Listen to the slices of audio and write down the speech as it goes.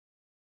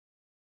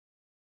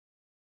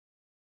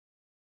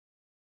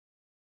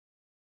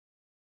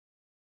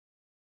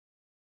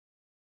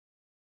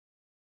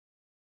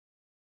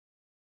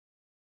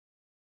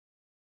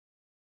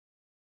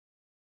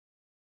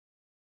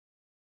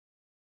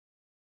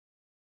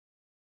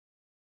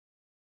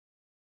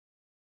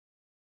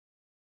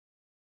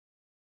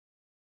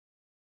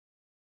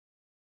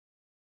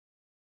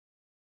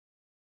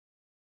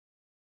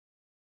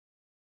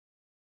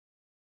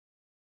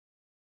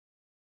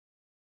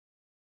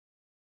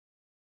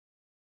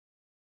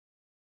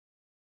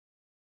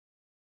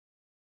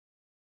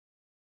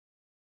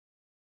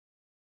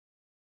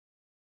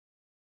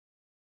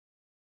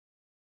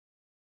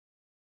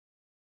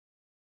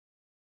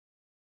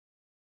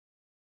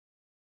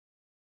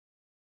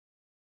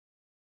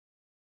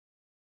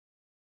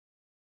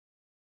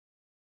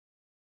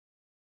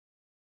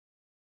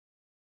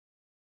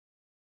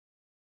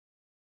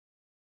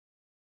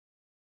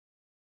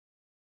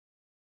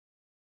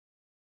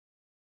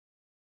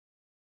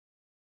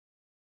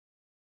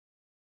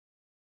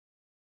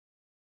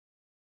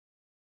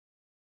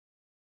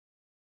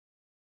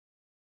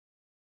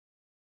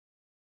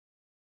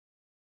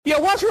Yeah,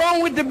 what's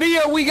wrong with the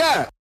beer we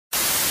got?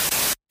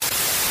 It's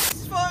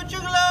for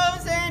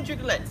juggalos and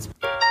juggalettes.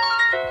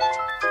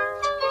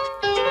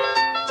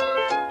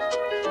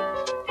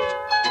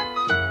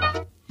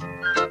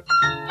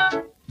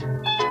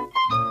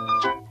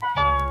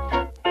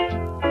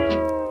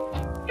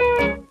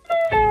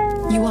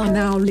 You are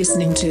now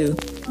listening to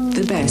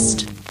the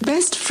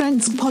Best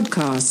Friends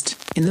podcast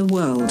in the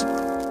world.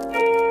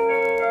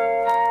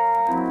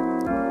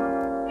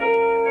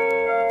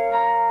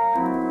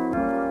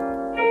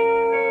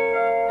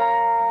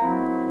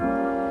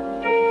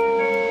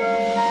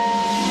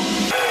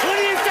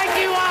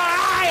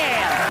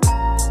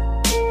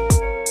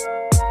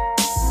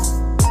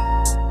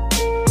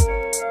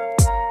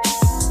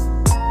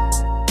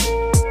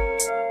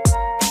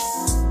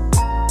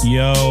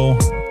 Yo,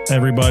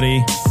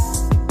 everybody,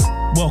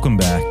 welcome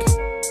back.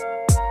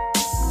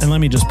 And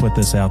let me just put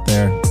this out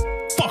there.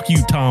 Fuck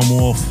you, Tom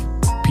Wolf,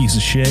 piece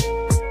of shit,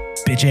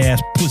 bitch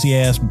ass, pussy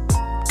ass,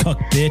 cuck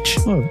bitch.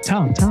 Oh,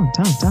 Tom,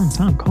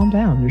 calm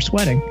down. You're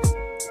sweating.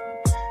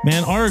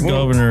 Man, our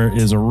governor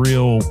is a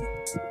real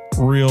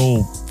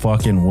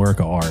fucking work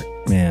of art,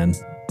 man.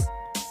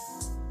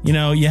 You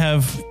know, you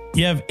have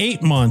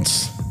 8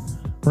 months,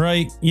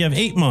 right? You have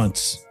 8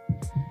 months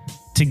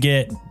to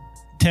get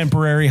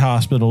temporary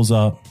hospitals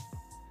up,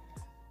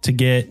 to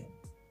get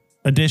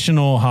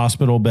additional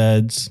hospital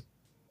beds.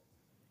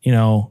 You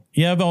know,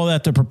 you have all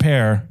that to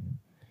prepare.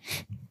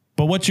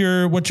 But what's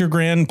your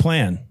grand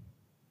plan?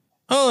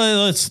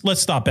 Oh,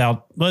 let's stop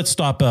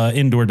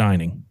indoor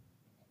dining.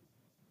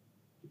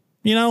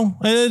 You know,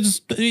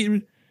 it's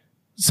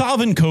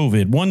solving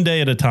COVID one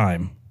day at a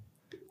time.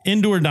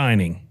 Indoor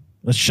dining.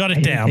 Let's shut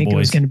it down, boys. I didn't think it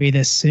was going to be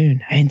this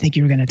soon. I didn't think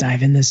you were going to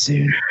dive in this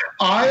soon.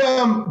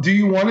 Do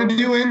you want to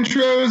do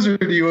intros or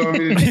do you want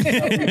me to do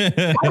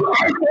I thought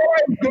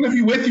I was going to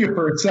be with you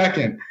for a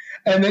second.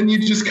 And then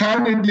you just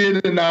kind of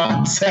did a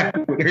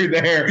non-sequitur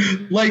there.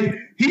 Like,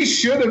 he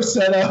should have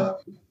set up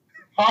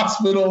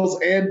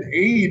hospitals and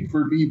aid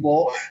for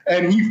people,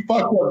 and he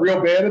fucked up real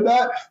bad at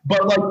that.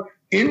 But, like,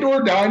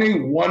 indoor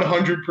dining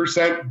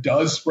 100%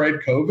 does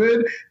spread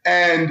COVID.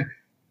 And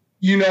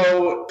you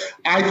know,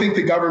 I think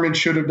the government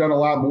should have done a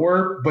lot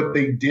more, but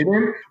they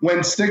didn't. When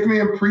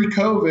Stickman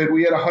pre-COVID,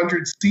 we had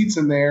 100 seats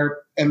in there,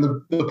 and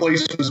the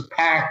place was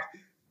packed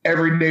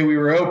every day we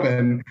were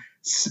open.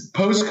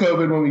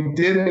 Post-COVID, when we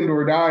did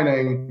indoor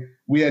dining,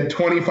 we had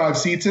 25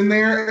 seats in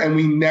there, and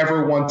we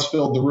never once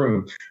filled the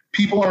room.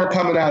 People aren't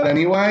coming out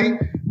anyway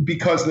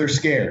because they're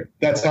scared.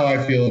 That's how I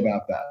feel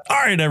about that. All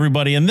right,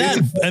 everybody.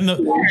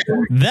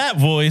 That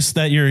voice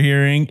that you're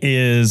hearing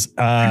is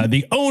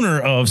the owner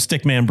of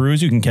Stickman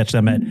Brews. You can catch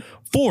them at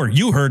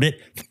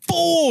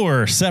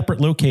 4 separate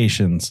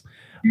locations.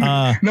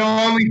 No,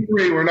 only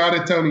 3. We're not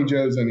at Tony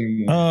Joe's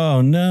anymore.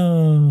 Oh,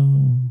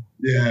 no.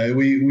 Yeah,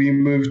 we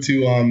moved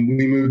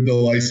the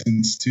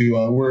license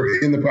to,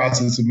 we're in the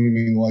process of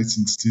moving the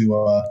license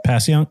to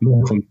Passyunk?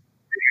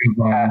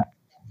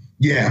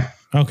 Yeah.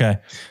 Okay.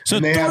 So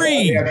and they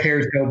 3. Have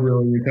Harrisdale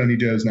Brewing with Tony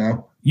Joe's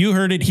now. You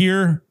heard it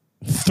here.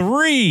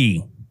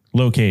 3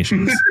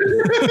 locations.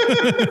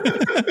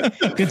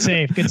 Good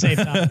save,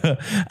 Tom.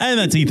 And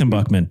that's Ethan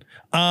Buckman.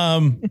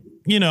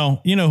 You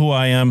know who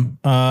I am.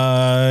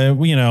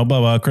 Blah,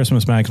 blah,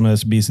 Christmas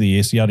Maximus, Beast of the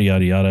East, yada,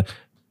 yada, yada.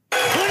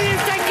 Who do you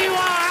think you are?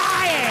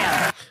 I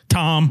am.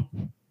 Tom.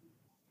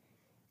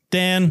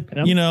 Dan,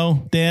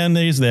 yep. Dan,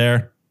 he's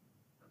there.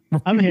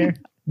 I'm here.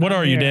 What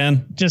are you,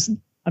 Dan?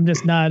 I'm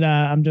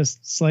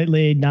just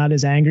slightly not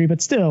as angry,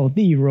 but still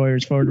the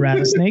Royersford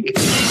Rattlesnake.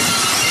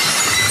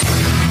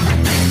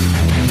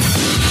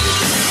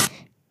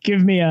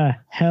 Give me a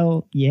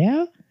hell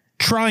yeah.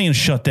 Try and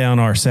shut down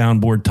our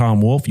soundboard, Tom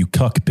Wolf, you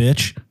cuck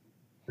bitch.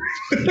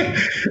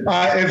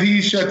 If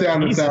he shut down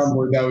the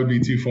soundboard, that would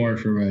be too foreign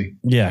for me.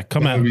 Yeah,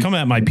 come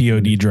at my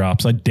POD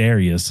drops. I dare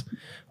you.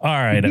 All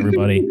right,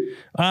 everybody.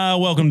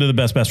 Welcome to the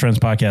Best Friends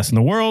podcast in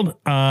the world.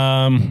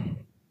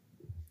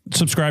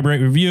 Subscribe,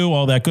 rate, review,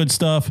 all that good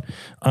stuff.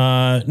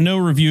 No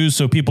reviews,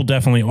 so people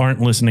definitely aren't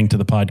listening to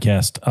the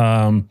podcast.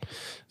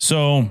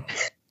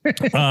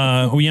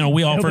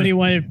 We offered. Nobody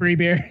wanted free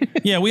beer.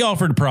 Yeah, we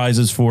offered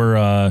prizes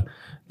for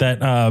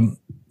that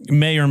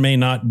may or may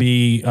not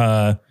be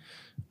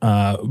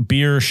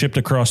beer shipped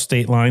across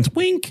state lines.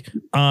 Wink.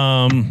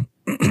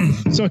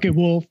 Suck it,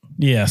 Wolf.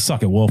 Yeah,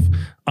 suck it, Wolf.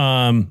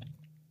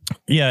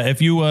 Yeah,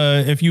 if you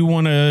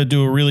want to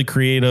do a really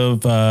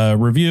creative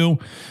review,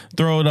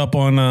 throw it up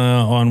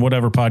on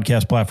whatever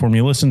podcast platform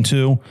you listen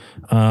to.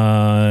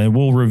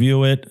 We'll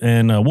review it,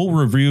 and we'll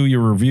review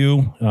your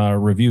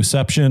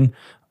reviewception.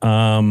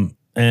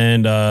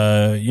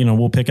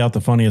 We'll pick out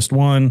the funniest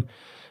one,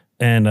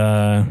 and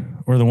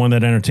or the one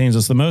that entertains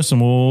us the most, and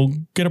we'll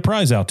get a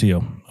prize out to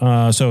you.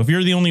 So if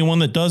you're the only one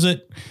that does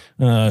it,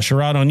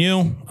 charade on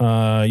you.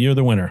 You're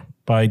the winner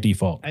by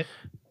default.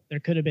 There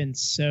could have been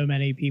so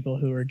many people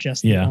who were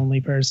just the only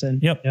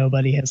person. Yep.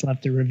 Nobody has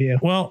left a review.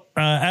 Well,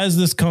 as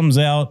this comes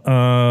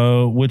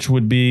out, which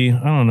would be,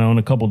 I don't know, in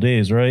a couple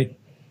days, right?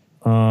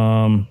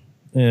 The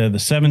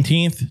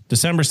 17th,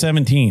 December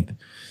 17th.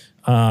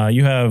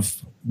 You have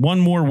one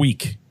more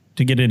week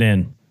to get it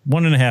in.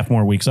 1.5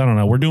 more weeks. I don't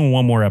know. We're doing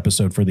one more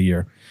episode for the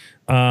year.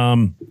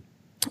 All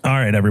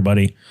right,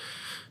 everybody.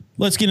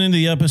 Let's get into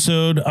the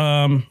episode.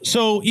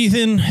 So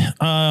Ethan,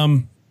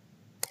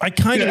 I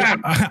kind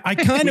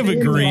of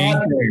agree.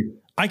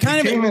 I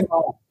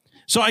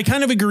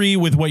kind of agree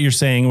with what you're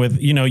saying with,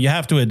 you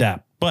have to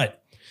adapt.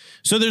 But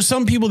so there's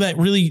some people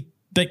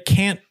that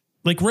can't,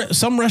 like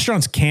some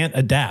restaurants can't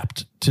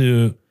adapt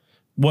to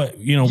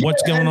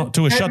what's going on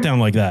to a shutdown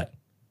like that.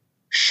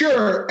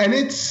 Sure. And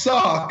it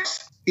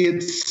sucks.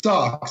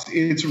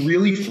 It's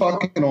really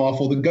fucking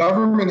awful. The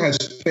government has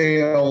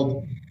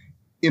failed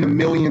in a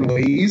million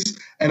ways,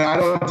 and I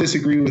don't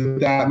disagree with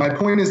that. My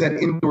point is that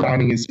indoor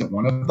dining isn't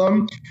one of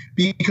them,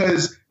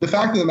 because the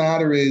fact of the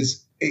matter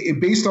is,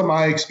 based on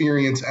my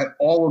experience at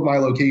all of my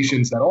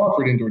locations that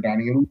offered indoor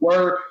dining, and we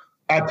were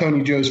at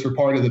Tony Joe's for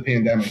part of the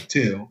pandemic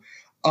too,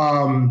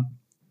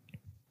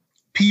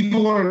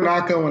 people are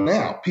not going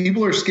out.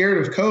 People are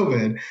scared of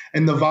COVID,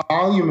 and the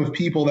volume of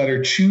people that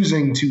are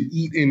choosing to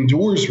eat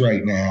indoors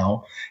right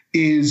now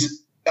is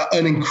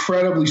an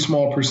incredibly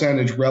small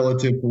percentage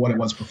relative to what it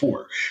was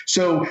before.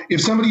 So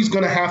if somebody's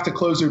going to have to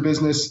close their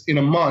business in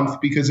a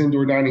month because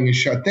indoor dining is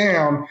shut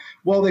down,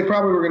 well, they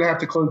probably were going to have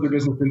to close their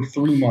business in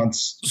 3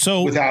 months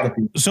without it.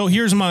 So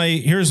here's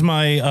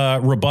my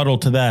rebuttal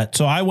to that.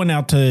 So I went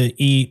out to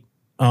eat,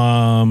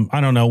 I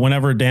don't know,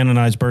 whenever Dan and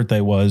I's birthday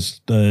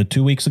was, 2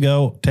 weeks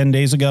ago, 10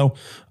 days ago.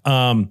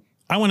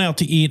 I went out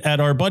to eat at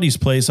our buddy's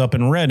place up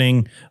in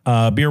Reading,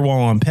 Beer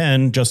Wall on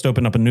Penn, just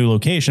opened up a new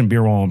location,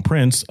 Beer Wall on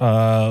Prince.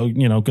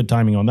 Good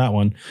timing on that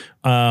one.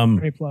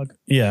 Great plug.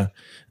 Yeah.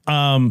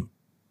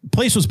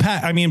 Place was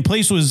packed. I mean,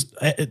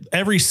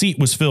 every seat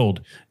was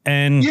filled.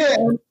 And yeah.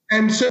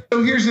 And so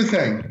here's the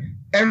thing.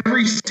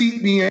 Every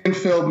seat being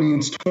filled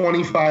means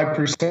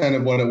 25%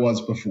 of what it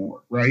was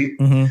before, right?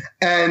 Mm-hmm.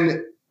 And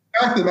the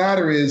fact of the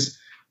matter is,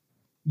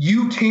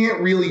 you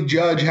can't really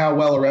judge how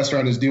well a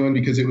restaurant is doing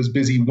because it was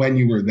busy when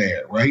you were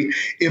there, right?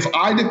 If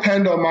I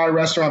depend on my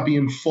restaurant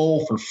being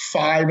full for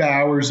 5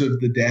 hours of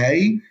the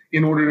day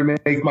in order to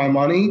make my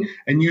money,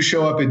 and you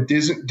show up at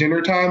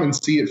dinner time and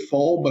see it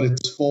full, but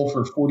it's full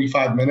for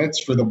 45 minutes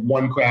for the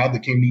one crowd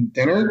that came to eat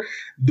dinner,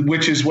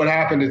 which is what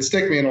happened at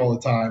Stickman all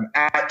the time,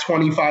 at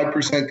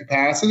 25%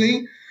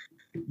 capacity,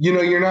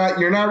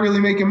 you're not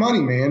really making money,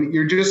 man.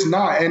 You're just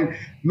not. And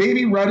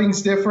maybe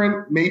Reading's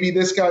different. Maybe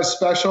this guy's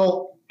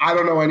special. I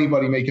don't know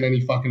anybody making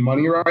any fucking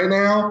money right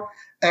now.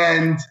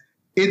 And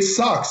it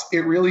sucks.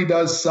 It really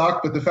does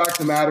suck. But the fact of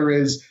the matter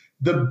is,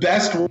 the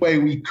best way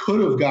we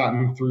could have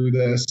gotten through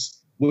this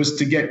was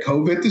to get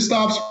COVID to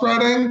stop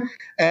spreading.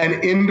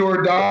 And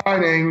indoor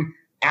dining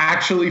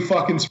actually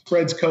fucking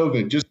spreads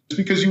COVID. Just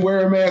because you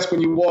wear a mask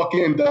when you walk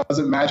in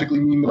doesn't magically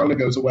mean the corona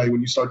goes away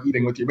when you start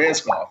eating with your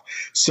mask off.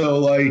 So,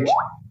 like,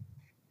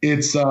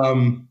 it's,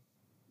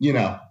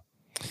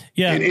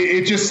 yeah,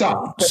 it just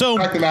sucks. So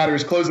the fact of the matter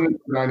is, closing the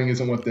dining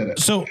isn't what did it.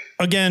 So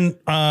again,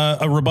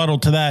 a rebuttal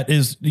to that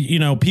is, you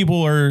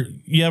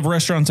have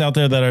restaurants out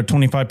there that are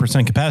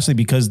 25% capacity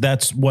because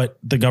that's what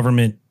the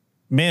government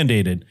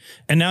mandated.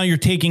 And now you're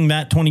taking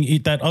that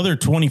other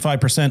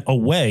 25%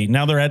 away.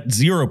 Now they're at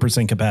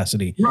 0%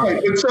 capacity.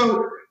 Right. And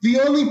so the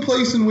only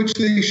place in which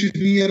they should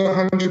be at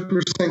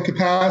 100%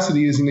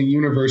 capacity is in a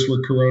universe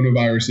where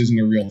coronavirus isn't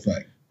a real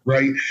thing.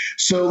 Right.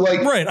 So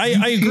right.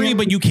 I agree,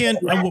 but you can't.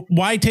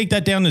 Why take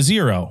that down to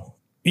 0?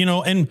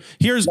 And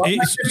here's why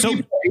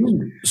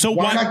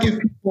not give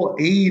people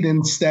aid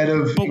instead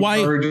of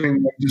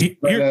encouraging them to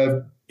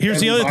spread here's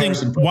the other thing.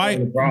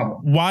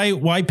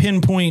 Why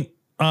pinpoint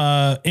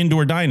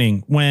indoor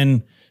dining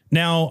when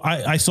now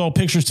I saw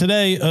pictures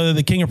today?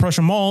 The King of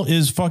Prussia Mall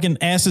is fucking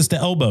asses to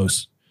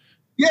elbows.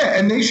 Yeah,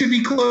 and they should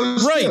be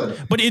closed. Right. Too.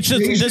 But it's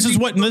just this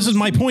is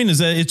my point, is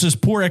that it's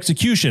just poor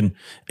execution.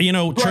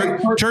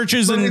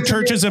 Churches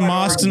and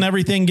mosques and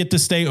everything get to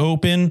stay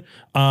open.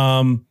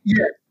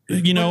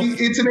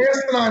 It's an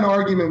asinine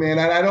argument, man.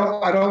 And I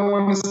don't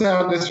want to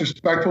sound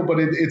disrespectful, but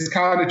it's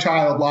kind of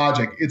child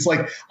logic. It's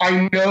like,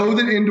 I know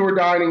that indoor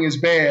dining is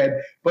bad,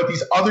 but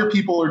these other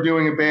people are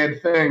doing a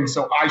bad thing,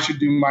 so I should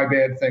do my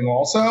bad thing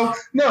also.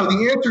 No,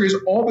 the answer is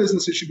all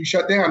businesses should be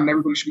shut down and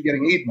everybody should be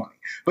getting aid money.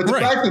 But the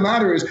fact of the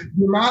matter is,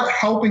 you're not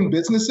helping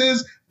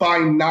businesses by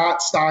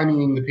not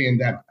stymieing the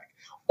pandemic.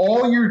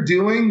 All you're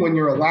doing when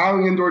you're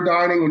allowing indoor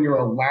dining, when you're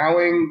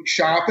allowing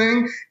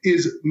shopping,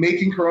 is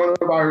making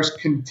coronavirus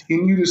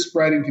continue to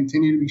spread and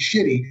continue to be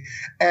shitty.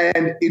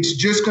 And it's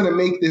just going to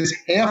make this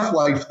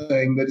half-life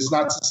thing that is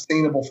not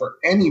sustainable for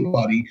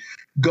anybody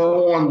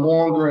go on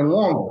longer and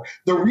longer.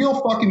 The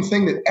real fucking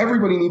thing that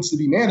everybody needs to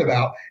be mad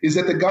about is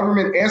that the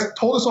government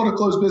told us all to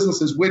close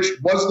businesses, which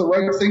was the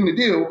right thing to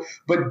do,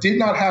 but did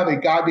not have a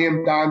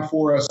goddamn dime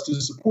for us to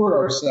support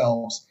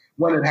ourselves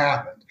when it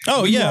happened.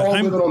 Oh, yeah. We all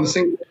living on the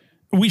same.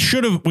 We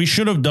should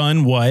have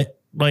done what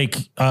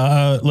like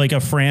a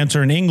France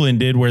or an England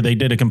did, where they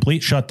did a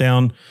complete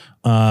shutdown.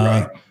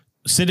 Right.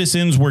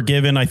 Citizens were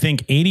given, I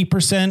think,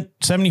 80%,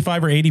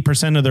 75 or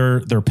 80%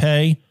 of their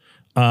pay.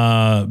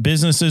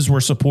 Businesses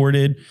were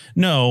supported.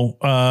 No,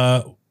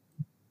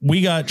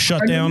 we got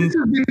shut down.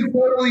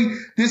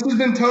 This has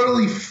been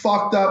totally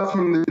fucked up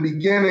from the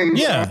beginning.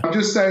 Yeah. I'm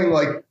just saying,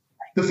 like,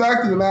 the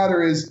fact of the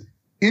matter is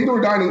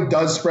indoor dining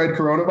does spread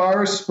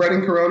coronavirus.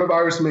 Spreading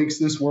coronavirus makes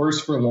this worse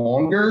for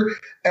longer.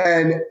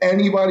 And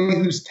anybody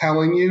who's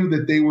telling you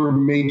that they were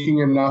making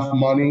enough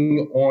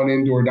money on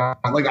indoor dining,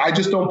 like, I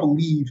just don't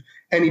believe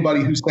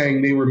anybody who's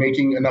saying they were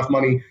making enough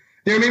money.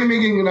 They're maybe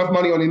making enough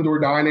money on indoor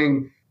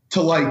dining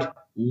to, like,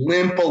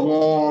 limp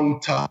along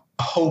to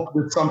hope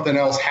that something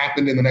else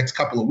happened in the next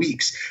couple of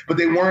weeks, but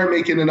they weren't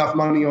making enough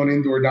money on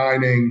indoor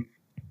dining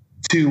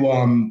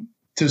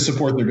to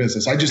support their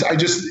business. I just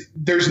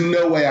there's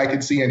no way I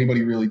could see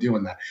anybody really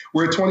doing that.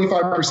 We're at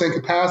 25%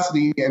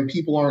 capacity and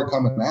people aren't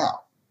coming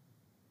out.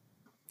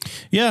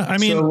 Yeah, I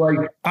mean, so, like,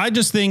 I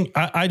just think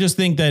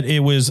that it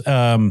was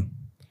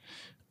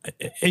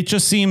it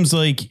just seems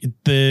like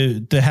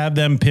to have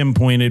them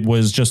pinpointed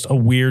was just a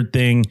weird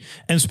thing.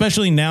 And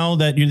especially now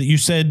that you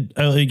said,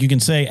 like, you can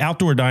say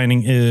outdoor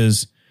dining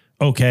is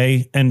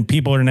okay. And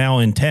people are now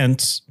in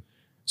tents.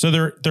 So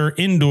they're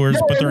indoors,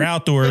 but they're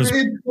outdoors.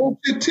 It's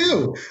bullshit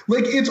too.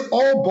 Like, it's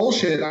all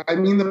bullshit. I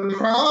mean, the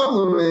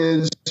problem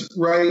is,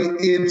 right,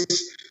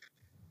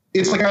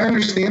 it's like, I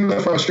understand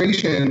the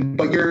frustration,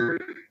 but you're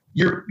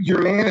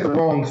mad at the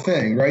wrong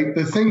thing, right?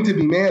 The thing to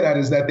be mad at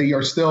is that they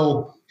are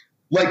still,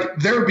 like,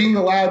 they're being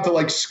allowed to,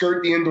 like,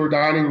 skirt the indoor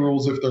dining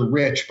rules if they're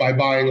rich by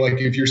buying, like,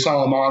 if you're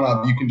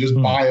Salamanca, you can just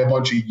buy a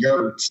bunch of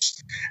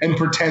yurts and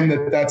pretend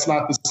that that's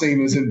not the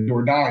same as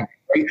indoor dining,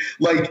 right?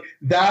 Like,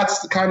 that's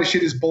the kind of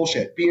shit is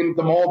bullshit.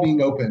 The mall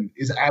being open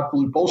is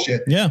absolute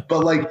bullshit. Yeah.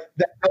 But, like,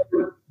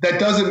 that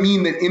doesn't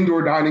mean that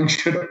indoor dining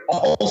should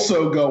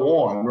also go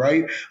on,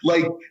 right?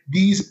 Like,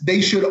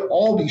 they should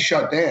all be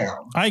shut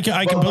down. I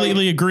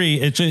completely agree.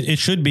 It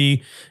should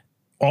be.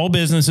 All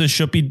businesses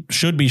should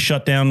be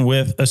shut down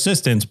with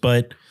assistance,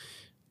 but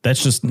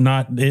that's just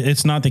not,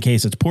 it's not the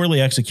case. It's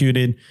poorly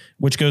executed,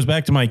 which goes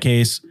back to my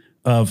case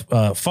of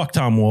fuck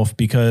Tom Wolf,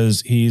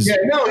 because he's... Yeah,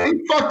 no,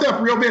 he fucked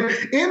up real bad.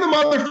 And the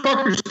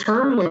motherfucker's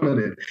term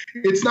limited.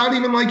 It's not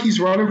even like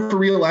he's running for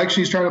re-election.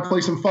 He's trying to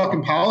play some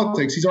fucking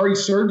politics. He's already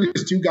served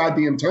his 2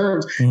 goddamn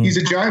terms. Mm-hmm. He's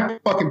a giant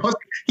fucking pussy.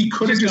 He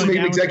could have just made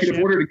an executive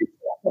order to get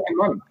fucking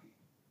money.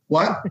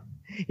 What?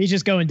 He's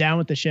just going down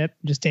with the ship,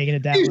 just taking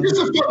it down. He's just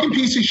a fucking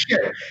piece of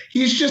shit.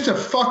 He's just a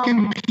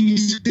fucking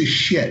piece of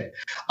shit.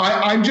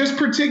 I'm just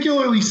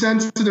particularly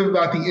sensitive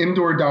about the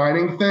indoor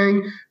dining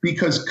thing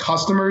because some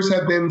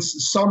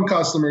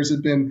customers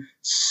have been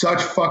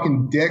such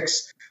fucking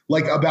dicks,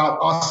 like, about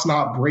us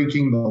not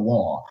breaking the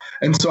law.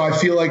 And so I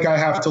feel like I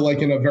have to, like,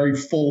 in a very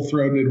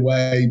full-throated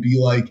way, be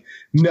like,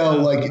 no,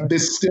 like,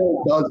 this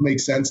still does make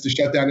sense to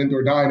shut down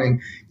indoor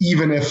dining,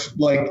 even if,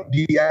 like,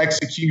 the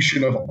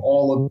execution of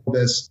all of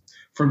this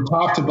from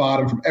top to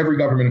bottom, from every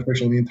government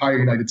official in the entire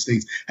United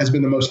States, has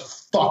been the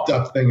most fucked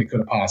up thing it could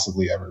have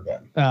possibly ever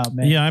been. Oh,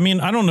 man. Yeah, I mean,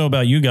 I don't know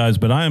about you guys,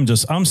 but I'm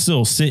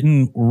still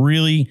sitting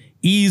really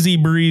easy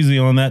breezy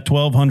on that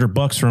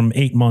 $1,200 from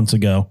 8 months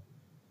ago.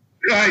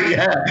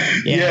 Yeah,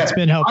 it's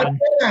been helping. I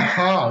bought a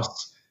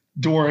house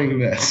during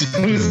this.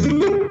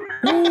 Ooh.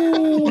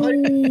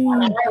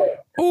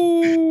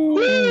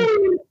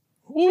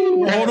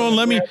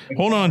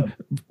 Hold on.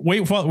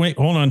 Wait,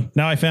 hold on.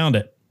 Now I found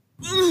it.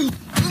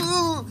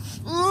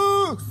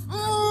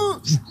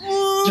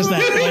 Just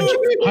that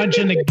punch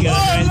in the gut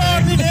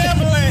right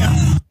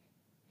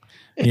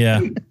there.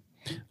 Yeah.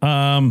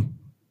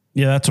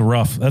 Yeah, that's a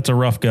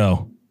rough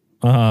go.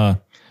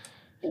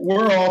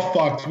 We're all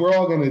fucked. We're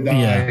all going to die.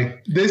 Yeah.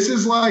 This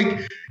is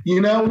like,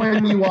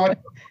 when you watch a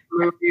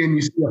movie and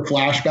you see a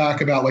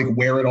flashback about, like,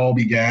 where it all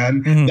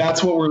began. Mm-hmm.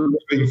 That's what we're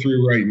living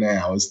through right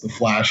now, is the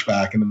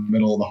flashback in the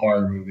middle of the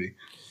horror movie.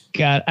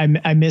 God,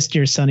 I missed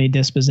your sunny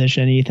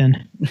disposition,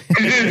 Ethan.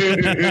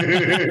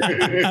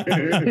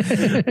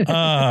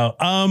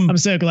 I'm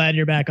so glad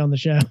you're back on the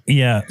show.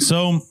 Yeah.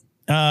 So,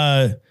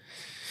 I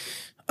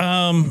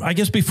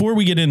guess before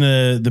we get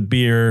into the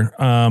beer,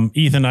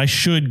 Ethan, I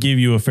should give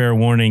you a fair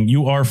warning.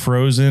 You are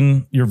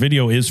frozen. Your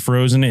video is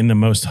frozen in the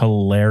most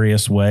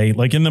hilarious way,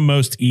 like in the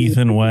most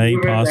Ethan way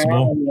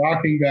possible. I'm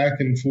rocking back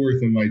and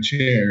forth in my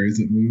chair.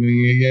 Is it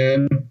moving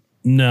again?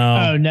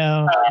 No. Oh,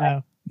 no.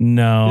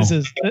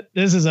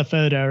 This is a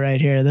photo right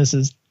here. This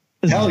is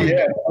hell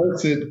yeah.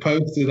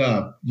 Post it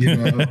up.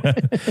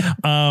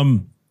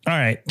 All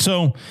right.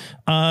 So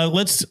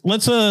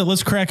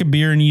let's crack a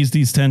beer and ease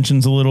these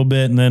tensions a little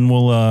bit, and then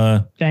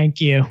we'll thank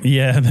you.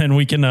 Yeah, then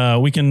we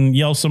can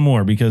yell some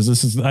more,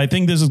 because I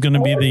think this is going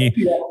to be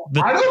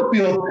the I don't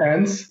feel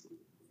tense.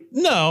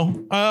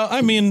 No.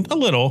 I mean, a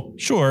little,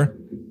 sure.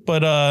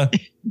 But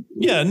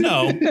yeah,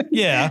 no.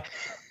 Yeah.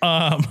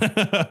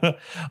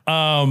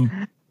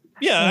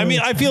 Yeah, I mean,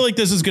 I feel like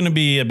this is going to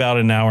be about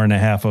an hour and a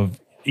half of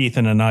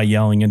Ethan and I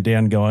yelling and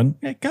Dan going,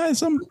 "Hey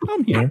guys, I'm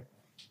here."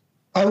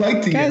 I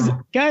like to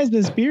guys,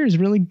 this beer is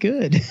really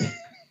good.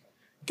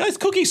 Guys,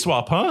 cookie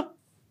swap, huh?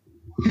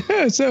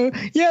 So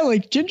yeah,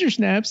 like ginger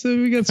snaps. So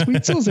we got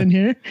sweet souls in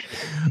here.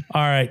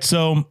 All right.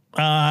 So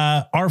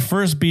our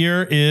first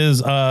beer is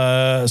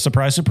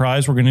surprise,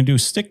 surprise. We're going to do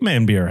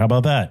Stickman beer. How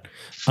about that?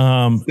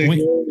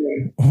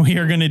 we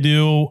are going to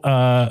do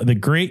the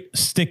Great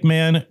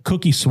Stickman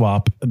Cookie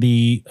Swap,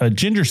 the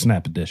Ginger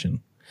Snap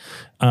edition.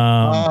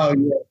 Yeah.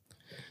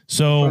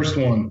 So First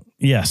one.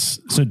 yes.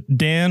 So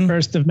Dan,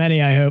 First of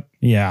many, I hope.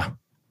 yeah.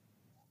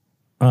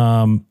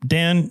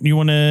 Dan, you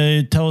want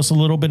to tell us a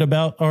little bit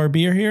about our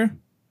beer here?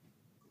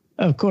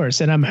 Of course.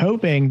 And I'm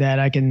hoping that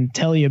I can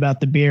tell you about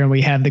the beer and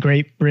we have the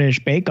Great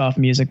British Bake Off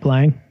music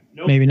playing.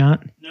 Nope. Maybe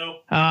not.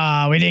 Nope.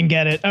 We didn't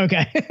get it.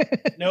 Okay.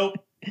 Nope.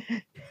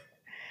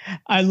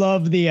 I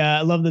love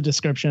the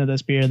description of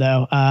this beer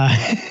though.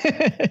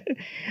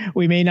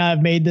 We may not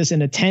have made this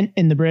in a tent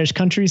in the British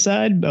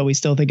countryside, but we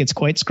still think it's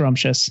quite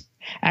scrumptious.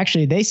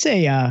 Actually, they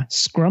say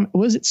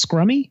was it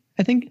scrummy?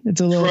 I think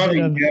it's a little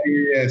Scrummy. bit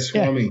of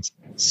Scrummy. Yeah,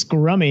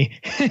 scrummy.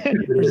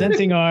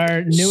 Presenting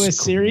our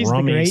newest series,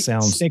 the Great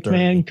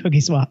Stickman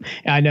Cookie Swap.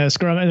 I know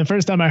scrum. And the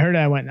first time I heard it,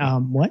 I went,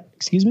 what?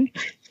 Excuse me?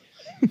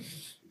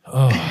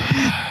 All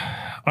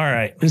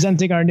right.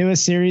 Presenting our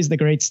newest series, the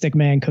Great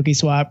Stickman Cookie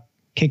Swap,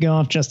 kicking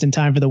off just in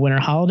time for the winter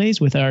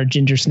holidays with our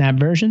ginger snap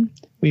version.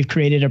 We've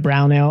created a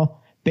brown ale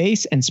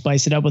base and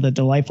spiced it up with a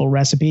delightful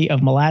recipe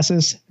of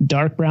molasses,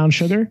 dark brown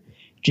sugar,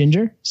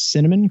 ginger,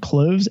 cinnamon,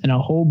 cloves, and a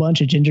whole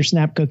bunch of ginger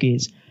snap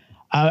cookies.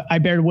 I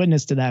bear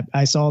witness to that.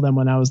 I saw them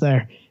when I was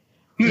there.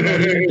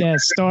 Yeah,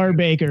 Star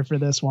Baker for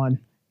this one.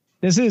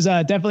 This is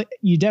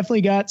you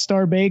definitely got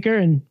Star Baker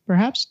and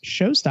perhaps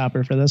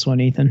Showstopper for this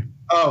one, Ethan.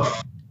 Oh,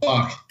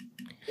 fuck.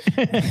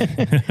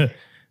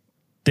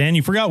 Dan,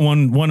 you forgot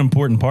one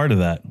important part of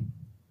that.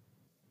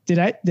 Did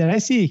I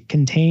see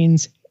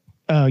contains?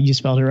 Oh, you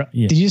spelled it wrong.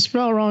 Yeah. Did you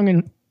spell it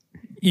wrong?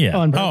 Yeah.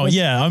 Oh,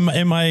 yeah.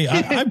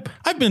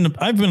 I've been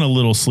a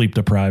little sleep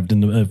deprived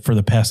for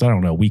the past, I don't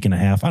know, week and a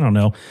half. I don't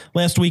know.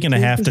 Last week and a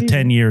half to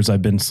 10 years,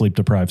 I've been sleep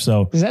deprived.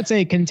 So does that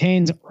say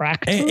contains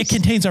lactose? It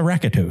contains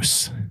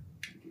arachidose.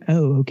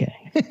 Oh, okay.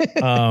 I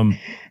thought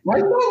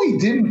we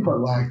didn't put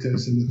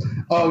lactose in this.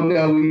 Oh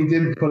no, we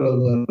did put a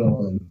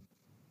little in.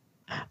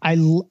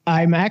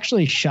 I'm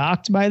actually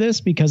shocked by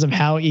this because of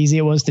how easy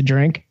it was to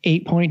drink.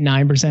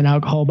 8.9%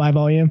 alcohol by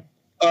volume.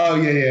 Oh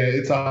yeah.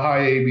 It's a high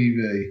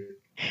ABV.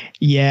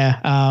 Yeah.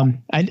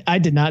 I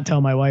did not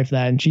tell my wife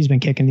that, and she's been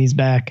kicking these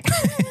back.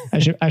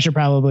 I should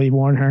probably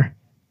warn her.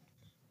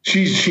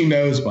 She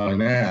knows by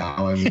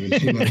now. I mean,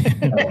 she knows.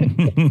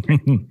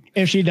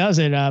 If she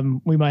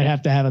doesn't, we might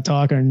have to have a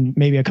talk and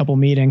maybe a couple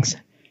meetings.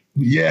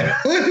 Yeah.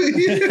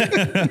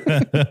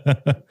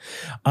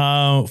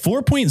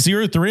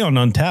 4.03 on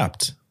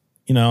Untapped.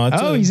 You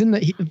know, he's in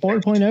the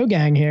 4.0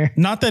 gang here.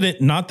 Not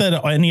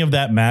that any of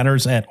that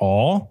matters at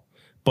all,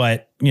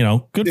 but you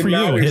know, good for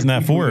you hitting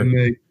that 4.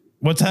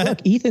 What's that? Look,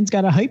 Ethan's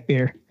got a hype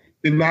beer.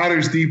 It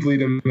matters deeply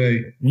to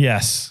me.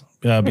 Yes,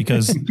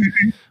 because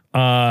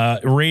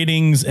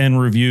ratings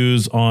and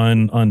reviews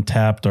on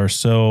Untapped are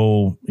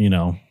so, you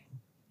know,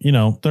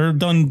 they're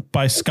done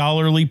by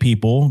scholarly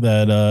people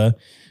that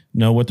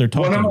know what they're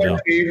talking about. One of my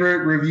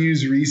favorite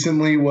reviews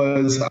recently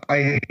was,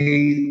 "I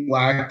hate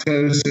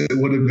lactose.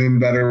 It would have been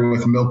better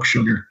with milk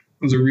sugar."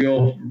 It was a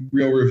real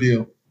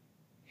review.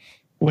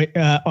 Wait,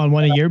 on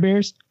one of your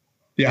beers?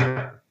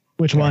 Yeah.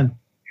 Which one?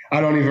 I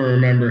don't even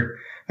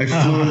remember. I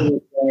flew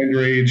into blind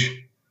rage.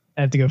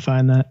 I have to go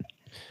find that.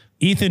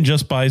 Ethan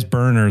just buys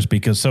burners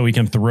so he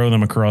can throw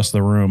them across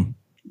the room.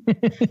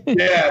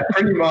 Yeah,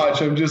 pretty much.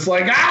 I'm just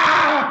like,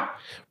 ah!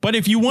 But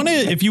if you want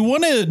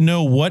to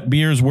know what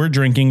beers we're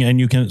drinking and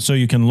you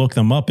can look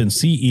them up and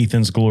see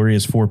Ethan's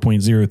glorious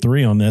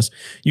 4.03 on this,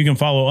 you can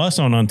follow us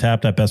on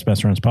Untapped at Best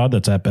Best Friends Pod.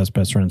 That's at Best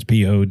Best Friends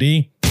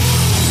POD.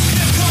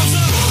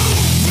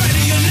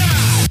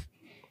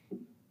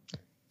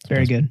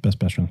 Very good. Best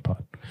Friends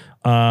Pod.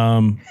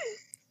 All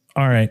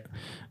right.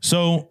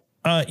 So,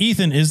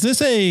 Ethan, is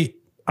this I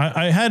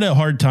had a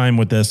hard time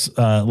with this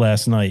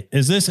last night.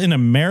 Is this an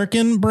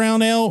American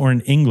brown ale or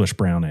an English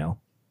brown ale?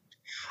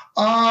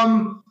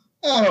 I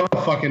don't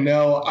fucking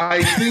know.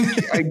 I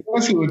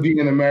guess it would be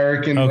an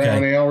American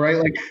brown ale, right?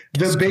 Like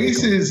the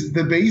base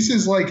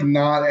is like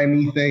not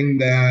anything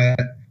that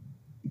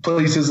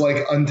places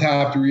like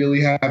Untapped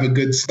really have a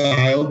good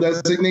style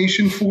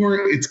designation for.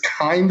 It's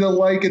kind of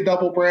like a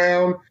double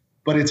brown,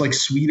 but it's like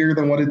sweeter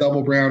than what a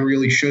double brown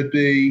really should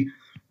be.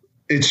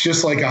 It's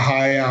just like a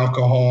high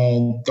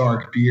alcohol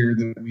dark beer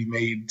that we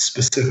made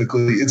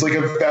specifically. It's like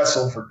a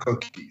vessel for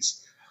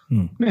cookies.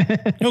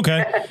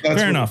 Okay,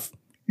 fair enough.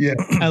 Yeah,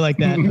 I like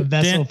that. A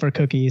vessel for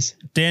cookies.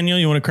 Daniel,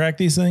 you want to crack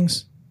these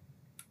things?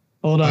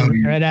 Hold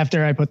on. Right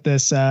after I put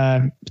this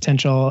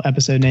potential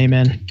episode name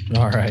in.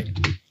 All right.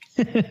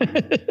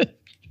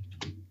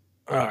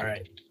 All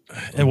right.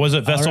 And was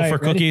it vessel for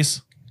ready?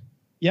 Cookies?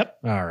 Yep.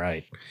 All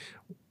right.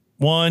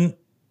 1,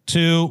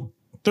 2,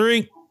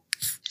 3.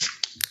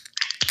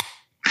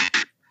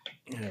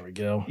 There we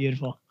go.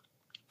 Beautiful.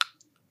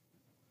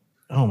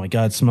 Oh my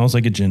God. Smells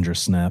like a ginger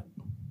snap.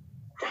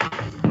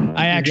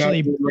 I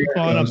actually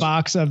bought a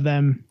box of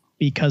them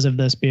because of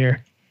this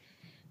beer.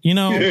 You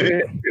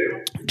know,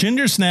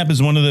 ginger snap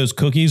is one of those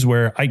cookies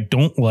where I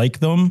don't like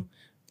them,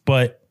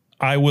 but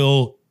I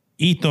will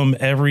eat them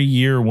every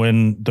year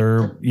when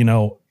they're,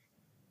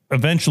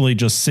 eventually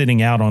just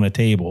sitting out on a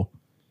table.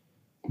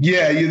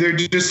 Yeah, they're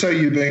just so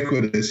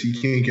ubiquitous. You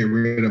can't get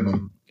rid of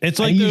them. It's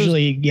I like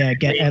usually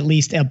get at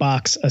least a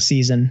box a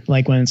season,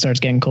 like when it starts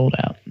getting cold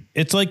out.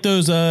 It's like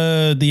those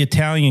the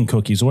Italian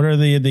cookies. What are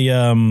the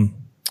the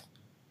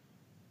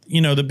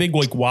big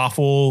like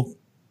waffle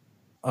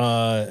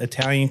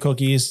Italian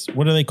cookies?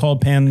 What are they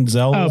called?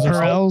 Panzellas? Oh,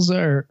 Perels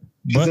or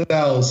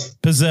Pizzelles.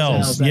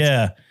 Pizzelles.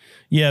 Yeah.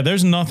 Yeah,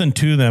 there's nothing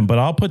to them, but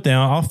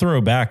I'll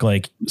throw back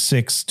like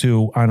 6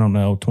 to, I don't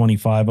know,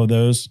 25 of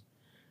those.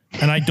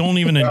 And I don't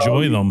even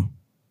enjoy them.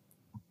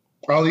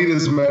 I'll eat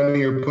as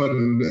many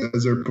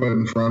as are put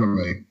in front of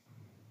me.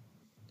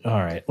 All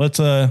right. Let's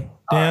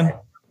Dan,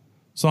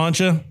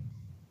 Sancha.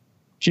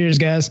 Cheers,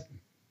 guys.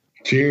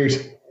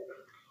 Cheers.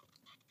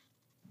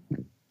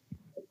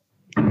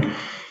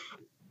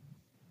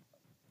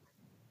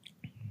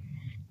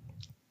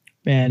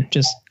 Man,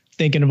 just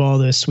thinking of all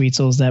the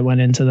Sweetzels that went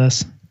into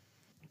this.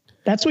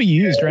 That's what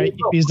you used, right?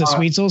 You used the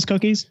Sweetzels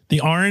cookies? The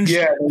orange?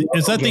 Yeah.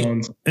 Is that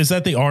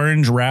the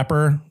orange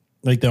wrapper?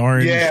 Like the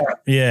orange?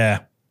 Yeah.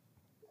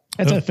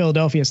 That's a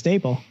Philadelphia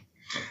staple.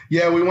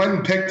 Yeah, we went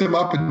and picked them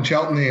up in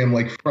Cheltenham,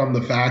 like from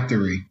the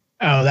factory.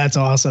 Oh, that's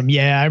awesome.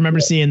 Yeah, I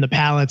remember seeing the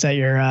pallets at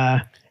your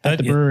at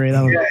the brewery.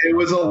 It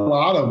was a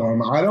lot of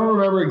them. I don't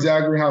remember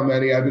exactly how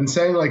many. I've been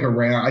saying like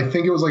around, I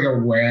think it was like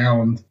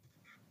around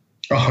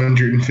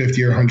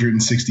 150 or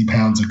 160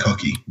 pounds of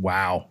cookie.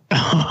 Wow.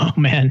 Oh,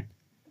 man.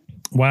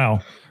 Wow.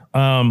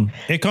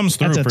 It comes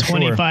through. That's a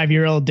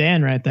 25-year-old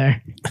Dan right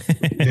there.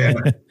 Yeah.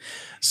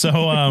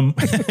 So,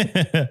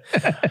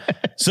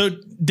 so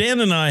Dan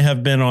and I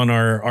have been on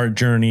our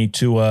journey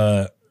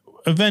to,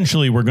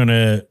 eventually we're going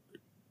to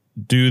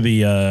do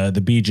the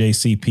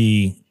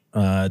BJCP,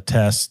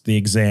 test, the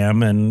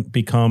exam, and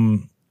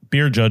become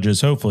beer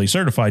judges, hopefully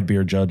certified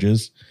beer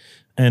judges.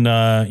 And,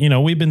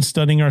 we've been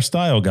studying our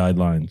style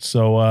guidelines.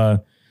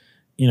 So,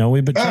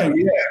 we've been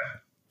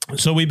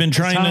So we've been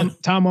trying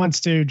Tom wants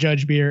to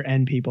judge beer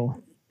and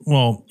people.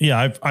 Well,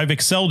 yeah, I've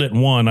excelled at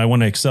one. I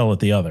want to excel at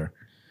the other.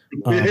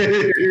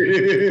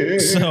 We're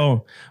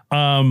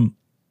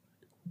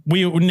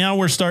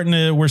starting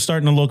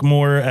to look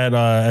more at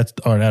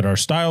our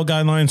style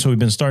guidelines. So we've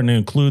been starting to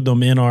include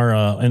them in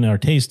our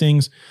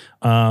tastings.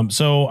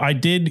 So I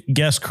did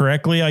guess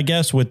correctly, I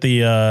guess, with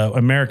the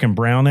American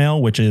Brown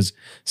Ale, which is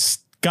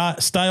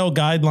style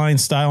guideline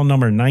style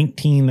number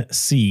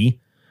 19C.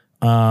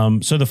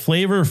 So the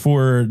flavor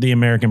for the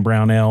American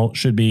Brown Ale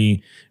should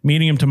be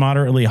medium to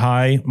moderately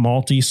high,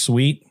 malty,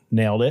 sweet.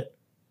 Nailed it.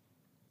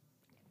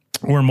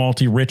 Or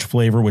malty rich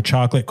flavor with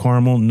chocolate,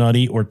 caramel,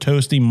 nutty, or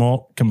toasty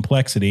malt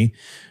complexity,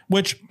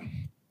 which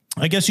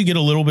I guess you get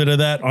a little bit of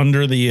that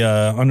under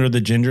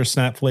the ginger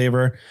snap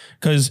flavor,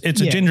 because it's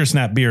a ginger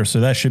snap beer.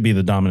 So that should be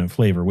the dominant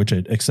flavor, which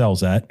it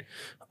excels at.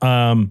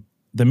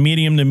 The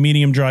medium to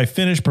medium dry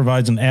finish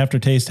provides an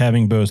aftertaste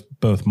having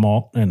both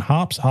malt and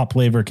hops. Hop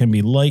flavor can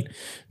be light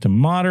to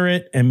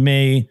moderate and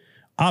may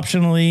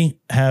optionally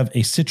have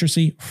a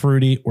citrusy,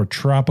 fruity, or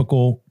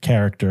tropical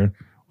character,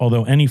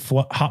 although any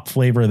hop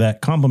flavor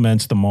that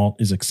complements the malt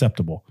is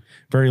acceptable.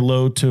 Very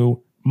low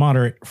to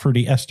moderate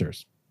fruity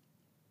esters.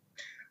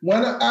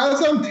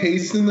 As I'm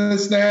tasting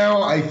this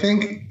now, I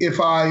think if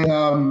I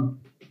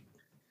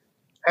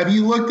have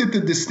you looked at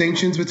the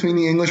distinctions between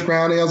the English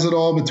brown ales at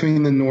all,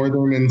 between the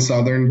northern and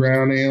southern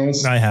brown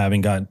ales? I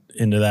haven't got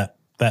into that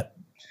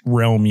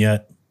realm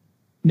yet.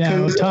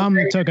 No, Tom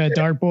took a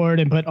dartboard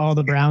and put all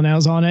the brown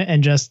ales on it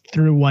and just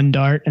threw one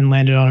dart and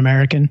landed on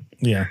American.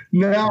 Yeah.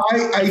 No,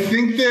 I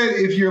think that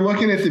if you're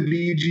looking at the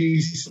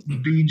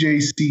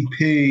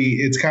BJCP,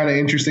 it's kind of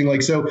interesting.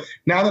 Like, so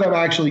now that I'm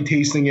actually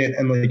tasting it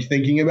and like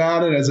thinking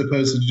about it, as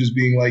opposed to just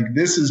being like,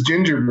 this is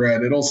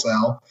gingerbread, it'll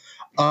sell.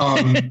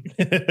 To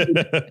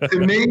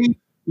me,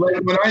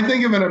 like when I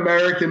think of an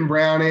American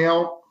brown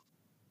ale,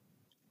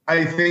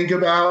 I think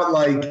about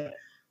like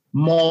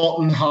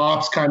malt and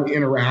hops kind of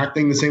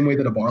interacting the same way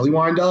that a barley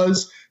wine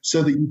does,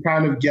 so that you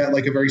kind of get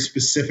like a very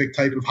specific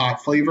type of hop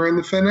flavor in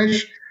the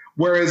finish.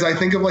 Whereas I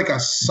think of like a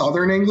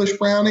Southern English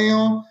brown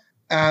ale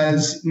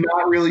as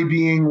not really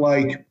being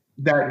like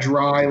that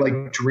dry,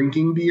 like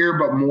drinking beer,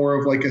 but more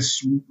of like a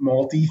sweet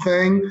malty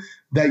thing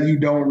that you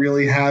don't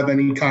really have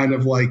any kind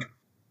of like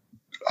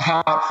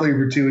hop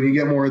flavor to, and you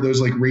get more of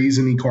those like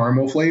raisiny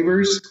caramel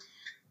flavors.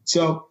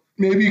 So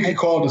maybe you could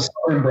call it a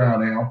Southern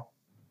brown ale.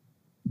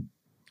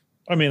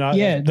 I mean,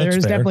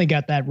 there's definitely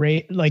got that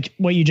rate, like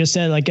what you just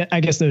said, like I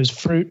guess those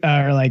fruit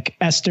or like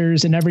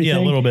esters and everything.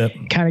 Yeah, a little bit.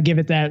 Kind of give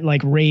it that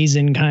like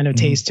raisin kind of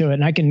taste to it.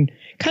 And I can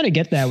kind of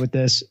get that with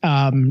this.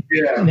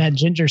 That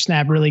ginger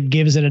snap really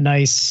gives it a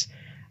nice,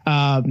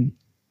 I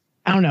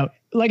don't know.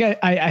 Like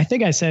I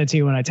think I said it to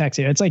you when I texted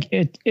you. It's like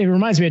it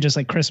reminds me of just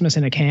like Christmas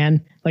in a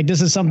can. Like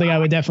this is something I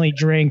would definitely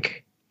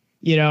drink,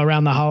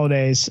 around the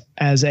holidays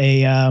as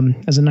a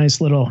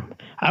nice little,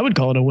 I would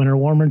call it a winter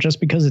warmer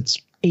just because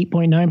it's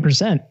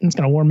 8.9%. It's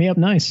going to warm me up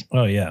nice.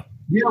 Oh yeah.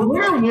 Yeah,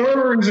 winter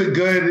warmer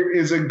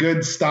is a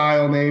good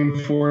style name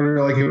for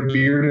it, like a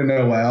beer to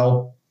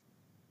Noel.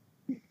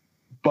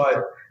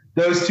 But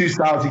those two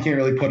styles, you can't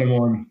really put them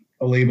on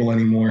a label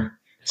anymore.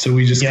 So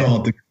we just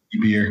call it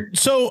beer.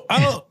 So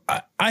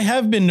I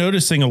have been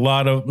noticing a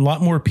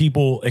lot more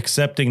people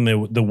accepting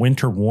the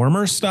winter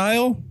warmer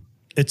style.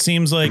 It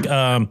seems like,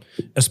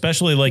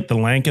 especially like the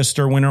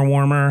Lancaster winter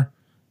warmer,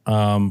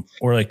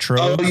 or like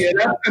Trogs. Oh yeah,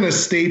 that's been a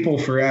staple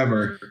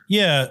forever.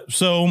 Yeah.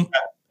 So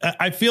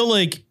I feel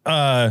like,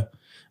 I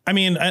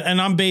mean,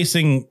 and I'm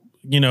basing,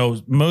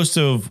 most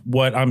of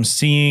what I'm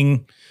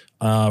seeing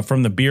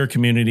from the beer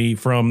community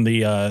from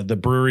the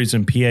Breweries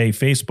in PA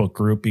Facebook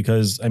group,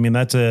 because I mean,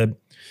 that's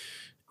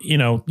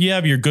you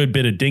have your good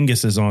bit of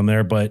dinguses on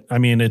there, but I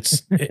mean,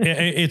 it's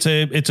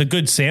a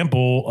good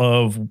sample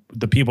of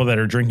the people that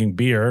are drinking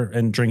beer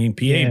and drinking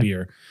PA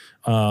beer,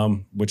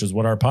 which is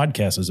what our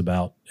podcast is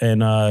about.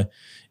 And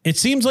it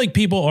seems like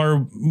people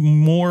are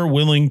more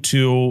willing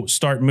to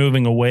start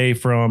moving away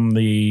from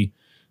the,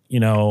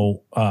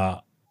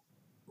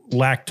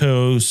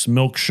 lactose,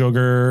 milk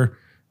sugar,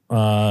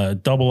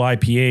 double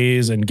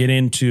IPAs, and get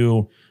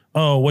into,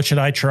 what should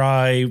I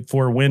try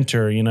for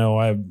winter?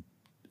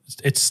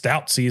 It's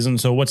stout season,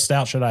 so what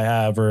stout should I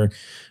have? Or,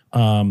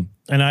 and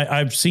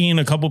I've seen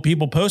a couple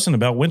people posting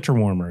about winter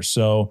warmers.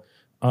 So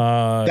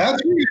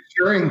that's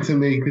reassuring to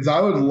me, because I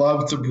would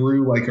love to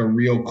brew like a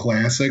real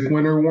classic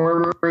winter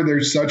warmer.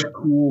 They're such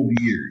cool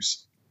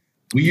beers.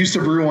 We used to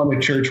brew one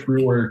at Church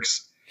Brew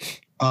Works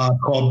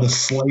called the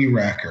Sleigh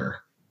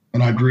Wrecker,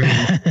 and I'd really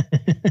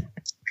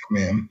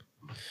man.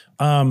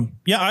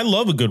 Yeah, I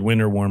love a good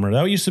winter warmer.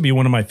 That used to be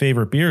one of my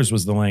favorite beers,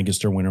 was the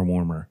Lancaster winter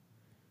warmer.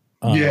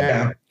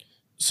 Yeah.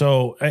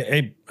 So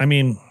I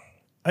mean,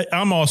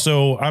 I'm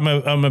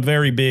a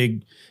very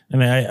big,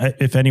 and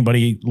if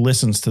anybody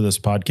listens to this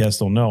podcast,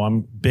 they'll know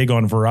I'm big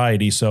on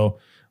variety. So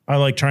I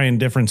like trying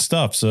different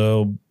stuff.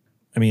 So,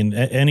 I mean,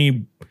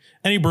 any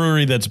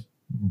brewery that's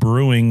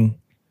brewing,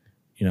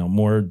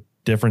 more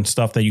different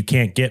stuff that you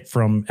can't get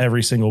from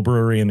every single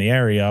brewery in the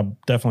area, I'll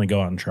definitely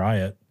go out and try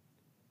it.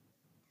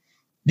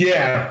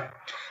 Yeah.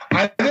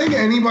 I think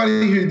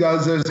anybody who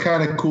does those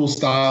kind of cool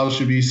styles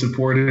should be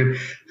supported.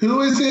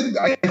 Who is it?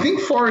 I think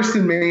Forest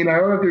and Maine. I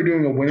don't know if they're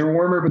doing a winter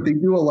warmer, but they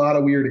do a lot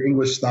of weird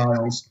English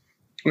styles.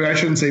 Well, I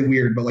shouldn't say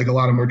weird, but like a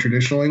lot of more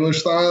traditional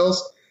English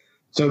styles.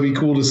 So it'd be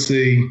cool to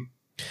see.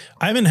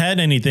 I haven't had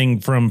anything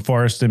from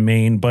Forest and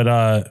Maine,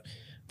 but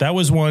that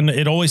was one.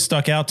 It always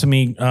stuck out to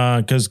me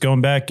because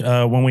going back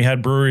when we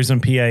had Breweries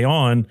in PA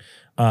on,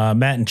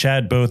 Matt and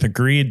Chad both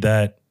agreed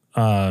that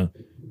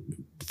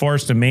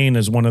Forest and Maine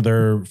is one of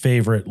their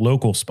favorite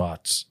local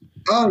spots.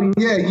 Oh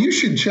yeah, you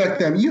should check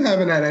them. You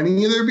haven't had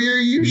any of their beer.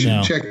 You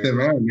should check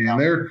them out, man.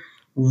 They're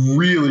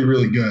really,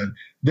 really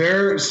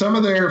good. Some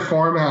of their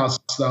farmhouse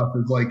stuff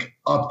is like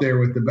up there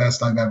with the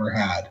best I've ever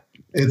had.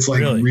 It's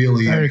like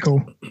really very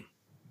cool.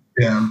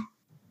 Yeah.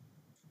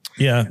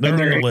 Yeah, they're and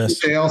their on the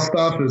list. Ale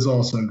stuff is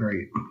also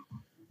great.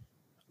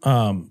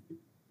 All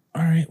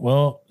right.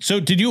 Well,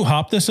 so did you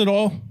hop this at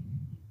all?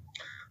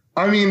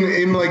 I mean,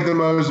 in like the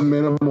most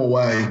minimal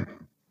way.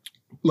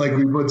 Like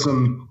we put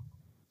some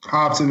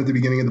hops in at the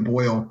beginning of the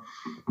boil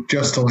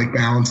just to like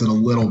balance it a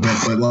little bit,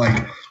 but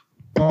like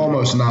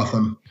almost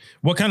nothing.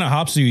 What kind of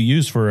hops do you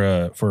use for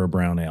a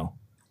brown ale?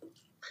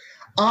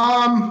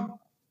 I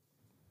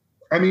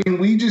mean,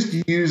 we just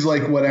use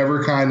like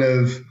whatever kind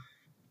of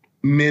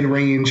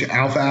mid-range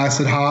alpha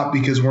acid hop,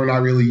 because we're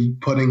not really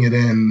putting it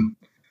in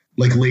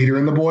like later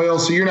in the boil.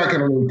 So you're not going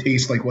to really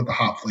taste like what the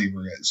hop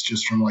flavor is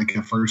just from like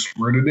a first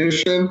word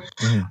addition.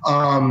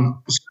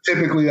 So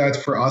typically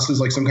that's for us is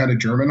like some kind of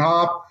German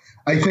hop.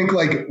 I think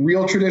like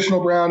real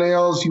traditional brown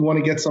ales, you want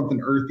to get something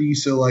earthy.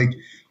 So like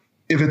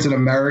if it's an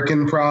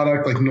American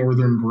product, like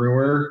Northern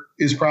Brewer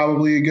is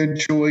probably a good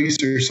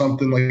choice, or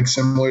something like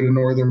similar to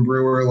Northern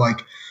Brewer,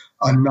 like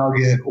a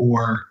Nugget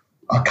or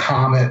a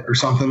Comet or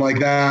something like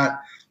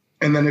that.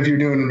 And then if you're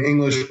doing an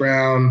English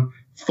brown,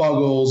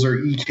 Fuggles or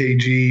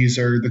EKGs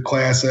or the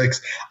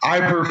classics. I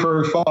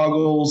prefer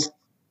Fuggles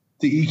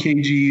to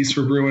EKGs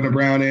for brewing a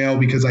brown ale,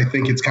 because I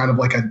think it's kind of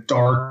like a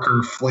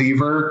darker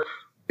flavor.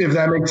 If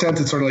that makes sense,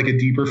 it's sort of like a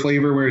deeper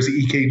flavor, whereas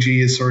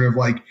EKG is sort of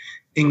like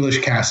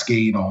English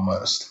Cascade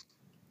almost.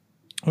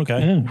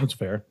 Okay, that's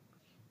fair.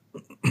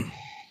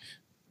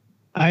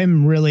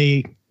 I'm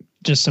really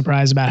just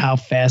surprised about how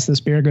fast this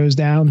beer goes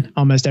down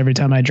almost every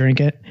time I drink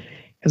it.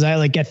 Because I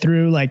like get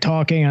through like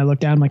talking, I look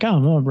down, I'm like,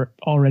 oh, we're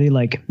already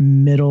like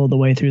middle of the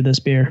way through this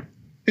beer.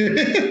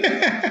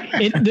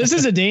 This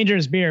is a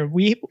dangerous beer.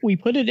 We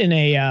put it in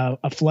a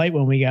flight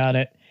when we got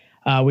it.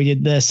 We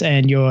did this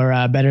and your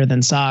Better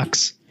Than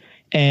Socks,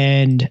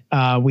 and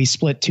we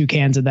split 2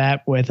 cans of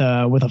that with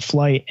a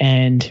flight,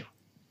 and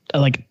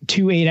like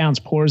 2 8-ounce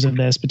pours of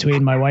this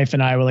between my wife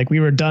and I. Were like,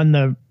 we were done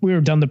the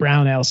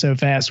brown ale so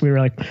fast. We were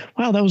like,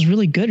 wow, that was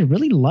really good and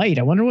really light.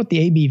 I wonder what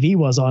the ABV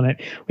was on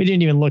it. We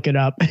didn't even look it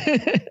up.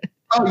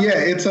 Oh yeah,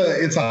 it's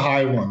a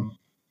high one.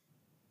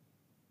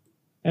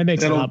 That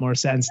makes a lot more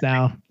sense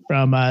now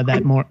from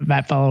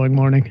that following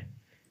morning.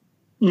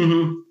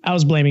 Mm-hmm. I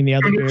was blaming the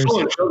other beers. It's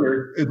full of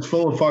sugar. It's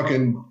full of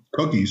fucking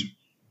cookies.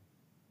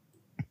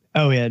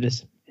 Oh yeah, it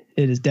is.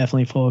 It is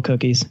definitely full of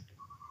cookies.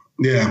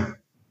 Yeah.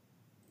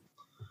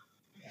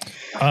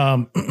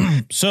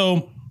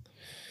 So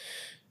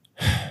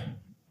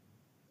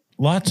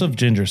lots of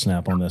ginger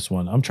snap on this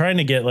one. I'm trying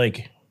to get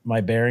like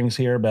my bearings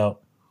here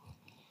about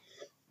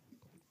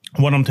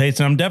what I'm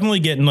tasting. I'm definitely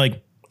getting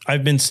like,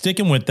 I've been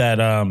sticking with that,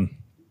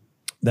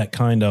 that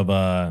kind of,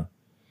 I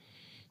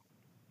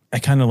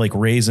kind of like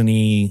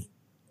raisiny,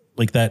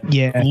 like that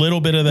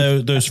little bit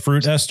of those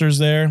fruit esters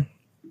there.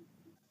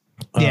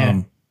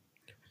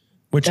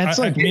 Which that's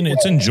I mean,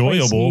 it's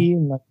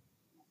enjoyable.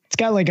 It's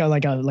got like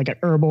a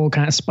herbal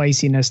kind of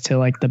spiciness to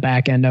like the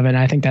back end of it. And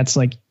I think that's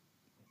like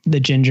the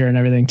ginger and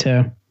everything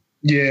too.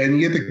 Yeah, and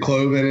you get the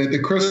clove in it. The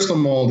crystal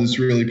malt is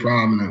really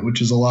prominent,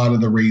 which is a lot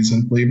of the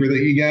raisin flavor that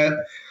you get.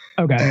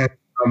 Okay.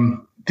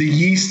 And, the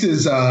yeast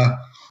is what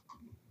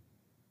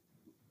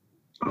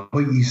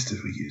yeast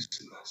did we use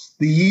in this?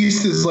 The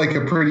yeast is like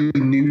a pretty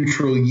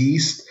neutral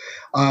yeast,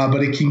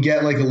 but it can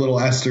get like a little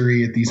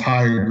estery at these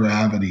higher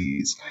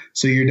gravities.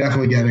 So you're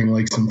definitely getting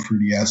like some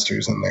fruity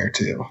esters in there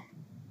too.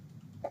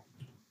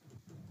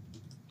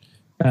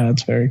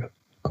 That's very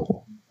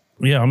cool.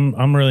 Yeah,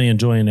 I'm really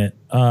enjoying it.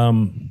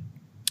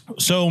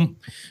 So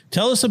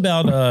tell us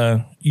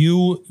about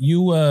you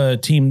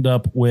teamed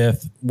up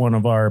with one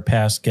of our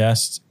past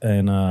guests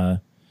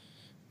and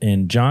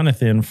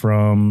Jonathan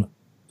from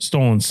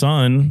Stolen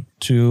Sun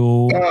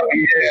to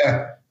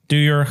do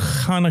your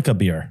Hanukkah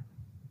beer.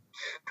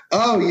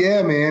 Oh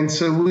yeah, man.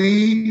 So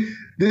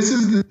this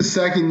is the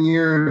second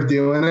year of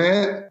doing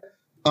it.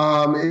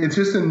 It's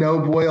just a no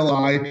boil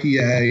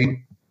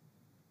IPA.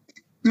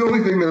 The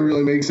only thing that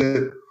really makes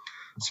it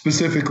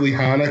specifically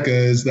Hanukkah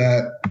is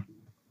that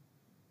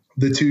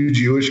the two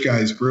Jewish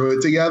guys brew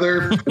it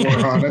together for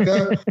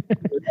Hanukkah.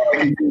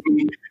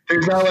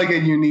 There's not like a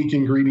unique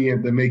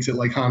ingredient that makes it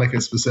like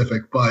Hanukkah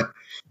specific, but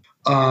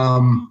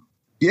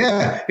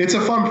yeah, it's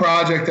a fun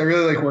project. I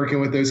really like working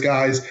with those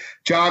guys.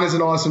 John is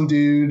an awesome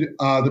dude.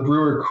 The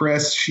brewer,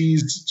 Chris,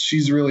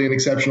 she's really an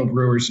exceptional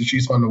brewer, so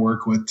she's fun to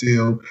work with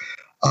too.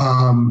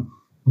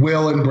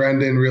 Will and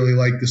Brendan really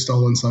like the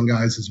Stolen Sun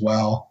guys as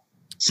well.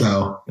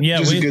 So yeah,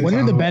 what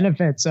are the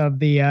benefits of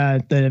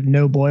the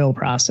no boil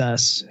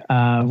process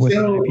with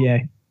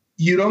IPA?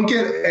 You don't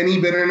get any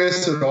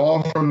bitterness at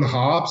all from the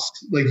hops.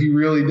 Like you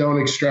really don't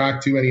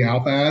extract too many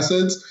alpha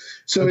acids.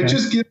 So it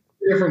just gives it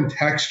a different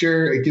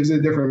texture. It gives it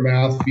a different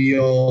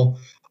mouthfeel.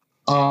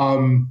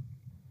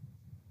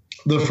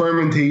 The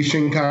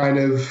fermentation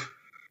character,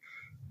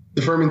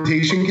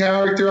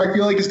 I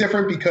feel like is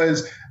different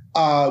because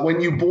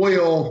when you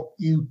boil,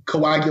 you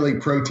coagulate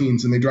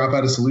proteins and they drop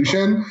out of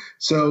solution.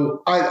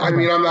 So I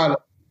mean, I'm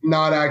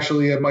not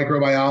actually a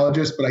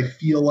microbiologist, but I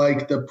feel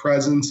like the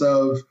presence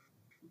of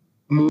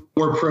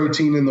more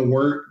protein in the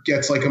wort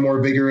gets like a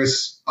more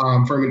vigorous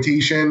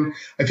fermentation.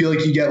 I feel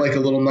like you get like a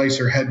little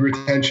nicer head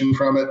retention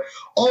from it.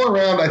 All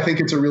around, I think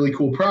it's a really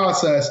cool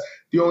process.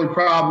 The only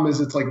problem is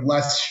it's like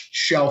less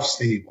shelf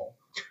stable.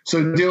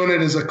 So doing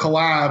it as a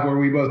collab where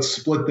we both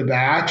split the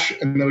batch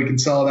and then we can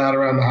sell it out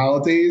around the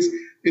holidays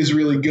is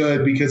really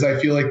good because I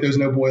feel like those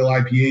no boil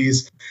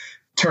IPAs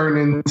turn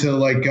into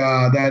like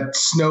that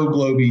snow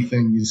globy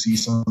thing you see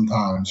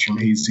sometimes from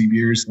hazy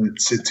beers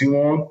that sit too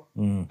long.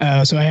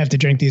 So I have to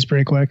drink these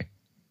pretty quick.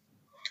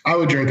 I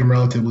would drink them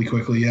relatively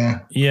quickly. Yeah.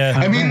 Yeah.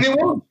 I mean, they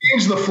won't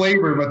change the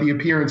flavor, but the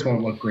appearance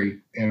won't look great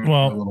in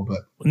a little bit.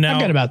 Now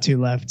I've got about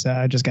 2 left. So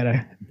I just got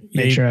to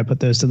make sure I put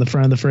those to the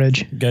front of the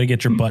fridge. Got to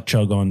get your butt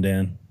chug on,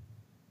 Dan.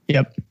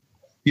 Yep.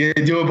 Yeah.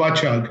 Do a butt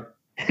chug.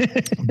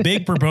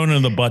 Big proponent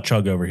of the butt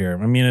chug over here.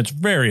 I mean, it's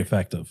very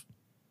effective.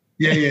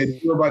 Yeah.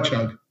 Do a butt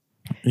chug.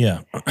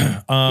 Yeah.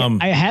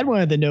 I had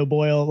one of the no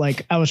boil,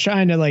 like I was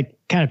trying to like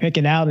kind of pick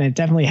it out and it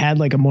definitely had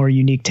like a more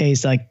unique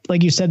taste. Like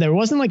you said, there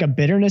wasn't like a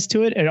bitterness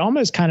to it. It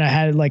almost kind of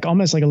had like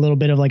almost like a little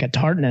bit of like a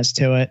tartness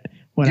to it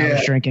when I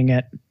was drinking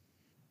it.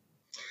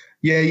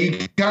 Yeah,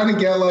 you kind of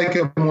get like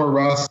a more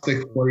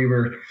rustic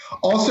flavor.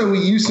 Also, we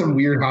use some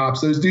weird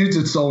hops. Those dudes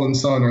at Stolen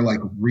Sun are like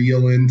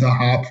real into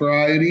hop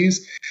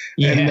varieties.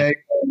 Yeah. And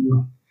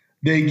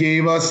they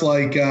gave us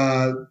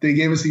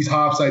these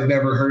hops I'd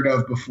never heard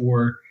of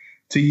before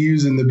to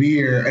use in the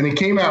beer, and it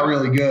came out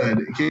really good.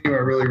 It came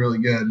out really, really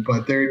good,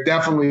 but they're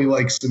definitely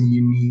like some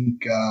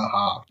unique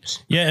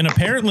hops. Yeah, and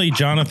apparently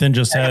Jonathan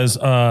just has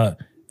an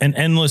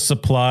endless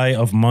supply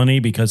of money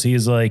because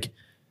he's like,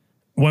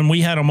 when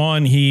we had him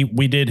on,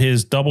 we did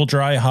his double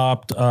dry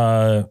hopped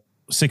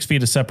 6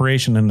 feet of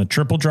separation and the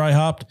triple dry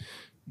hopped.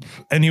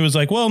 And he was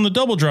like, well, in the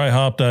double dry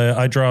hopped,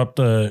 I dropped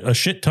a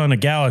shit ton of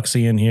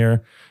Galaxy in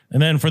here.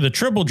 And then for the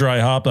triple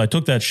dry hopped, I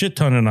took that shit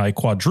ton and I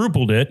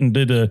quadrupled it and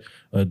did a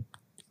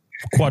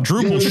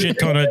quadruple shit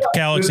ton of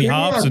Galaxy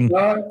hops. And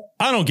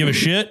I don't give a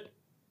shit.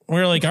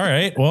 We're like, all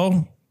right,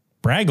 well,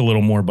 brag a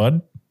little more,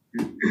 bud.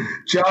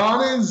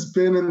 John has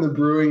been in the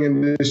brewing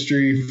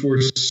industry for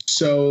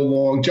so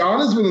long. John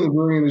has been in the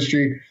brewing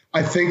industry,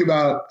 I think,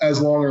 about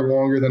as long or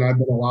longer than I've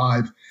been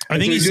alive. I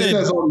think so he just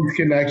has all these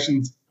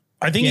connections.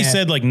 I think he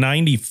said like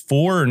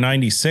 94 or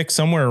 96,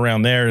 somewhere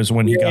around there is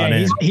when he got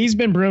in. He's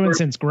been brewing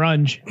since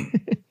grunge.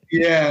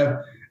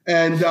 Yeah.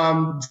 And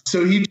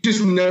so he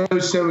just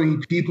knows so many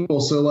people.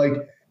 So like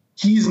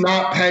he's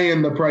not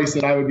paying the price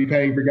that I would be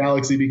paying for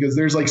Galaxy because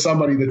there's like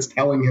somebody that's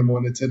telling him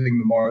when it's hitting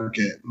the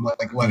market and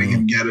like letting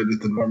him get it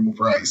at the normal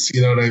price.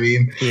 You know what I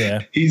mean?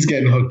 Yeah. He's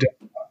getting hooked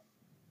up.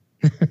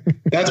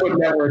 That's what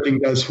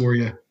networking does for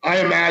you. I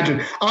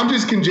imagine. I'm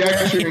just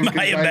conjecturing.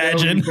 I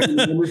imagine. For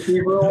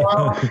a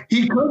while.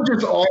 He could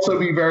just also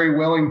be very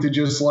willing to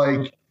just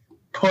like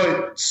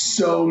put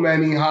so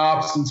many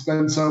hops and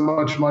spend so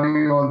much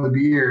money on the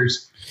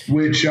beers,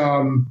 which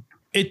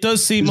it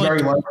does seem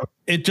like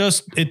it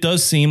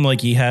does seem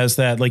like he has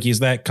that, like he's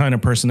that kind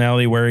of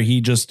personality where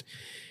he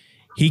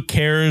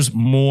cares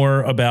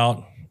more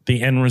about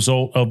the end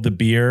result of the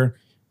beer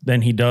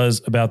than he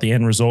does about the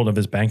end result of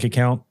his bank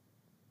account.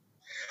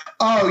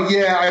 Oh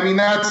yeah, I mean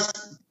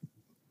that's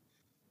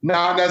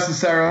not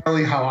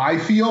necessarily how I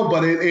feel,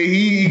 but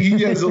he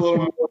gets a little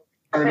more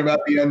concerned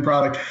about the end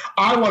product.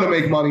 I want to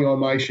make money on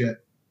my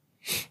shit.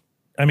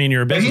 I mean,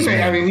 you're a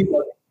businessman. He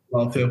does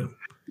well too.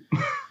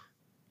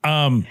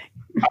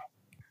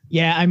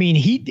 Yeah, I mean,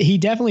 he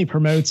definitely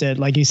promotes it.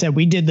 Like you said,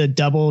 we did the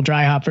double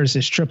dry hop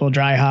versus triple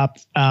dry hop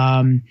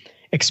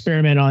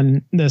experiment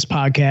on this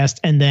podcast,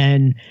 and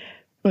then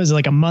it was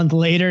like a month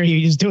later,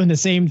 he was doing the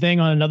same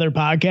thing on another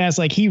podcast.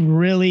 Like he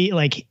really,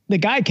 like the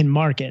guy can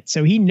market.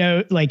 So he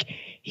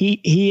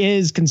he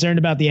is concerned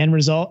about the end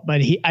result, but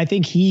I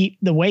think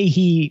the way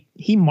he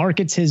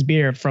markets his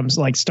beer from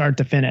like start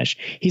to finish,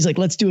 he's like,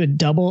 let's do a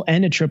double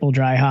and a triple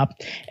dry hop.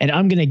 And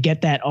I'm going to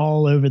get that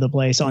all over the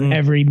place on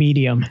every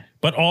medium.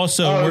 But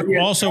also,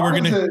 we're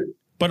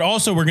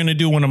going to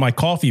do one of my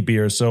coffee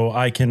beers so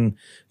I can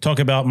talk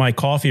about my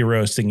coffee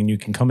roasting and you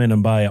can come in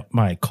and buy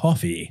my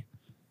coffee.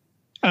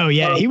 Oh,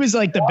 yeah. He was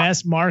like the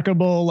best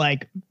marketable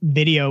like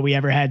video we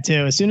ever had,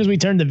 too. As soon as we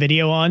turned the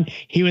video on,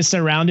 he was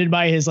surrounded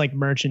by his like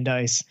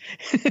merchandise.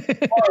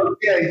 Oh,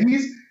 yeah.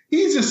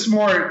 He's a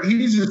smart,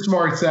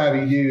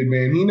 savvy dude,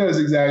 man. He knows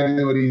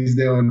exactly what he's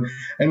doing.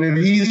 And if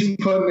he's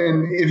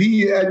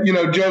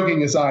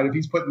joking aside, if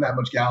he's putting that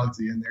much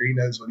Galaxy in there, he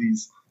knows what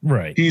he's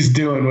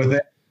doing with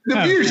it. The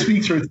beer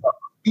speaks for itself.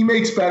 He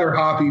makes better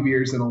hoppy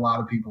beers than a lot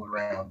of people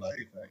around, I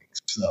think.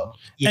 So,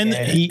 yeah,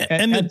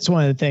 and that's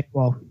one of the things.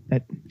 Well,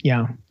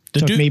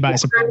 took me by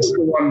surprise.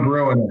 The one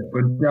brewing it,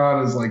 but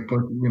John is like,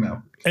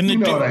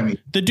 and what I mean.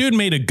 The dude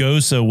made a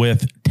Gosa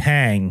with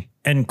Tang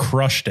and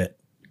crushed it.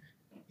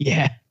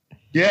 Yeah.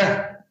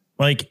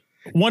 Like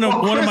one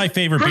of my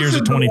favorite beers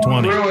of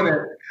 2020.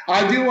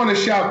 I do want to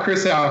shout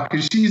Chris out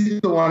because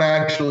she's the one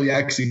actually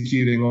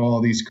executing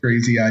all these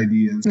crazy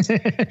ideas.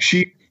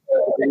 She's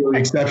a really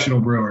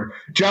exceptional brewer.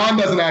 John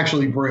doesn't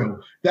actually brew.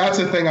 That's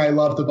the thing I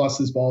love to bust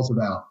his balls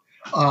about.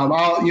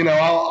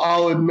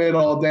 I'll admit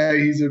all day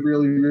he's a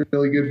really,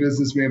 really good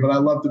businessman, but I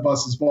love to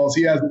bust his balls.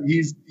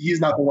 He's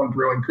not the one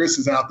brewing. Chris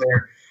is out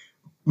there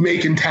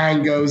making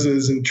tangos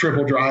and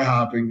triple dry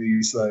hopping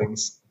these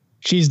things.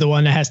 She's the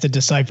one that has to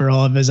decipher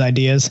all of his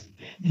ideas.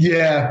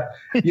 Yeah.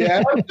 Some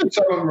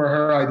of them are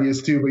her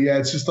ideas too, but yeah,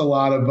 it's just a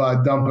lot of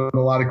dumping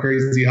a lot of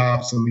crazy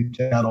hops on the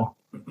kettle.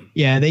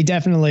 Yeah, they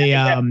definitely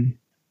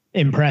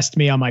impressed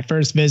me on my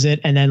first visit,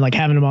 and then like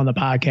having him on the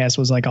podcast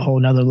was like a whole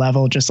nother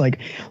level. Just like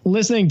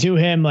listening to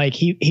him, like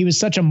he was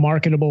such a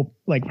marketable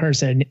like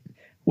person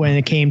when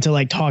it came to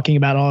like talking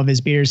about all of his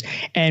beers.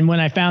 And when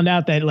I found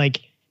out that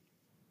like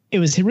it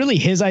was really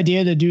his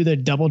idea to do the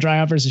double dry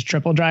hop versus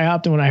triple dry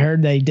hop, and when I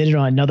heard they did it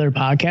on another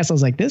podcast, I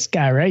was like, this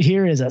guy right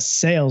here is a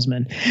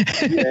salesman.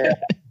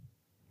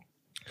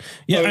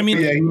 Yeah, I mean,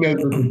 he knows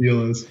what the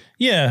deal is.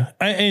 Yeah,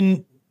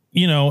 it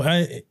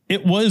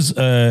was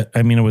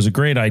a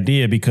great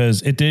idea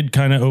because it did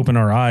kind of open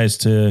our eyes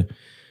to,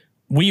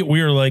 we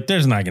were like,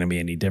 there's not going to be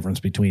any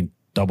difference between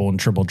double and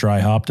triple dry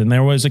hopped. And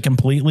there was a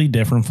completely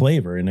different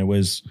flavor. And it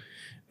was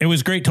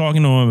great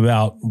talking to him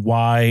about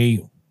why,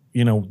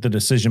 the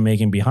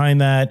decision-making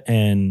behind that.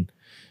 And,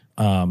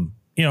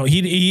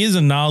 he is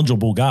a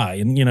knowledgeable guy,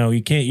 and, you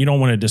don't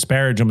want to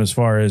disparage him as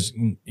far as,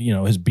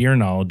 his beer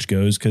knowledge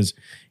goes, because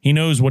he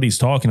knows what he's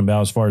talking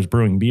about as far as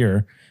brewing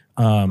beer.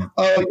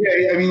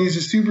 He's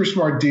a super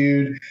smart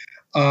dude.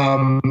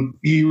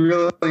 He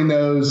really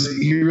knows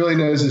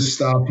his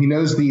stuff. He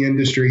knows the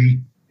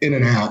industry in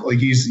and out. Like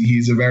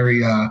he's a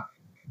very,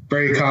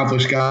 very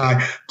accomplished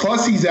guy.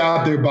 Plus he's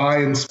out there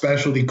buying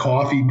specialty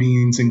coffee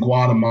beans in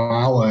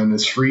Guatemala in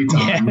his free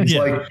time.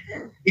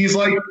 He's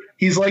like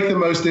the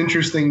most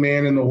interesting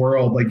man in the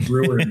world, like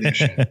brewer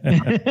edition.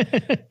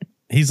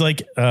 He's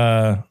like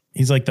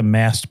the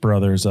Mast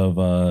brothers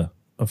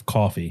of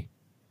coffee.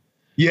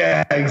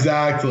 Yeah,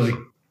 exactly.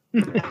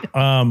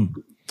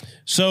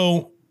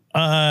 So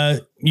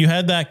you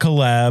had that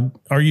collab.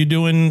 Are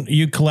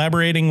you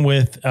collaborating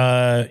with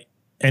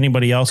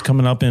anybody else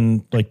coming up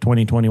in like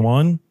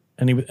 2021?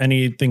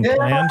 Anything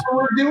planned?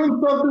 We're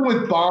doing something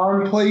with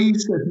Bond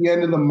Place at the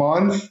end of the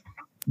month.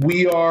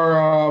 We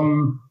are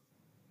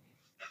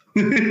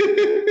we're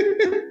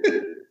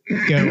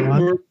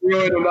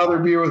doing another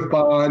beer with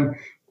Bond.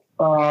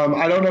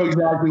 I don't know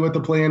exactly what the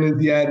plan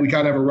is yet. We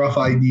kind of have a rough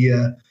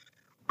idea.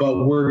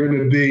 But we're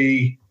gonna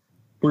be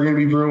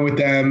brewing with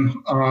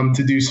them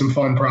to do some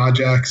fun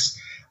projects.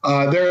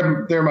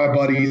 They're my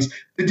buddies.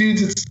 The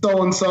dudes at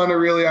Stolen Sun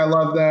I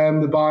love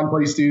them. The Bond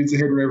Place dudes, the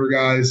Hidden River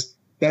guys.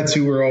 That's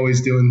who we're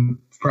always doing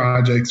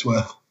projects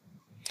with.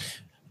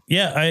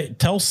 Yeah, I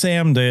tell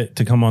Sam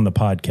to come on the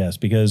podcast,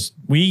 because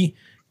we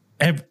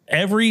have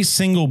every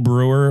single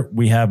brewer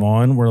we have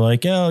on. We're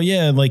like, oh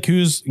yeah, like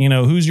who's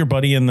your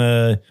buddy in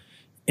the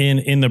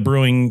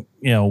brewing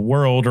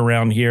world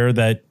around here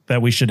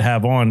that we should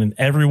have on, and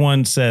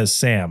everyone says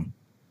Sam.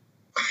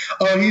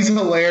 Oh, he's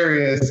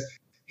hilarious.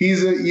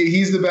 He's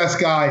the best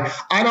guy.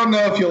 I don't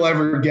know if you'll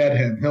ever get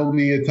him. He'll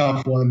be a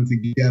tough one to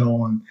get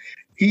on.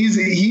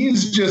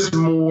 He's just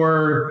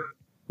more.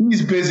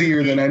 He's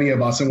busier than any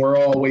of us, and we're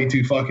all way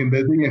too fucking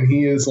busy. And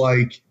he is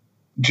like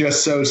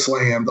just so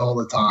slammed all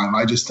the time.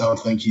 I just don't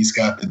think he's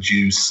got the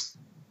juice.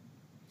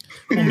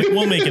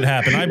 We'll make it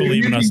happen. I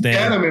believe in us,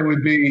 Dan.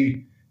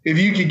 If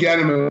you could get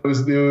him, it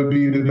would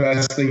be the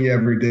best thing you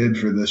ever did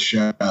for this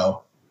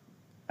show.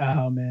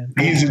 Oh man,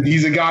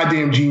 he's a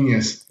goddamn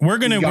genius. We're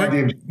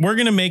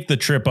gonna make the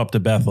trip up to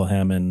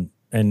Bethlehem and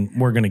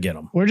we're gonna get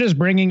him. We're just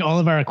bringing all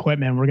of our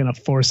equipment. We're gonna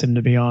force him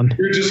to be on.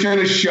 You're just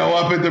gonna show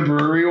up at the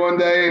brewery one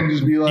day and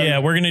just be like, yeah,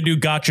 we're gonna do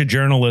gotcha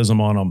journalism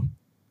on him.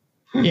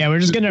 Yeah, we're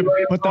just gonna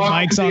put the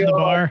mics on the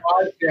bar.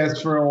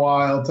 Podcast for a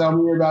while. Tell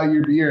me about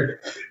your beer.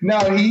 No,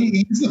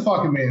 he's the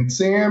fucking man.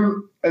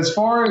 Sam, as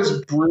far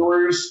as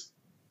brewers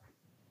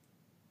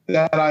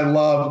that I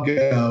love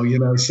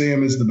go,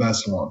 Sam is the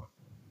best one.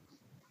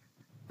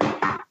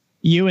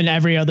 You and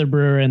every other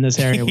brewer in this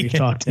area we've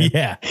talked to.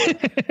 Yeah.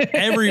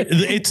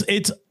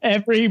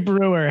 Every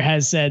brewer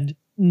has said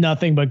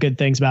nothing but good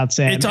things about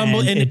Sam. It's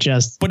unbelievable.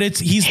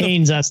 He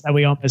pains us that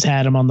we almost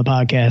had him on the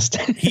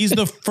podcast. He's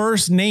the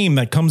first name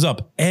that comes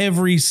up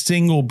every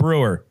single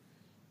brewer.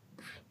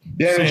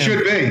 Yeah, Sam. It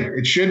should be.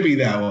 It should be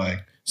that way.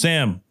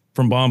 Sam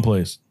from Bomb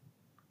Place.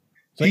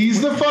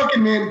 He's the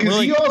fucking man,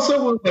 because he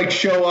also would like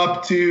show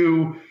up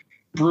to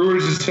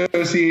Brewers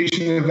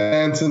Association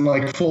events in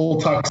like full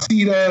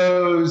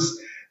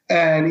tuxedos,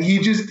 and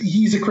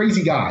he's a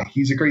crazy guy.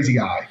 He's a crazy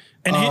guy.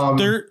 And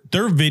their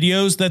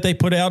videos that they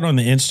put out on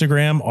the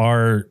Instagram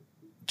are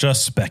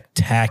just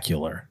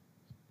spectacular.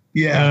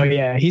 Yeah. Oh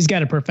yeah. He's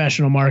got a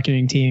professional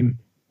marketing team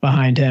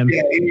behind him.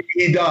 Yeah,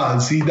 he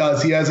does. He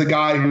has a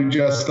guy who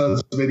just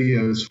does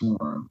videos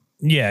for him.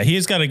 Yeah.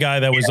 He's got a guy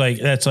that was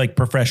that's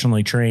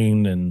professionally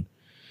trained, and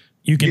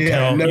you can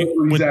tell what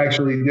he's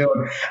actually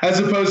doing, as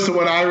opposed to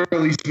when I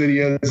release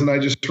videos and I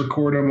just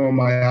record them on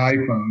my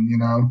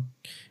iPhone,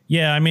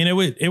 Yeah. I mean, it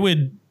would,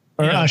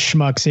 or us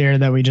schmucks here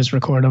that we just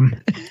record them.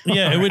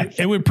 Yeah.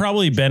 It would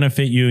probably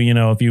benefit you,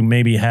 if you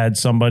maybe had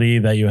somebody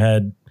that you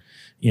had,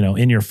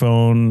 in your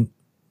phone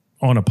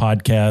on a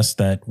podcast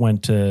that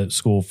went to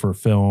school for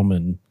film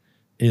and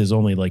is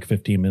only like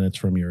 15 minutes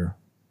from your.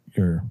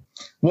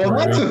 Well,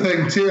 that's the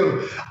thing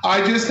too.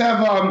 I just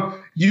have,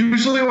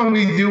 usually when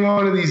we do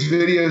one of these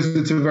videos,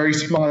 it's a very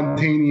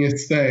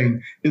spontaneous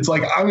thing. It's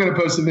like, I'm going to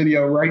post a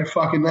video right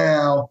fucking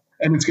now,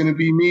 and it's going to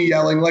be me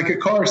yelling like a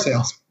car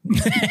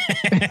salesman.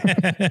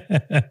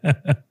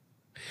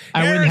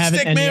 I wouldn't have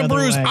it any Stickman other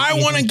Brews. way. I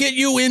want to get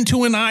you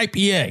into an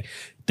IPA.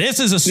 This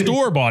is a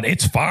store-bought.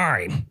 It's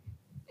fine.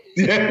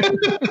 Yeah.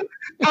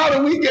 How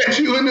do we get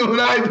you into an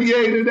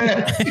IPA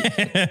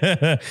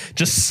today?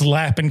 Just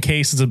slapping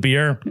cases of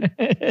beer.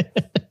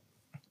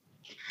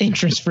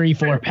 Interest-free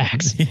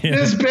 4-packs. Yeah.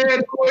 This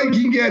bad boy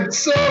can get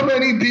so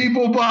many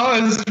people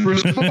buzzed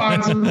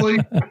responsibly.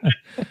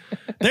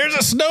 There's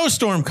a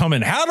snowstorm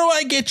coming. How do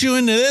I get you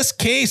into this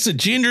case of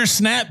ginger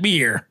snap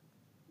beer?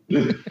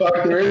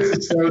 Fuck, there is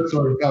a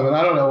snowstorm coming.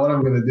 I don't know what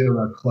I'm going to do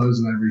about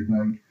closing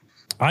everything.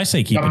 I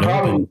say keep it open.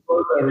 I'll probably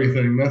close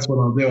everything. That's what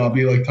I'll do. I'll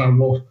be like Tom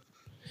Wolfe.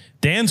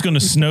 Dan's going to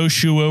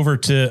snowshoe over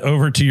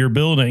to your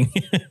building.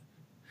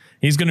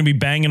 He's going to be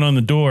banging on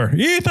the door.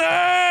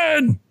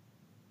 Ethan!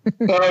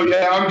 Oh,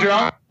 yeah. I'm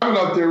driving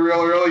up there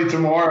real early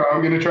tomorrow.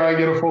 I'm going to try and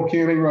get a full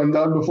canning run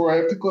done before I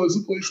have to close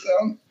the place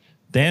down.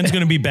 Dan's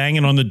going to be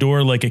banging on the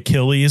door like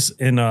Achilles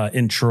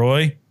in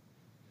Troy.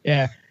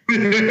 Yeah.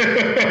 I'm going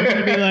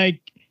to be like,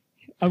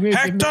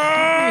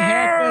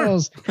 Hector!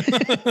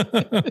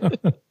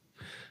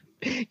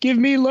 Give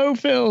me low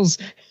fills.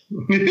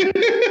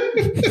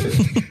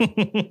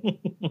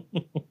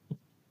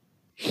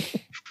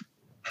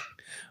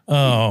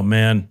 Oh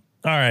man.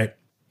 All right.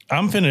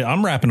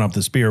 I'm wrapping up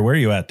this beer. Where are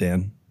you at,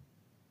 Dan?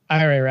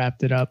 I already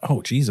wrapped it up.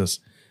 Oh, Jesus.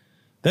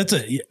 It's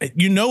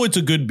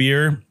a good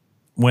beer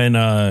when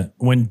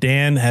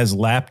Dan has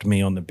lapped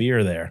me on the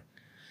beer there.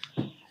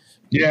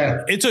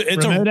 Yeah. It's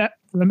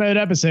remote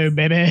episode,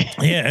 baby.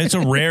 Yeah, it's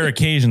a rare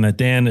occasion that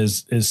Dan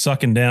is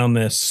sucking down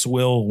this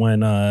swill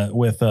when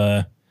with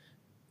the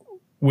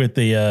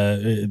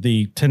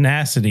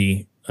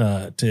tenacity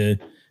to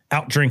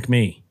outdrink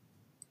me.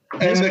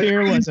 And the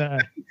beer was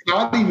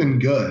not even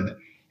good.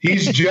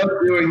 He's just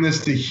doing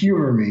this to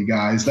humor me,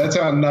 guys. That's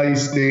how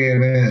nice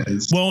Dan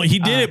is. Well, he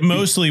did it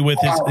mostly with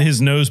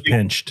his nose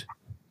pinched.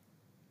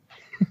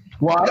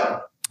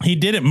 What? He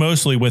did it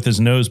mostly with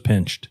his nose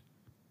pinched.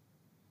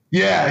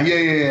 Yeah.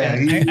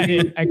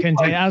 I couldn't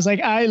tell you. I was like,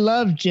 I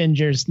love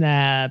ginger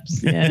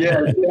snaps.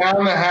 Yeah,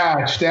 down the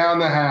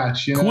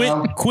hatch. You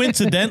know?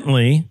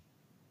 Coincidentally,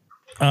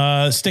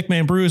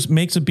 Stickman Brews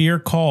makes a beer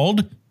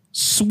called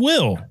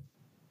Swill,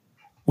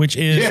 which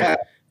is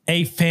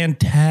a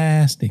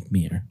fantastic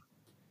beer.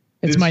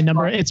 It's my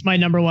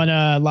number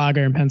one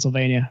lager in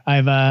Pennsylvania.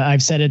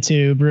 I've said it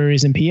to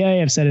breweries in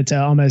PA. I've said it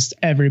to almost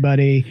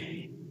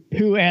everybody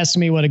who asks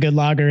me what a good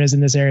lager is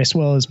in this area.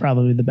 Swill is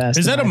probably the best.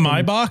 Is that a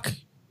Maibach?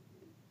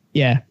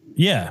 Yeah.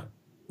 Yeah.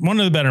 One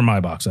of the better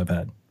Maibachs I've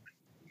had.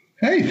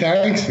 Hey,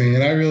 thanks,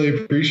 man. I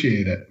really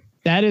appreciate it.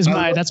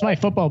 That's my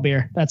football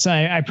beer.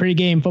 I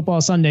pregame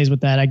football Sundays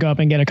with that. I go up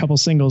and get a couple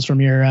singles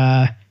from your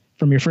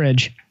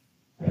fridge.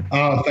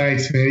 Oh,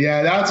 thanks, man.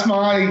 Yeah, I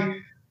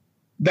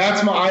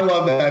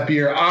love that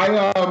beer.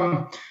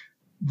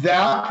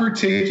 That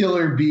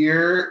particular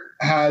beer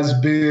has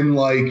been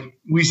like,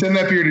 we send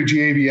that beer to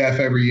GABF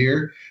every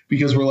year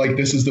because we're like,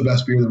 this is the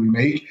best beer that we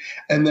make.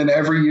 And then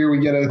every year we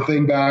get a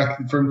thing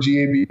back from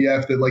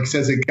GABF that like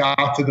says it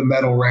got to the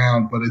medal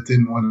round, but it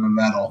didn't win the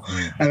medal.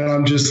 And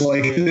I'm just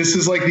like, this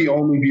is like the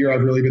only beer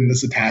I've really been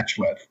this attached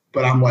with.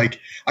 But I'm like,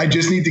 I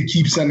just need to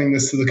keep sending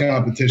this to the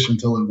competition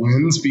till it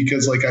wins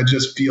because like I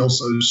just feel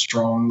so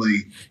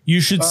strongly.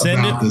 You should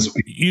send it.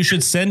 You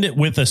should send it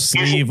with a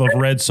sleeve of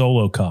red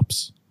Solo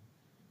cups.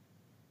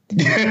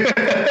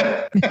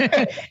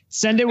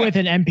 Send it with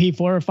an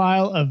MP4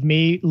 file of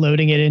me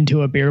loading it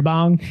into a beer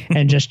bong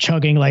and just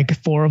chugging like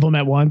 4 of them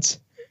at once.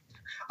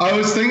 I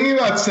was thinking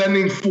about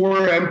sending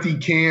 4 empty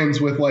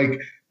cans with like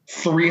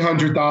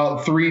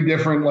 $3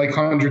 different like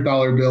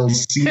 $100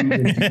 bills.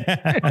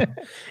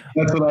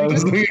 That's what I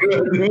was thinking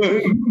about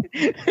doing.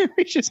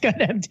 We just got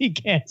empty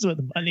cans with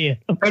money in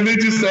them. And they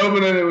just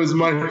opened it. It was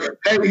money.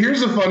 Hey,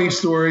 here's a funny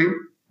story.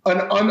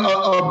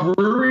 A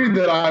brewery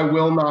that I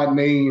will not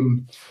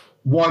name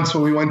once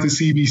when we went to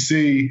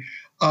CBC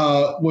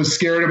was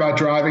scared about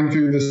driving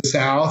through the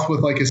South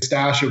with like a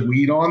stash of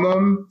weed on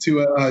them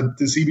to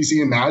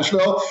CBC in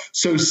Nashville.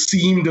 So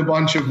seamed a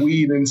bunch of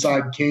weed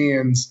inside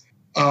cans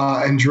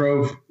and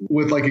drove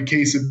with like a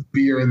case of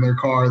beer in their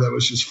car that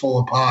was just full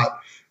of pot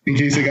in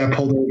case they got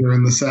pulled over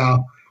in the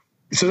South.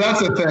 So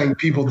that's the thing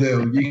people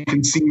do. You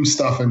can seam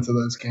stuff into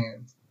those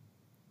cans.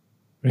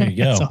 There you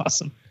go. That's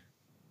awesome.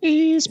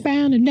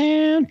 Eastbound and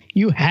down.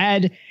 You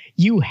had the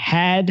sound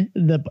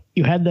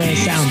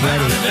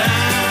ready.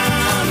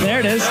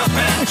 There it is.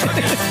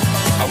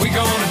 Are we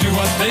going to do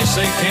what they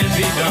say can't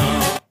be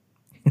done?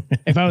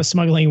 If I was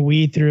smuggling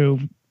weed through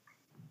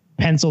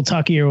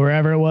Pennsylvania or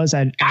wherever it was,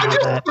 I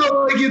just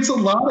feel like it's a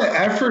lot of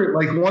effort.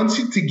 Like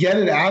to get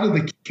it out of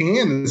the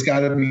can, it's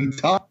got to be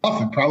tough.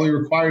 It probably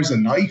requires a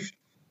knife.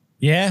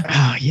 Yeah.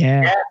 Oh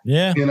yeah.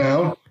 Yeah. You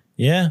know.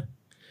 Yeah.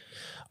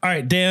 All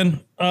right,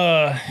 Dan.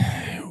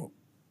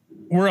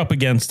 We're up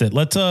against it.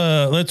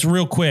 Let's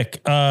real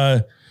quick.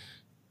 I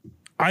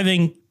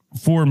think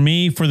for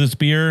me, for this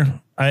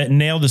beer, I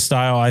nailed the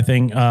style. I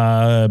think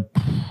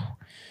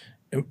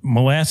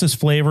molasses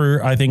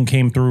flavor, I think,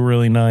 came through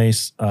really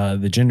nice.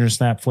 The ginger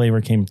snap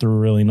flavor came through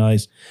really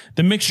nice.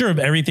 The mixture of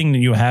everything that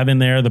you have in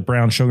there, the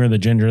brown sugar, the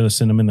ginger, the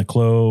cinnamon, the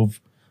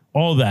clove,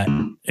 all that.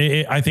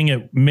 I think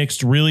it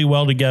mixed really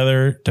well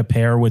together to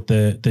pair with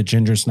the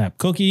ginger snap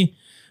cookie.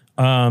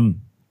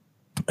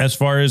 As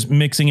far as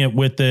mixing it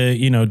with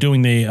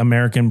doing the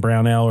American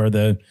brown ale or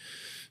the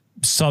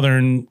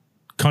Southern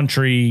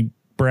country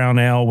brown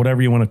ale,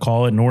 whatever you want to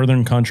call it,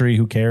 Northern country,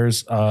 who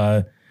cares?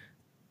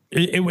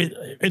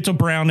 It's a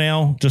brown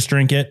ale. Just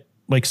drink it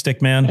like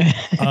Stickman.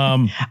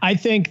 I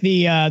think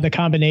the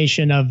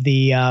combination of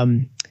the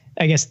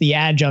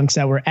adjuncts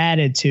that were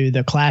added to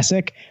the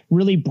classic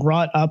really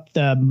brought up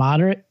the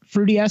moderate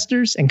fruity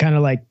esters and kind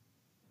of like,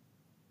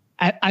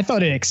 I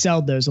thought it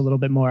excelled those a little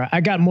bit more.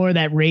 I got more of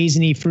that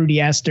raisiny,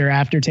 fruity ester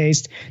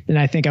aftertaste than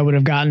I think I would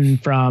have gotten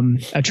from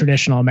a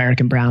traditional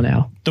American brown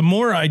ale. The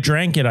more I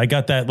drank it, I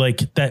got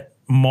that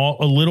malt,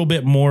 a little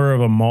bit more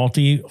of a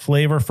malty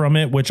flavor from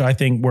it, which I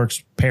think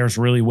pairs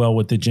really well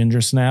with the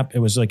ginger snap. It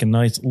was like a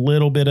nice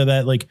little bit of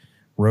that like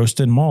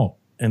roasted malt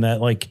and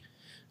that like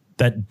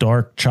that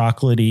dark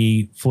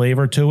chocolatey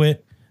flavor to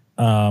it.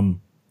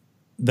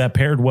 That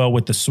paired well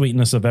with the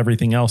sweetness of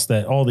everything else,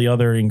 that all the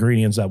other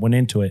ingredients that went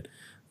into it.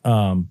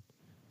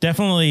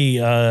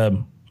 Definitely, I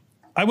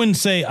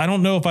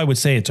don't know if I would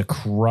say it's a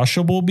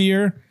crushable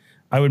beer.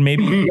 I would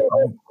maybe,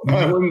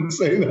 I wouldn't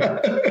say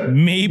that.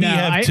 Maybe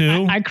have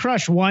two. I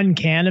crush one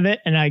can of it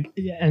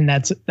and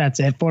that's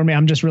it for me.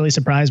 I'm just really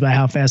surprised by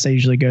how fast I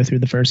usually go through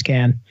the first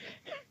can.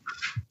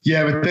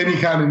 Yeah, but then you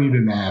kind of need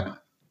a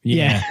nap.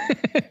 Yeah.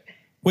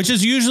 Which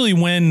is usually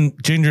when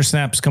ginger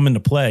snaps come into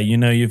play. You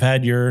know, you've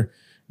had your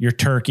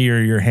turkey or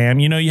your ham,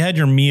 you had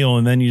your meal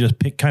and then you just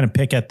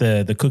pick at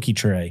the cookie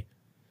tray.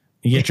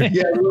 You get your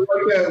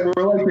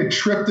we're like a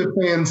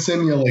tryptophan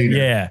simulator.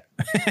 Yeah.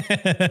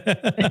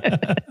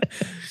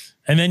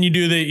 And then you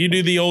do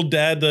the old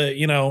dad,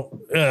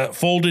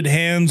 folded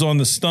hands on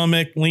the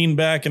stomach, lean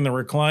back in the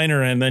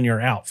recliner, and then you're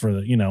out for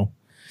the.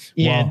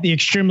 The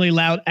extremely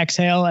loud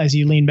exhale as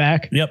you lean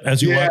back. Yep,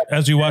 as you watch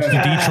the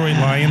Detroit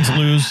Lions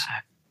lose.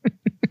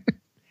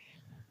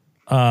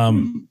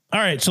 All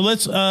right, so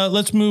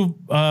let's move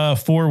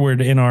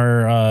forward in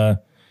our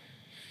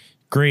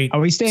great. Are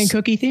we staying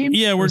cookie theme?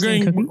 Yeah, we're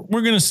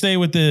going to stay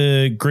with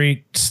the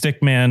Great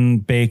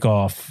Stickman Bake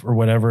Off or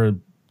whatever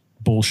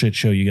bullshit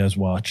show you guys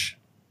watch.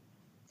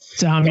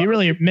 Tom, you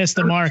really missed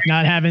the mark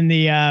not having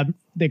the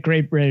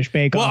Great British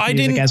Bake Off. Well, I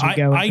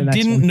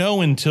didn't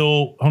know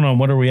until, hold on,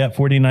 what are we at?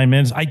 49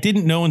 minutes. I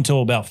didn't know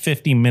until about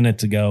 50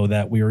 minutes ago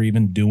that we were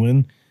even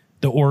doing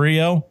the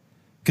Oreo,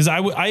 because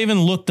I even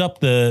looked up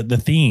the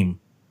theme.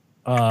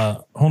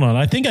 Hold on,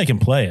 I think I can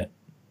play it.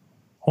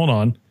 Hold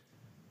on.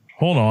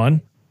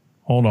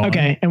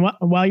 Okay, and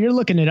while you're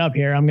looking it up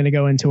here, I'm going to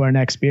go into our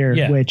next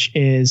beer, which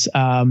is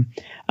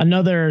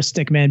another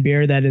Stickman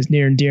beer that is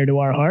near and dear to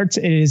our hearts.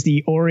 It is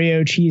the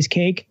Oreo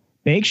Cheesecake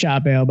Bake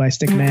Shop Ale by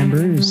Stickman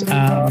Brews.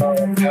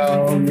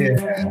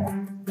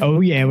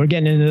 Oh yeah, we're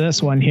getting into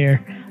this one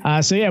here.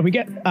 We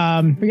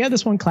got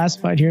this one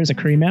classified here as a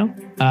cream ale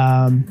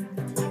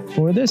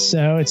for this.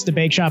 So it's the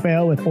Bake Shop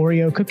Ale with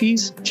Oreo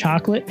cookies,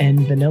 chocolate,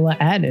 and vanilla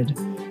added.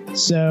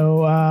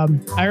 So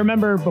I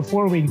remember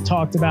before we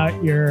talked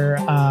about your,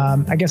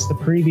 I guess the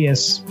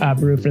previous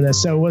brew for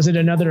this. So was it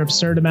another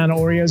absurd amount of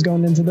Oreos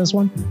going into this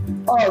one?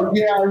 Oh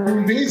yeah, I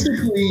mean,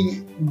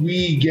 basically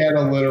we get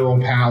a literal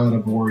pallet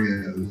of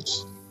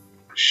Oreos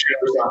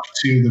shows up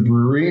to the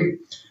brewery,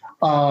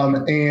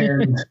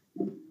 and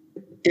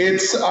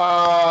it's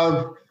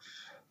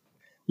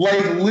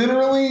like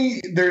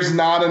literally there's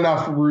not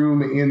enough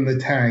room in the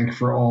tank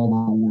for all the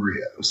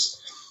Oreos.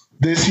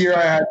 This year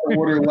I had to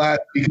order less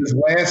because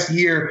last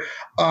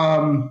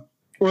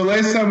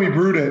time we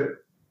brewed it,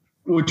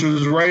 which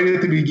was right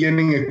at the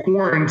beginning of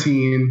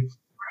quarantine.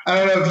 I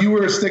don't know if you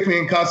were a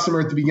Stickman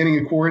customer at the beginning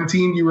of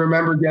quarantine. You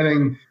remember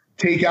getting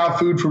takeout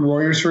food from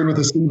Royersford with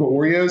a sleeve of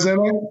Oreos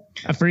in it?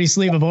 A free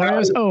sleeve of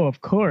Oreos? Oh,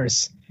 of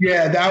course.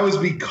 Yeah, that was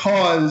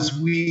because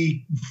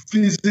we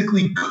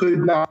physically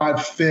could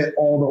not fit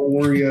all the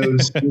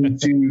Oreos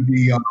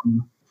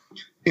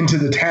into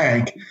the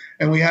tank,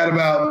 and we had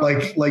about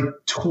like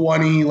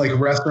 20 like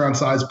restaurant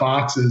sized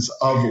boxes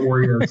of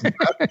Oreos.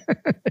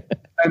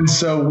 And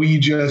so we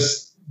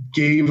just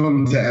gave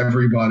them to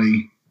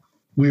everybody.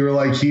 We were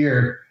like,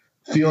 here,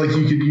 feel like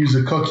you could use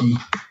a cookie,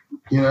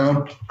 you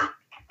know?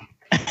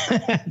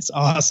 It's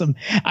awesome.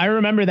 I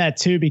remember that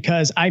too,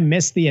 because I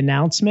missed the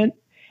announcement.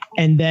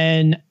 And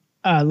then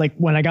like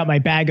when I got my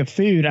bag of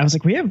food, I was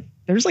like,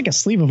 there's like a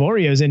sleeve of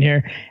Oreos in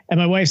here. And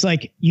my wife's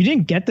like, you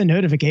didn't get the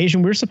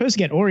notification. We're supposed to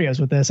get Oreos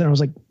with this. And I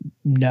was like,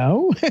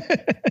 no,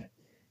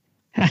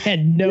 I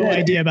had no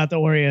idea about the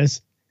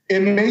Oreos.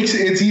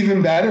 It's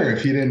even better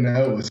if you didn't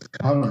know it was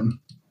coming.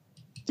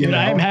 Dude,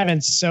 I'm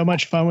having so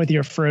much fun with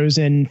your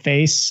frozen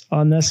face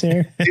on this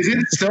here. Is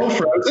it still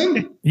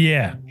frozen?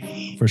 Yeah,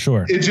 for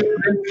sure. It's just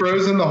been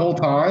frozen the whole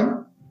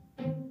time?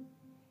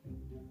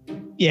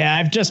 Yeah,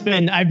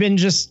 I've been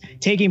just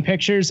taking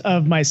pictures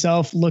of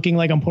myself looking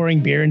like I'm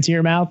pouring beer into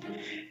your mouth.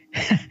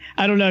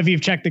 I don't know if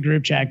you've checked the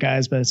group chat,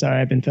 guys, but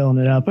sorry, I've been filling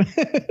it up.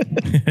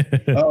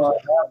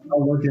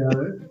 I'll look at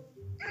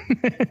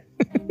it.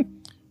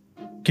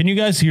 Can you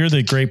guys hear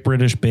the Great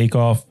British Bake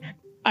Off?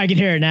 I can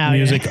hear it now.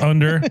 Music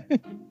under.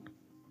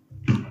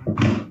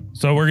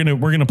 So we're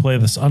gonna play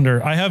this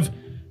under. I have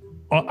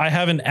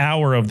an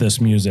hour of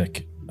this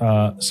music,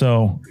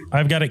 so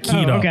I've got it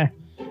keyed up. Okay.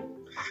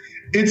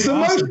 It's the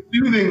most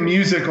soothing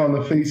music on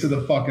the face of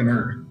the fucking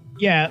earth.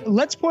 Yeah,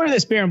 let's pour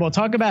this beer and we'll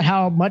talk about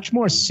how much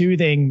more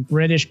soothing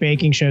British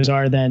baking shows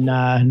are than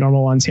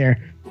normal ones here.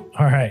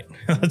 All right,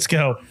 let's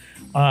go.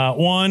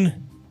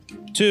 1,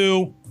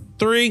 2,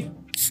 3.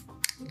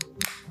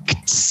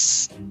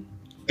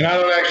 And I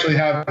don't actually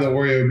have the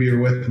Oreo beer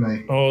with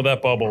me. Oh,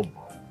 that bubbled.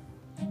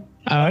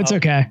 Oh, it's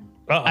okay.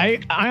 Uh-oh. I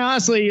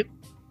honestly,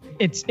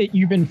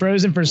 you've been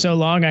frozen for so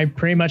long. I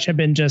pretty much have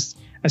been just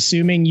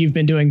assuming you've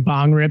been doing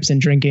bong rips and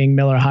drinking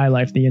Miller High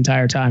Life the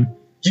entire time.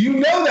 You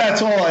know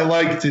that's all I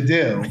like to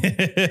do.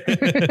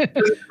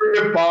 Just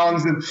rip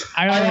bongs and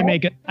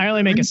I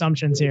only make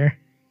assumptions here.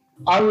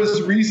 I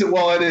was recent.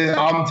 Well, it is.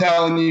 I'm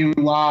telling you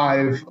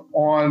live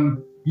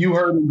on. You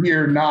heard it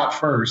here, not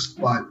first,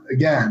 but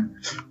again,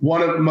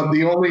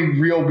 the only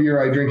real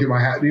beer I drink in my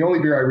house. The only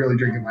beer I really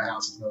drink in my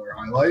house is Miller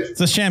High Life.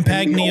 It's a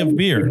champagne of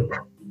beer.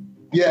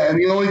 Yeah, and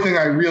the only thing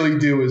I really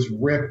do is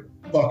rip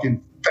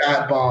fucking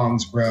fat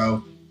bongs,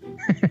 bro.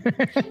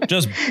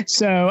 Just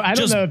so I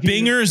don't know if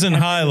bingers and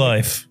High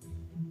Life.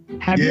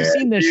 Have you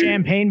seen the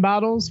champagne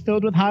bottles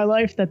filled with High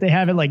Life that they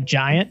have at like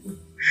Giant?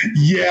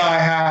 Yeah, I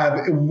have.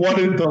 What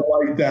a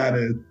delight that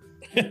is.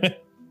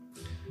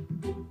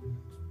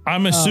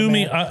 I'm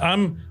assuming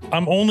I'm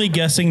only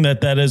guessing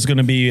that is going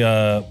to be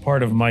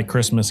part of my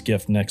Christmas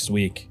gift next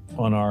week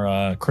on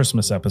our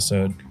Christmas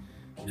episode.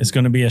 It's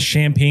going to be a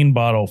champagne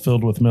bottle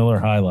filled with Miller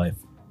High Life.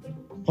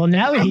 Well,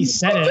 now that he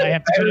said it, I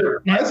have to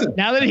go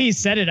now that he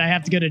said it, I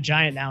have to go to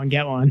Giant now and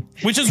get one.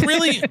 Which is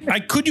really,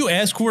 could you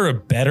ask for a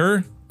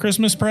better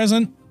Christmas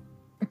present?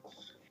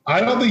 I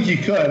don't think you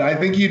could. I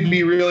think you'd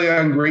be really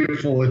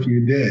ungrateful if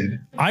you did.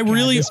 I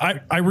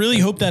really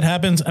hope that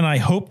happens, and I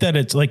hope that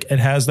it's like it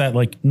has that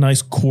like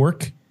nice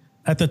cork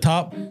at the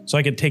top, so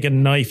I could take a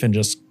knife and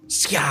just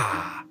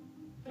Sya.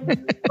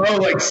 Oh,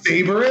 like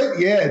saber it?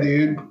 Yeah,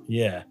 dude.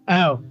 Yeah.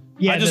 Oh,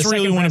 yeah. I just the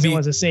really second want to present be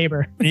was a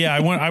saber. Yeah,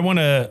 I want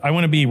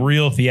to be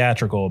real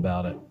theatrical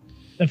about it.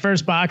 The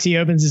first box he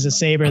opens is a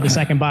saber. The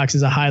second box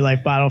is a High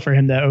Life bottle for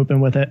him to open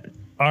with it.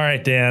 All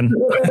right, Dan.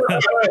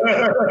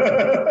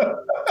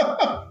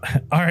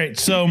 All right,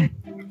 so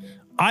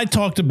I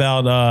talked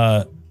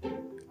about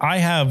I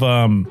have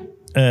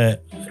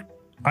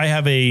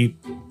a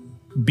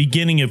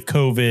beginning of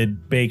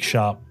COVID bake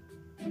shop,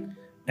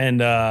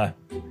 and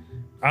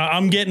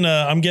I'm getting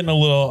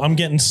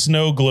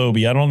snow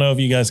globy. I don't know if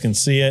you guys can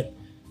see it.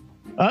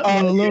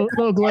 A little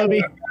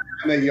globy.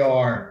 That you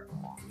are.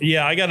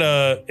 Yeah, I got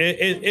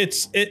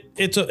it's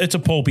a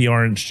pulpy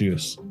orange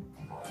juice.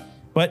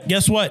 But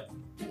guess what?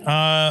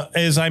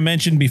 As I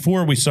mentioned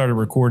before we started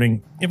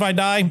recording, if I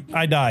die,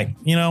 I die.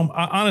 You know,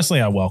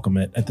 honestly, I welcome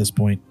it at this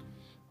point.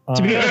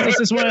 To be honest, this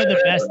is one of the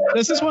best.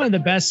 This is one of the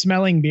best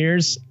smelling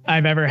beers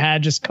I've ever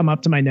had. Just come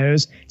up to my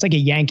nose. It's like a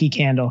Yankee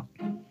Candle.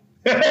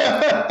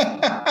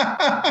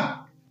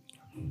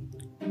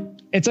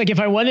 It's like if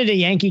I wanted a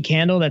Yankee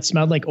Candle that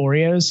smelled like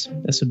Oreos,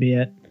 this would be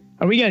it.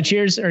 Are we gonna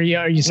cheers? Are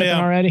you sipping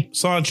already?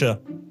 Sancha.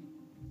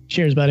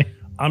 Cheers, buddy.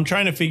 I'm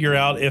trying to figure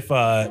out if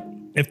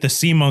the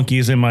sea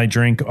monkeys in my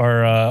drink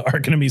are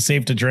going to be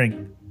safe to drink.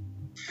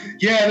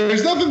 Yeah,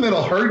 there's nothing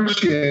that'll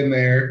hurt you in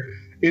there.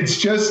 It's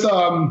just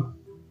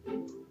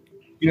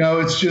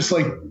it's just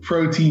like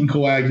protein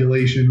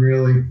coagulation,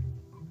 really.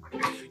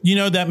 You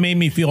know, that made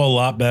me feel a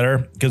lot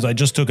better because I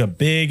just took a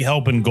big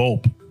helping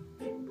gulp.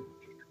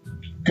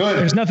 Good.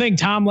 There's nothing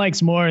Tom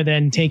likes more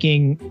than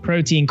taking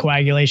protein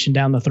coagulation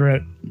down the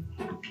throat.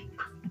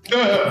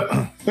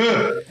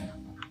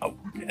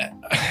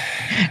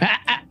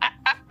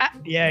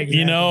 Yeah, exactly.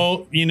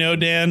 You know,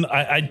 Dan,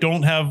 I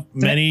don't have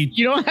many.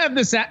 You don't have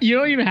you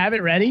don't even have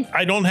it ready.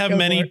 I don't have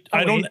many.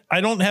 I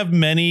don't have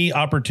many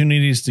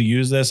opportunities to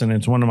use this, and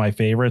it's one of my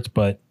favorites.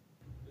 But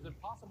Is it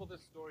possible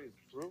this story is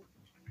true?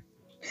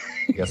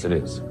 Yes, it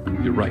is.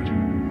 You're right.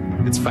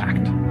 It's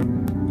fact.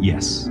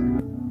 Yes.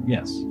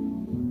 Yes.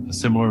 A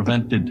similar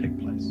event did take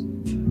place.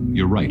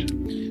 You're right.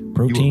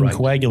 protein right.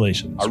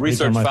 coagulation. Our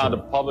research found a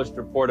published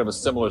report of a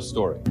similar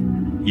story.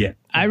 Yeah.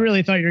 I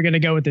really thought you were going to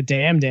go with the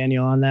damn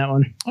Daniel on that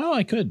one. Oh,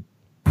 I could.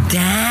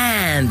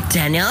 Damn,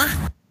 Daniel.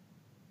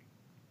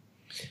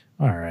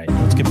 All right,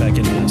 let's get back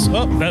into this.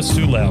 Oh, that's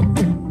too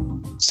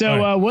loud. So,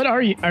 right. what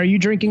are you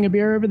drinking a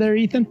beer over there,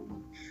 Ethan?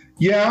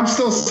 Yeah, I'm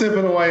still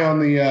sipping away on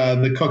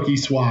the cookie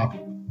swap.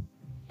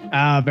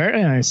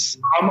 Very nice.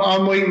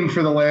 I'm waiting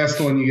for the last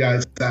one you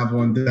guys have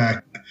on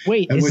deck.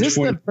 Wait, is this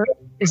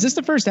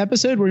the first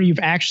episode where you've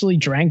actually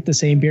drank the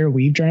same beer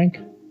we've drank?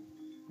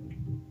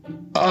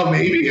 Oh,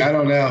 maybe. I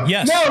don't know.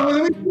 Yes. No,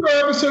 when we did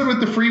our episode with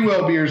the free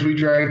will beers, we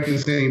drank the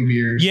same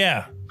beers.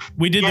 Yeah.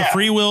 We did the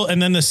free will,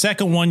 and then the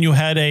second one you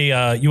had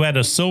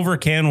a silver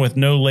can with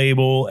no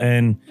label,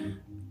 and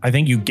I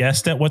think you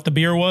guessed at what the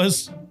beer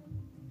was.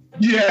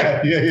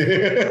 Yeah.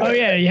 Oh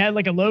yeah, you had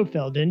like a low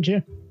fill, didn't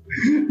you?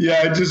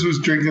 Yeah, I just was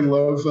drinking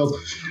low fills.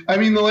 I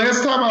mean, the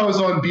last time I was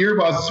on Beer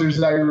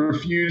Busters, I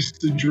refused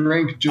to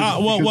drink.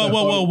 Just whoa!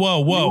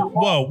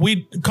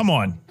 Come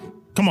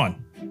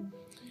on.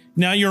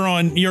 Now you're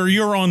on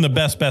the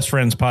best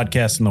friends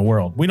podcast in the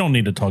world. We don't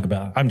need to talk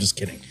about it. I'm just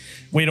kidding.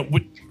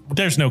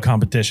 There's no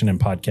competition in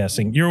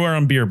podcasting. You were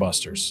on Beer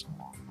Busters.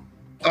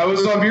 I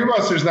was on Beer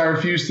Busters and I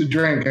refused to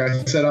drink.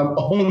 I said, I'm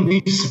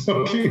only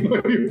smoking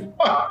on your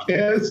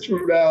podcast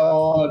from now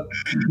on.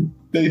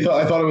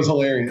 I thought it was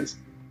hilarious.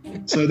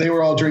 So they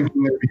were all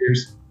drinking their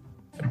beers.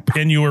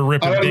 And you were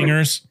ripping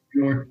dingers?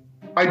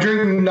 I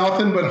drink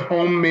nothing but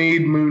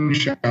homemade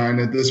moonshine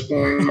at this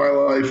point in my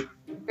life.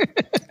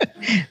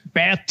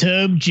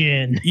 Bathtub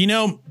gin.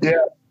 Yeah.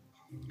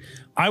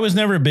 I was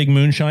never a big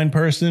moonshine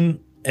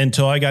person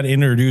until I got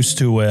introduced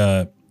to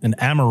an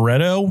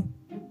amaretto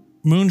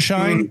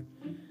moonshine.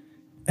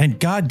 And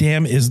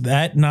goddamn, is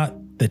that not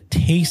the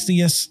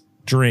tastiest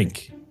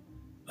drink?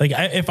 Like,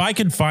 if I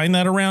could find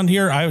that around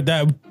here,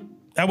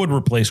 that would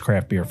replace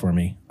craft beer for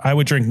me. I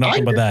would drink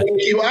nothing but that.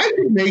 I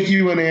could make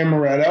you an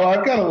amaretto.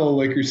 I've got a little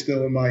liquor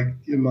still in my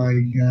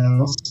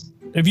house.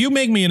 If you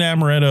make me an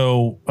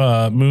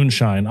amaretto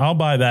moonshine, I'll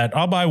buy that.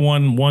 I'll buy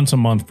one once a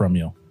month from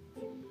you.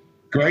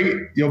 Great.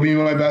 You'll be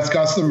my best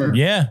customer.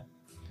 Yeah.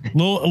 A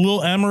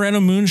little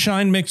amaretto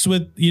moonshine mixed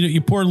with,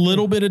 you pour a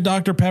little bit of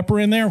Dr. Pepper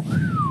in there.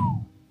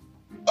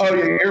 Oh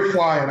yeah, you're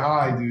flying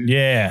high, dude.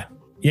 Yeah.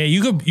 Yeah,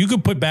 you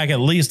could put back at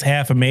least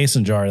half a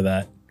mason jar of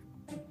that.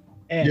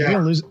 Yeah. You're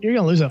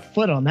gonna lose a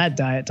foot on that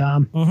diet,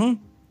 Tom.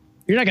 Mm-hmm.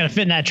 You're not gonna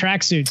fit in that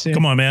tracksuit soon.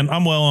 Come on, man.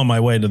 I'm well on my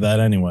way to that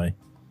anyway.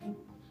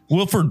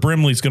 Wilford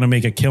Brimley's gonna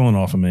make a killing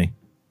off of me.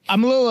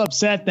 I'm a little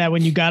upset that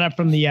when you got up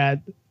from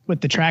the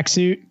with the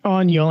tracksuit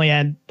on, you only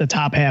had the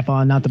top half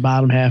on, not the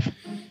bottom half.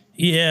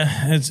 Yeah,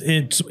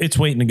 it's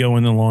waiting to go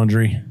in the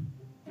laundry.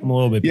 I'm a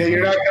little bit. Yeah,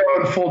 you're not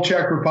going full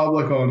Czech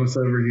Republic on us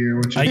over here.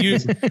 Which I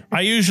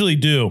usually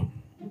do,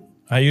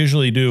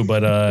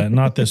 but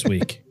not this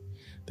week.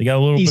 They got a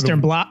little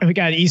Eastern Bloc. We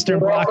got an Eastern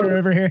Blocker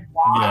over here.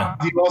 Yeah.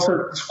 Do you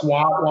also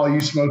squat while you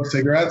smoke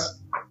cigarettes?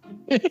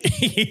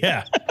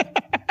 Yeah.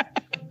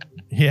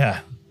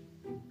 Yeah.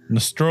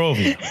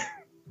 Nostrovia.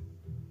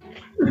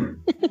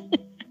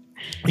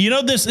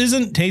 This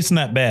isn't tasting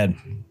that bad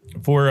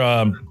for,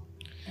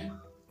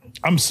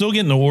 I'm still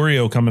getting the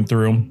Oreo coming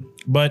through,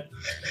 but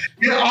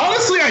yeah,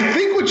 honestly, I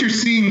think what you're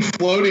seeing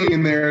floating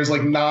in there is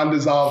like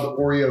non-dissolved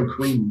Oreo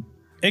cream.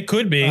 it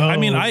could be. I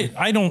mean,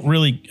 I don't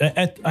really,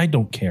 I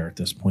don't care at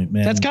this point,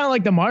 man. That's kind of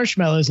like the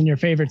marshmallows in your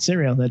favorite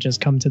cereal that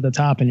just come to the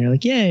top and you're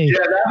like, yay. Yeah,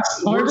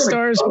 that's Hard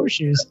Stars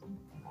horseshoes.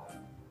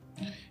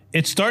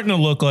 It's starting to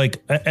look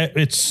like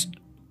it's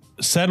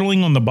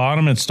settling on the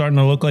bottom. It's starting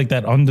to look like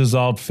that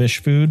undissolved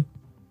fish food.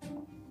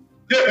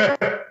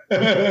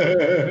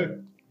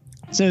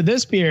 So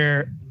this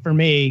beer for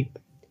me,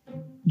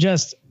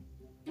 it's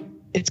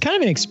kind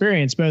of an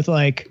experience, both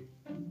like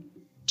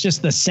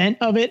just the scent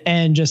of it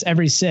and just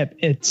every sip.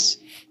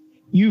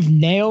 You've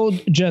nailed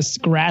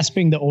just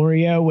grasping the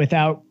Oreo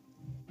without,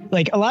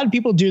 like, a lot of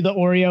people do the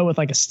Oreo with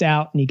like a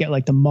stout and you get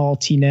like the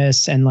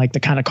maltiness and like the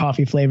kind of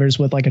coffee flavors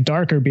with like a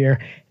darker beer.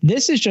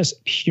 This is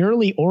just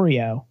purely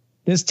Oreo.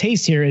 This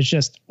taste here is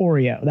just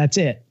Oreo. That's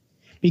it.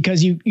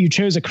 Because you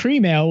chose a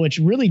cream ale, which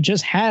really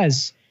just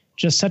has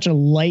just such a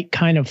light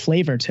kind of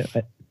flavor to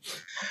it.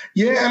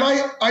 Yeah, and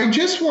I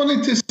just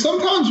wanted to,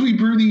 sometimes we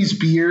brew these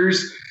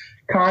beers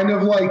kind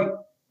of like,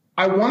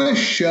 I want to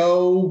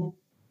show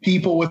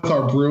people with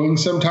our brewing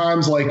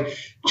sometimes, like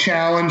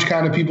challenge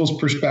kind of people's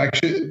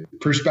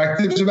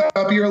perspectives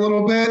about beer a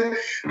little bit,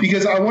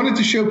 because I wanted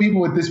to show people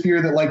with this beer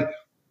that like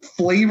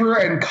flavor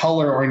and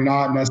color are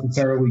not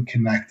necessarily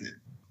connected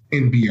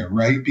in beer,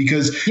 right?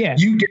 Because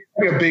you get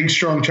a big,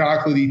 strong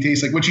chocolatey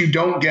taste. Like what you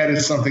don't get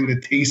is something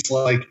that tastes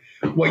like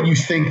what you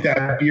think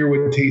that beer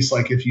would taste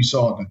like if you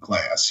saw it in a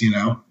glass,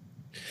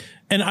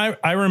 And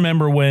I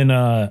remember when,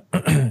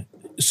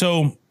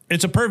 so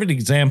it's a perfect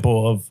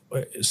example of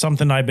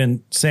something I've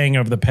been saying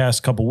over the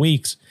past couple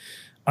weeks.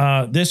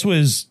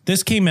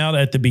 This came out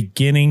at the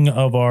beginning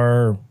of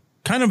our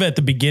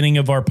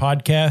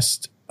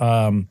podcast.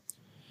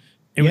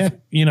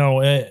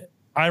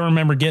 I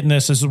remember getting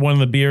this. This is one of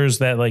the beers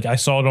that like I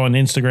saw it on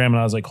Instagram and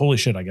I was like, holy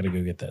shit, I got to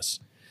go get this.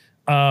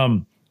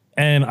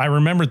 And I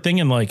remember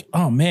thinking like,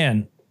 oh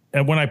man.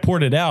 And when I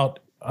poured it out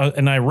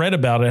and I read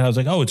about it, I was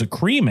like, oh, it's a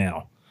cream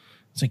ale.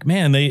 It's like,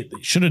 man, they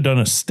should have done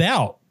a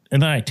stout.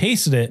 And then I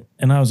tasted it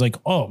and I was like,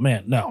 oh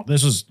man, no,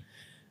 this is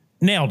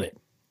nailed it.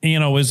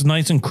 It was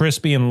nice and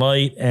crispy and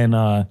light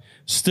and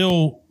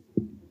still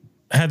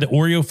had the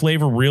Oreo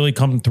flavor really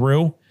come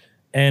through.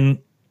 And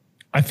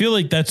I feel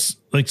like that's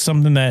like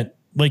something that,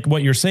 like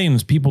what you're saying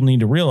is people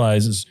need to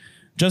realize is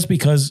just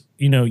because,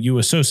 you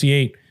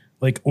associate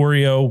like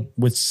Oreo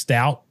with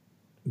stout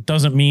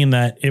doesn't mean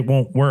that it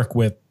won't work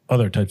with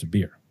other types of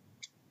beer.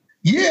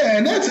 Yeah.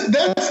 And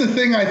that's the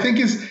thing I think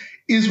is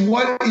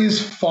what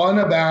is fun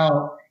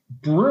about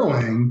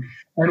brewing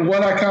and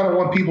what I kind of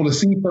want people to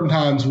see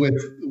sometimes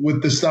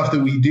with the stuff that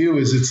we do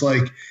is it's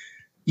like,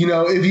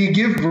 if you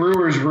give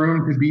brewers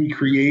room to be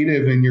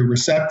creative and you're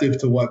receptive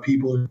to what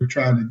people are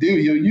trying to do,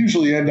 you'll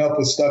usually end up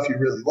with stuff you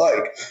really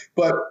like.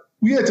 But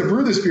we had to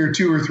brew this beer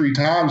 2 or 3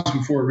 times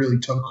before it really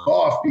took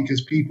off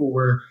because people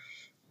were,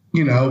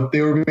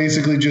 they were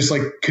basically just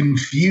like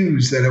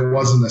confused that it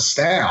wasn't a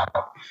stout.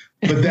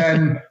 But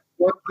then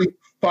once we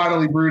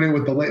finally brewed it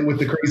with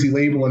the crazy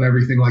label and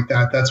everything like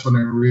that, that's when it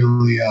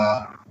really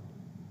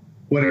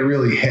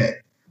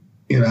hit,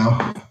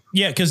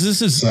 Yeah, because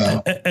this is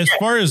as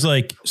far as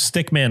like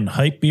Stickman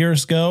hype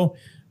beers go,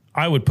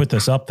 I would put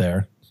this up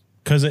there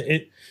because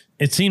it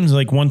seems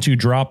like once you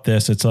drop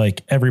this, it's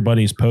like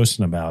everybody's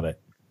posting about it.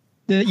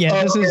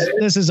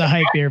 This is a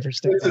hype beer for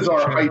Stickman. This is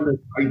our hype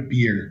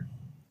beer.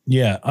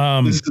 Yeah.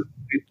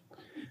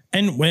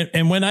 And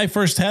when I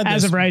first had this,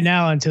 as of right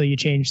now, until you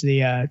change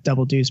the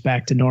double deuce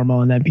back to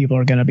normal, and then people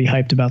are going to be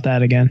hyped about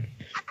that again.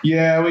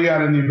 Yeah, we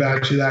got a new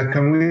batch of that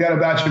coming. We got a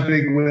batch of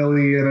Big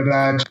Willie and a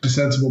batch of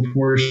Sensible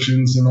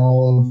Portions and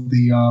all of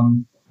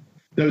the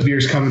those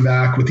beers coming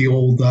back with the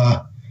old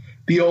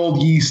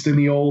yeast and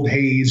the old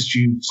haze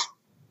juice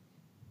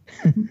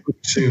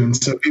soon.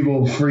 So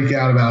people freak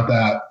out about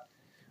that.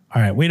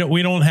 All right, we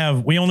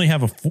only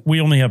have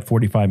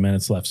 45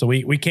 minutes left, so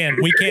we can't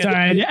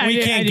Sorry,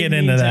 we can't get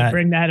into that.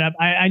 Bring that up.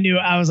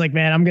 I was like,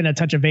 man, I'm going to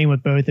touch a vein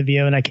with both of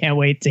you, and I can't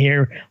wait to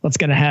hear what's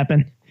going to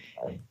happen.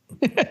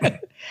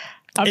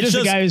 I'm just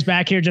a guy who's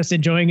back here just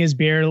enjoying his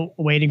beer,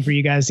 waiting for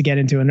you guys to get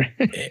into it.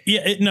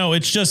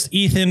 It's just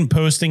Ethan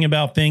posting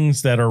about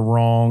things that are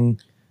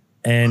wrong.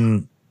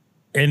 And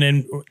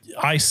then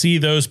I see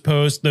those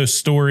posts, those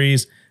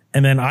stories,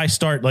 and then I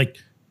start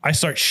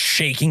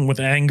shaking with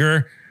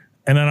anger.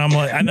 And then I'm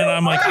like,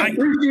 I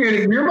appreciate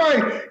it.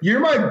 You're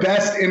my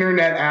best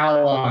internet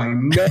ally.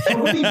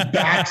 Nobody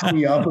backs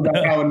me up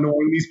about how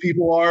annoying these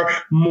people are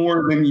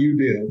more than you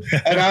do.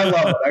 And I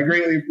love it. I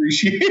greatly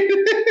appreciate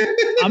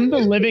it. I'm the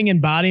living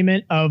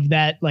embodiment of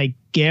that like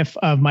gif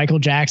of Michael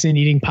Jackson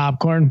eating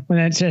popcorn when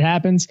that shit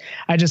happens.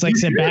 I just like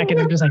sit back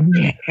and I'm just like,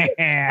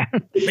 yeah.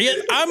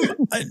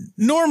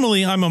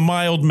 Normally I'm a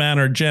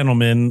mild-mannered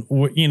gentleman,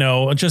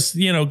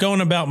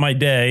 going about my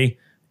day.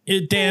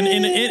 Dan,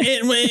 in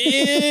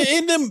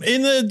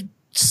the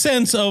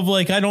sense of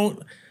like,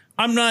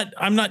 I'm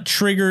not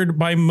triggered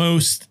by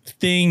most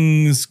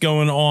things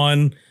going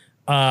on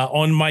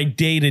my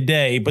day to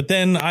day. But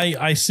then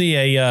I see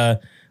a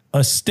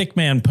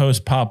Stickman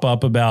post pop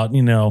up about,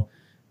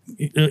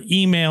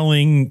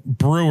 emailing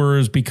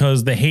brewers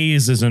because the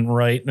haze isn't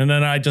right. And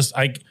then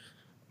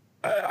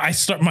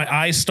my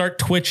eyes start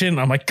twitching.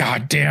 I'm like,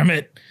 God damn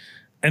it.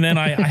 And then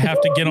I have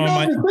to get on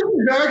my.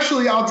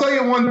 Actually, I'll tell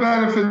you one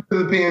benefit of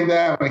the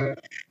pandemic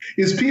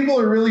is people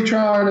are really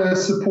trying to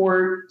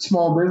support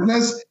small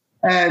business.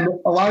 And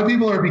a lot of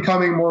people are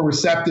becoming more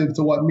receptive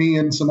to what me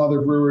and some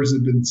other brewers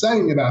have been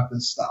saying about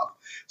this stuff.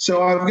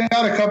 So I've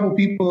got a couple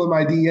people in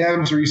my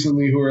DMs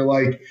recently who are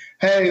like,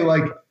 hey,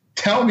 like,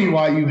 tell me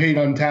why you hate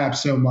Untappd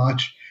so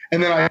much.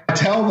 And then I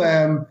tell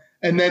them,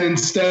 and then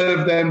instead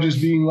of them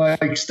just being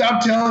like,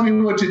 stop telling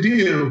me what to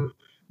do,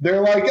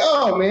 they're like,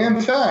 oh,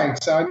 man,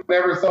 thanks. I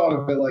never thought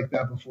of it like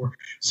that before.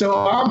 So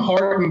I'm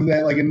heartened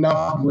that like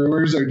enough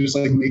brewers are just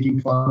like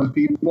making fun of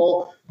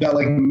people that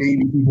like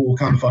maybe people will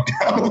kind of fuck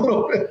down a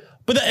little bit.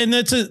 But and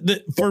that's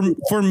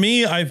for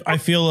me. I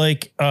feel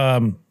like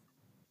I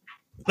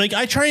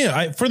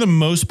try for the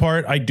most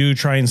part I do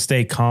try and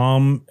stay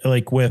calm.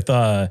 Like with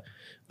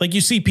like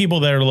you see people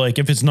that are like,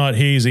 if it's not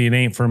hazy, it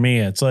ain't for me.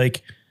 It's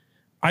like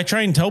I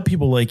try and tell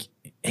people like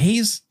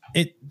haze.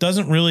 It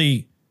doesn't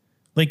really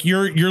like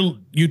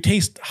you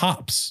taste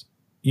hops.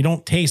 You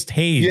don't taste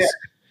haze. Yeah.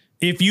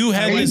 If you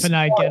had this, and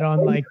I get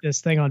on like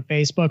this thing on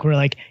Facebook, we're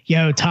like,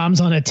 "Yo,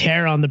 Tom's on a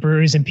tear on the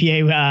Brews and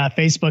PA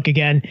Facebook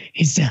again."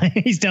 He's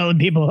telling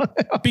people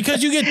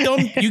because you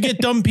get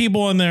dumb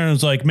people in there, and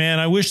it's like, man,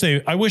 I wish they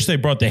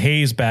brought the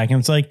haze back, and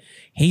it's like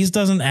haze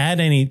doesn't add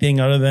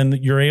anything other than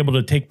you're able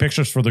to take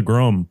pictures for the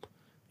Grom.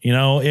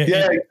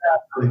 Exactly.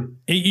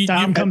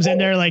 Tom comes in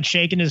there like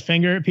shaking his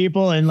finger at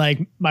people, and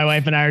like my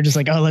wife and I are just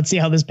like, "Oh, let's see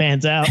how this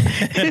pans out."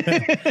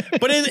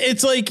 But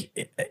it's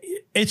like.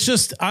 It's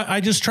just I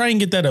just try and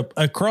get that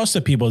across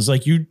to people. It's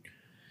like you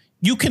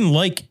can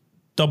like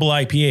double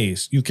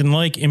IPAs, you can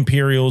like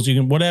Imperials, you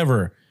can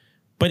whatever.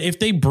 But if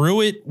they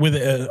brew it with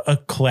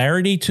a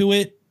clarity to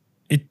it,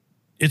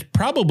 it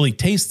probably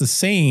tastes the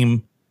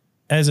same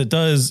as it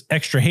does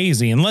extra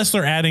hazy, unless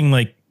they're adding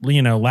like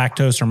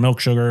lactose or milk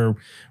sugar, or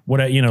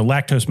what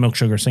lactose, milk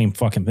sugar, same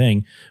fucking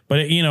thing. But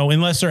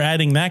unless they're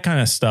adding that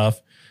kind of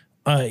stuff,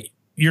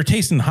 you're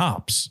tasting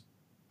hops.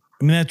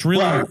 I mean, that's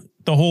really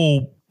the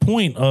whole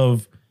point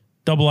of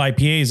double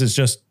IPAs is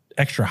just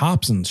extra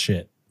hops and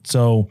shit.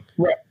 So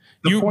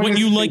what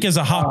you like as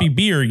a hoppy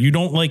beer, you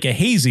don't like a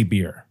hazy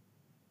beer.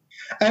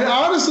 And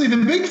honestly, the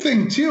big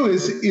thing too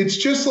is it's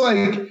just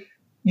like,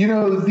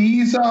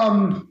 these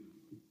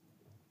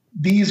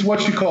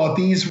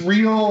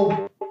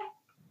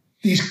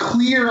these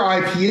clear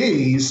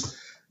IPAs.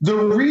 The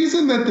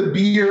reason that the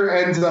beer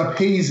ends up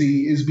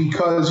hazy is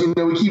because,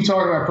 we keep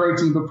talking about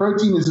protein, but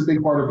protein is a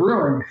big part of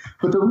brewing.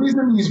 But the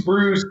reason these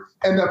brews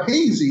end up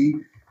hazy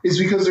is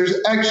because there's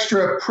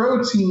extra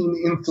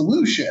protein in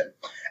solution.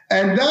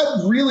 And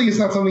that really is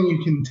not something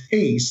you can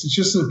taste. It's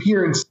just an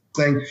appearance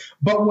thing.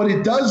 But what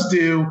it does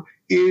do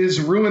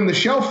is ruin the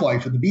shelf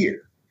life of the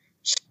beer.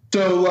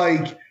 So,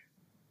 like,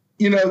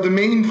 the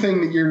main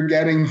thing that you're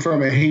getting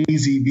from a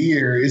hazy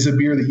beer is a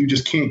beer that you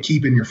just can't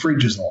keep in your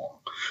fridge as long.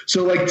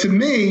 So, like, to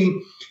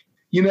me,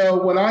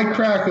 when I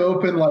crack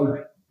open,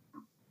 like,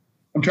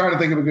 I'm trying to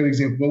think of a good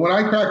example, but when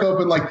I crack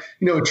open, like,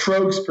 a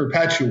Trogs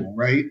Perpetual,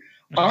 right,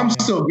 I'm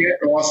still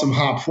getting awesome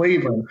hop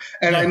flavor.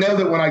 And I know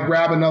that when I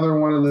grab another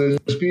one of those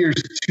beers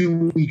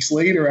 2 weeks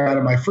later out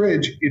of my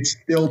fridge, it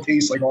still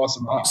tastes like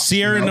awesome hops.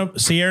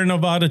 Sierra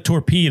Nevada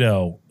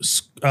Torpedo,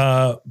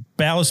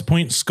 Ballast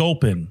Point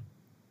Sculpin.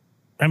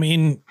 I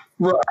mean,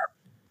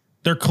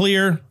 they're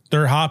clear,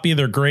 they're hoppy,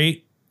 they're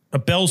great. A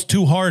Bell's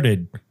Two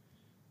Hearted.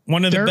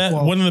 One of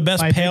the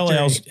best pale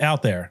ales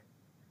out there.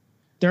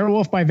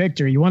 Dirtwolf by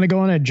Victory. You want to go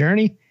on a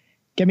journey?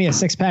 Get me a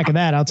 6-pack of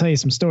that. I'll tell you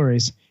some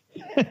stories.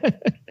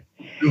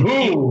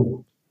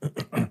 Ooh.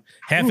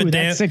 Half of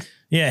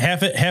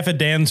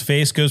Dan's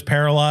face goes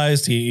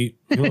paralyzed. He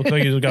looks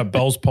like he's got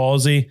Bell's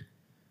palsy.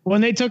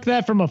 When they took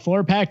that from a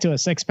 4-pack to a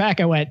 6-pack,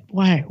 I went,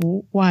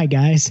 why,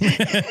 guys?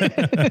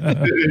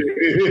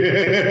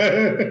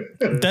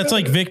 That's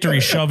like Victory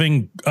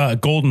shoving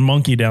Golden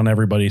Monkey down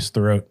everybody's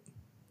throat.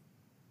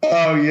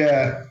 Oh,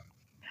 yeah.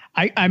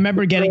 I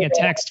remember getting a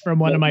text from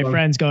one of my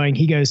friends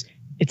he goes,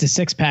 it's a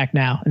 6-pack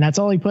now. And that's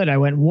all he put. I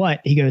went,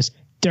 what? He goes,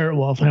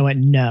 Dirtwolf. And I went,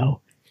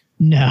 no.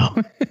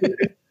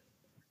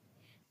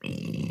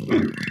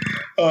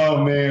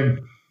 Oh, man.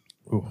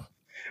 Ooh.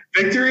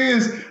 Victory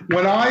is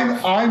when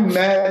I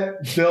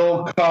met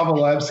Bill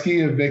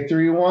Kovalevsky of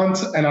Victory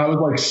once, and I was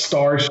like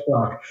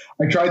starstruck.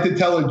 I tried to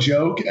tell a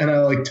joke and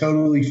I like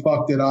totally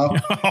fucked it up.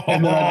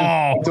 And then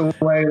I just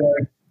walked away.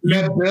 Like,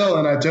 met Bill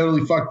and I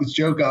totally fucked this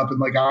joke up. And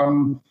like,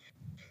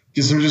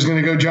 guess I'm just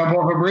gonna go jump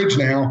off a bridge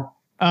now.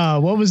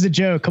 What was the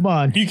joke? Come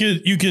on. You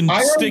can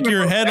stick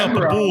your head up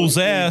a bull's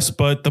ass,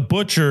 but the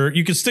butcher.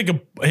 You can stick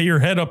your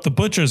head up the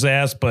butcher's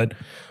ass, but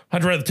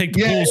I'd rather take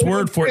the bull's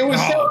word for it. It was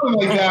something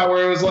like that,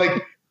 where it was like,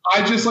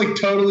 I just like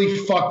totally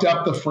fucked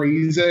up the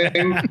phrasing,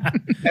 and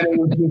it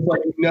was just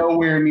like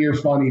nowhere near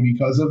funny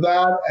because of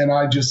that. And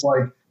I just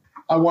like,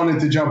 I wanted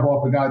to jump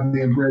off a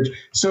goddamn bridge.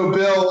 So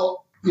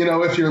Bill, you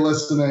know, if you're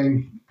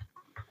listening,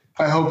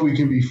 I hope we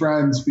can be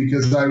friends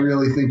because I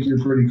really think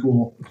you're pretty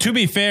cool. To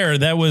be fair,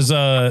 that was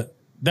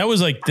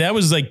like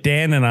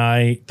Dan and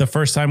I the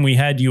first time we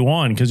had you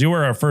on because you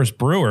were our first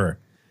brewer,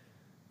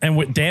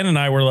 and Dan and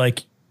I were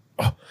like,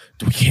 oh,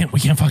 we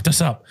can't fuck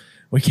this up.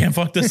 We can't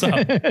fuck this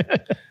up.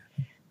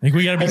 Like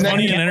we got to be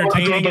funny and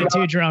entertaining. I can't get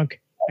too drunk.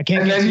 I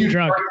can't get too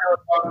drunk.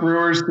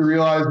 Brewers to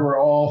realize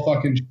we're all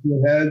fucking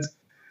shitheads.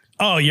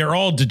 Oh, you're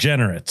all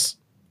degenerates.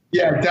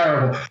 Yeah,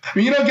 terrible. I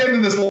mean, you don't get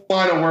into this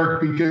line of work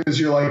because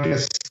you're like a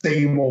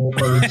stable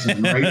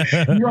person, right?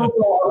 You don't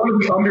go, I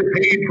want to be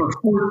underpaid for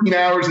 14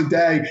 hours a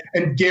day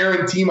and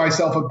guarantee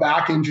myself a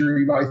back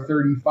injury by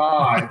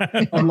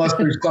 35 unless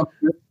there's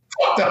something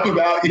fucked up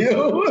about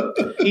you.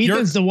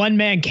 Ethan's the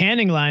one-man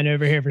canning line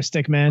over here for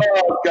Stickman.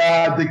 Oh,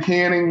 God, the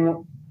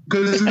canning.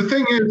 Because the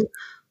thing is,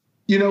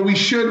 you know, we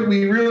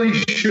really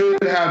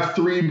should have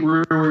 3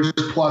 brewers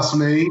plus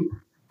me,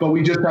 but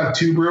we just have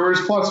 2 brewers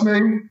plus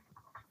me.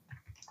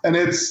 And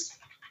it's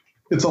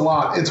a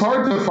lot. It's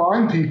hard to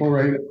find people,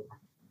 right?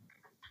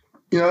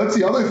 You know, that's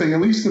the other thing. At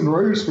least in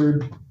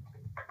Royersford,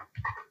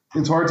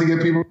 it's hard to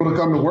get people to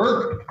come to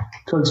work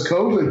because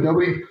COVID.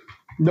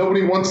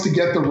 Nobody wants to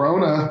get the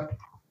Rona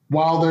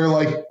while they're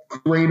like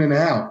raining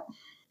out.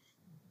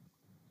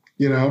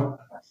 You know?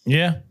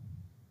 Yeah.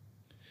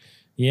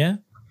 Yeah.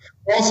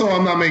 Also,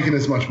 I'm not making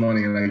as much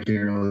money, and I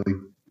can't really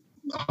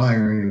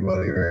hire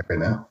anybody right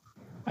now.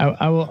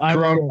 I will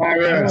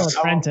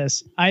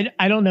apprentice.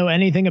 I don't know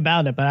anything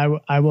about it,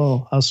 but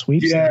I'll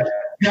sweep. Yeah,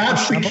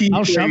 that's the key.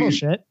 I'll shovel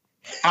shit.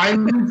 I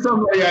need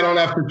somebody I don't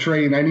have to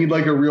train. I need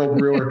like a real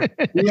brewer.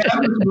 We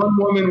had this one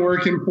woman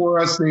working for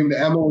us named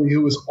Emily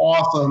who was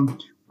awesome,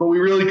 but we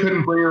really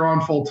couldn't bring her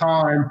on full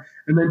time.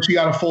 And then she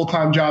got a full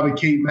time job at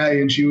Cape May,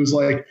 and she was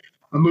like,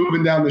 "I'm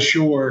moving down the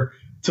shore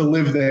to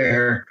live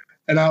there."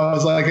 And I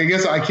was like, "I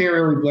guess I can't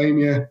really blame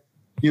you."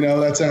 You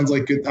know, that sounds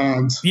like good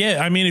times. Yeah,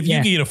 I mean, if you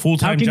could get a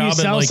full-time job. How can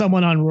you sell like,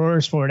 someone on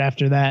Royersford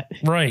after that?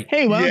 Right.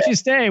 Hey, why don't you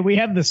stay? We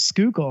have the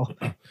Schuylkill.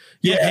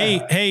 Yeah.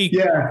 Hey.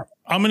 Yeah.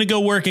 I'm going to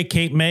go work at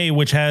Cape May,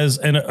 which has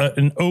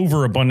an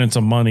overabundance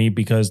of money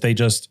because they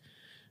just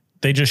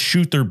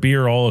shoot their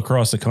beer all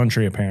across the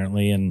country,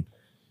 apparently. And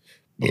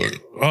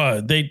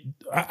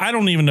I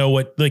don't even know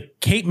what the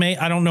Cape May.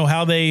 I don't know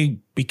how they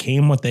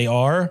became what they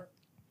are.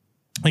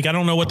 Like, I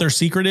don't know what their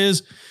secret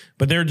is.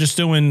 But they're just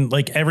doing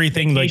like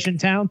everything. Vacation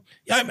town.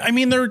 I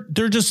mean, they're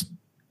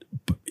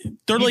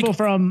People like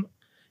from.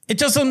 It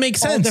doesn't make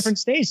sense. All different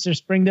states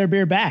just bring their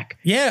beer back.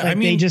 Yeah, like I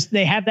mean,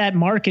 they have that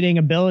marketing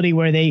ability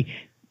where the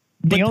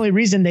only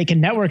reason they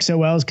can network so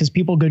well is because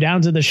people go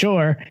down to the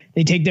shore.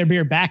 They take their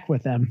beer back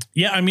with them.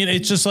 Yeah, I mean,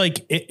 it's just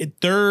like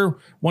they're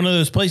one of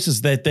those places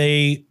that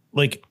they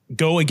like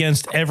go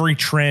against every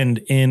trend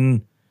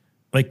in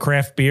like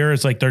craft beer.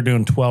 It's like they're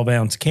doing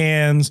 12-ounce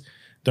cans.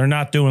 They're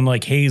not doing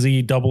like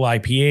hazy double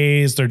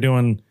IPAs. They're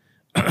doing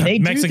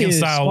Mexican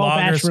style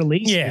lagers.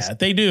 Yeah,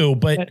 they do.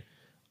 But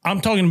I'm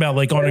talking about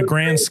like on a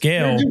grand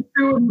scale. They're just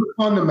doing the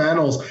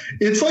fundamentals.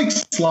 It's like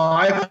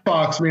Sly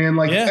Fox, man.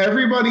 Like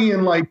everybody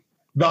in like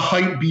the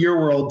hype beer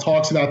world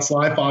talks about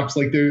Sly Fox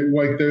like they're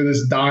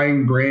this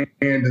dying brand,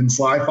 and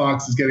Sly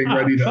Fox is getting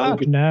ready to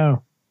open.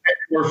 No,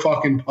 we're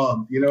fucking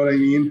pumped. You know what I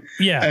mean?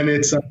 Yeah, and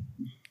it's.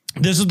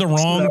 This is the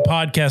wrong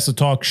podcast to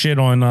talk shit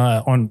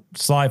on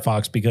Sly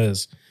Fox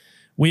because.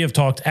 We have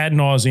talked ad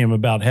nauseum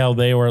about how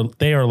they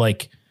are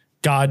like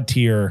God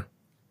tier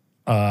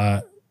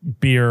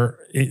beer.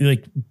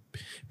 Like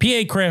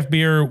PA craft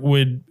beer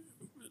would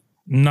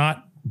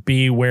not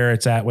be where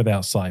it's at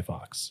without Sly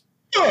Fox.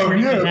 Oh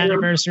yeah,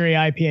 anniversary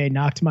IPA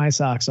knocked my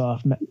socks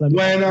off.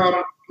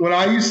 When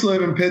I used to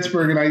live in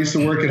Pittsburgh and I used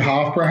to work at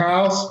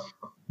Hofbrauhaus,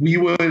 we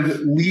would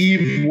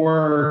leave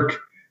work,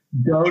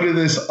 go to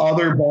this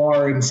other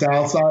bar in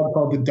Southside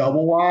called the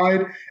Double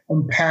Wide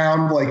and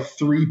pound like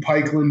 3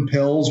 Pikeland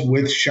pills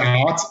with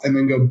shots and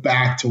then go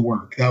back to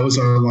work. That was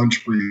our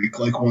lunch break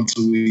like once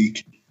a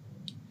week.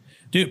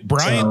 Dude,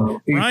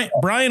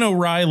 Brian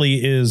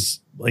O'Reilly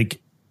is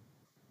like,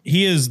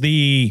 he is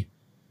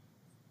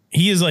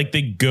like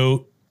the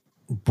GOAT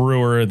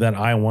brewer that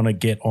I want to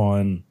get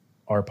on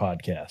our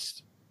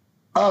podcast.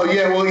 Oh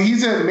yeah, well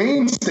he's at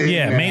Mainstay.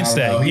 Yeah, now,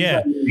 Mainstay.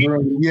 Yeah.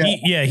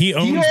 He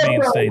owns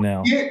Mainstay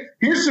now.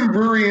 Here's some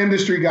brewery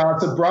industry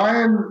gossip.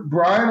 Brian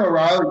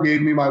O'Reilly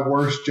gave me my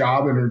worst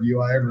job interview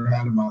I ever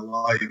had in my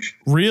life.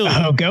 Really?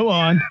 Oh, go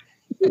on.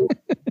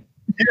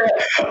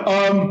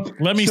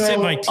 Let me sip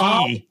my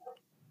tea.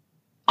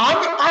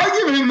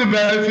 I give him the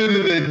benefit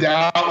of the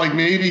doubt. Like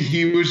maybe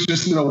he was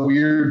just in a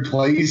weird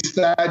place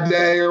that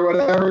day or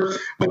whatever.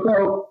 But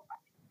so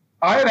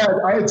I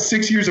had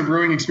 6 years of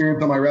brewing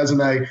experience on my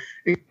resume,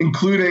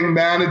 including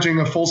managing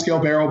a full-scale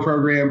barrel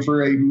program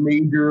for a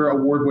major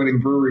award-winning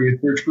brewery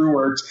at Birch Brew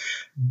Works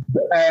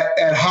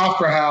at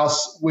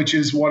Hofbrauhaus, which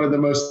is one of the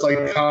most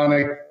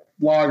iconic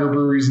lager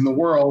breweries in the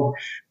world.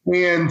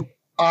 And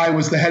I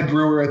was the head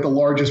brewer at the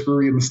largest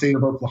brewery in the state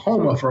of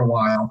Oklahoma for a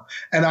while,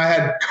 and I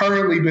had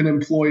currently been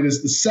employed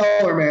as the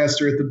cellar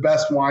master at the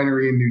best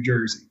winery in New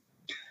Jersey.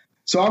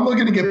 So I'm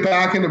looking to get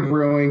back into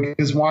brewing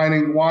because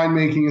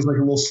winemaking is like a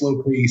little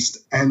slow paced.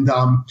 And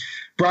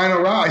Brian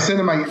O'Reilly, I sent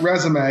him my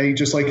resume,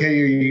 just like,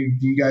 hey,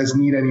 do you guys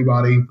need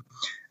anybody?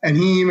 And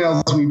he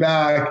emails me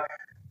back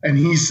and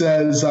he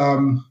says,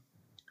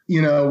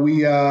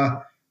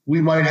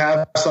 we might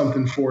have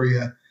something for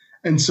you.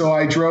 And so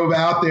I drove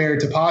out there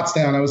to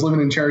Pottstown. I was living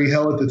in Cherry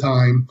Hill at the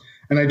time.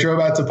 And I drove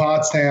out to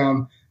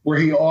Pottstown where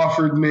he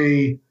offered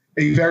me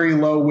a very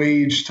low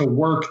wage to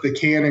work the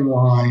canning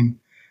line.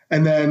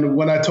 And then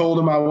when I told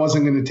him I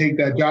wasn't going to take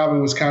that job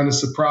and was kind of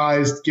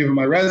surprised, given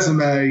my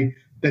resume,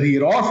 that he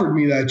had offered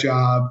me that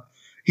job,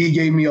 he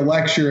gave me a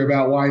lecture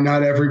about why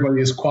not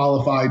everybody is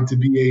qualified to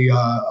be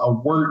a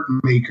wort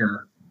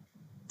maker.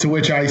 To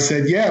which I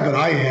said, yeah, but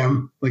I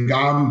am. Like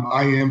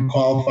I am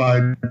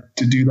qualified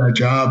to do that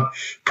job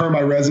per my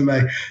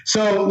resume.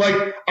 So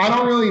like I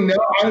don't really know.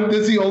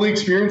 This is the only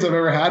experience I've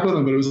ever had with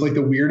him, but it was like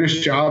the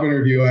weirdest job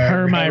interview I ever had.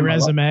 Per my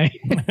resume.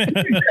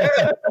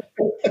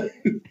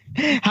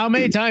 How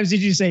many times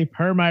did you say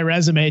per my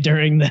resume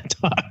during that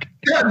talk?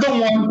 Yeah, the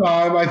one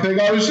time I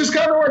think I was just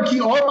kind of like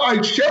I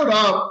showed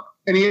up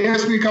and he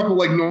asked me a couple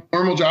like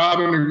normal job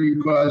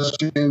interview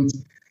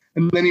questions,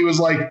 and then he was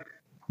like,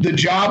 the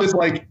job is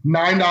like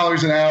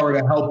 $9 an hour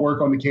to help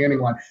work on the canning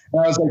line.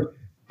 And I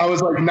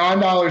was like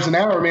 $9 an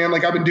hour, man.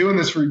 Like I've been doing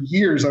this for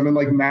years. I'm in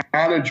like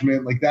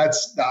management. Like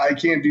I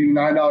can't do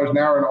 $9 an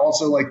hour. And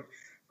also like,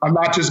 I'm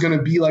not just going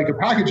to be like a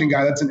packaging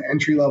guy. That's an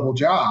entry level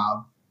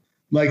job.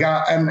 Like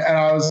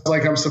I was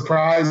like, I'm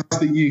surprised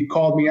that you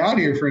called me out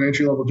here for an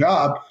entry level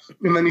job.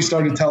 And then he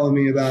started telling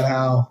me about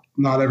how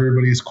not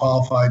everybody is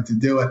qualified to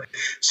do it.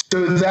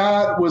 So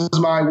that was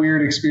my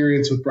weird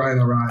experience with Brian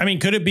O'Reilly. I mean,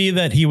 could it be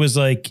that he was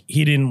like,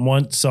 he didn't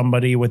want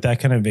somebody with that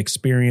kind of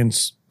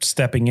experience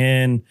stepping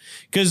in?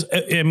 Because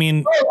I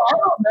mean, I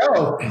don't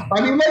know.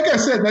 I mean, like I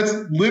said, that's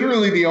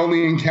literally the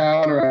only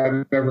encounter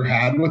I've ever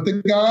had with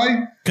the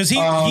guy. Because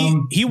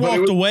he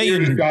walked away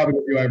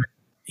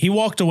he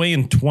walked away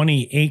in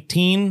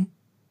 2018.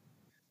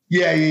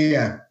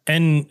 Yeah.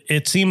 And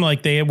it seemed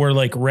like they were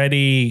like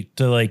ready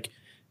to like,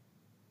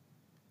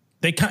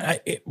 they kind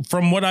of,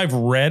 from what I've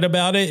read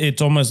about it,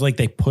 it's almost like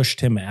they pushed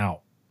him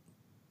out.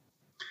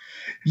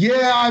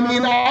 Yeah, I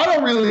mean, I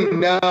don't really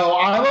know.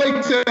 I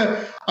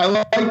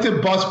like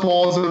to bust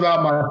balls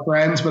about my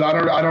friends, but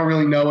I don't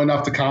really know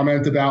enough to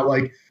comment about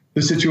like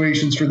the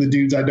situations for the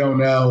dudes I don't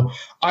know.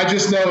 I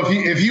just know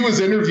if he was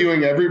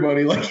interviewing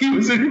everybody like he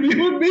was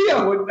interviewing me,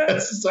 I wouldn't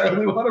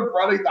necessarily want him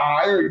running the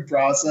hiring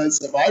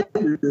process of my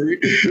brewery.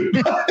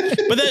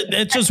 But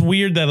it's just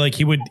weird that like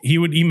he would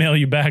email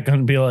you back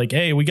and be like,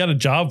 "Hey, we got a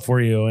job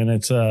for you," and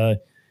it's why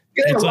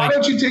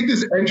don't you take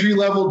this entry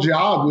level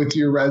job with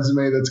your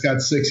resume that's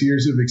got 6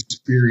 years of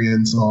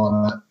experience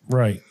on it?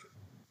 Right.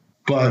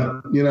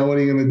 But you know, what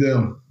are you going to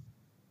do?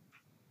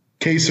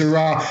 Que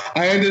sera.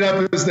 I ended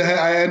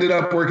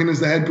up working as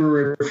the head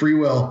brewer at Free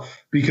Will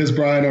because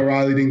Brian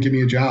O'Reilly didn't give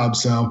me a job.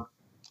 So,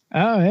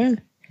 oh yeah,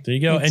 there you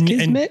go. It's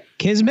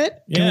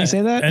Kismet. Yeah. Can we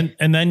say that?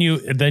 And then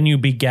you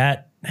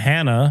begat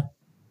Hannah,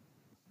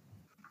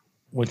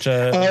 which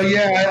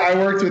I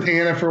worked with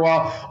Hannah for a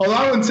while. Although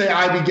I wouldn't say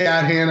I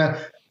begat Hannah.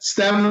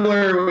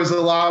 Stemler was a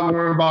lot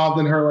more involved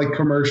in her like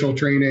commercial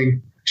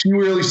training. She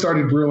really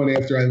started brewing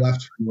after I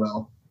left Free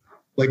Will,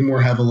 like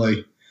more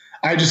heavily.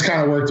 I just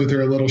kind of worked with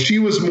her a little. She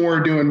was more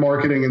doing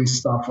marketing and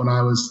stuff when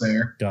I was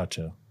there.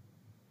 Gotcha.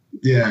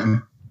 Yeah.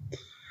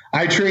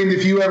 I trained,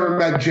 if you ever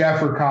met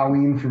Jeff or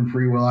Colleen from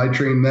Free Will, I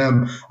trained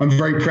them. I'm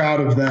very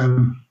proud of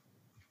them.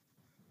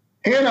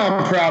 Hannah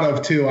I'm proud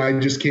of too. I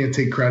just can't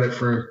take credit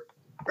for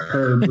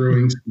her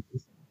brewing.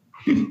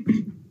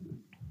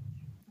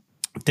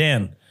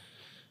 Dan,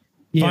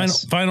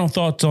 yes. Final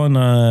thoughts on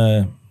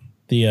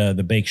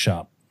the bake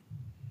shop.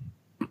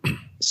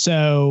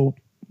 So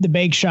the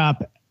bake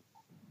shop,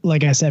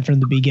 like I said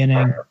from the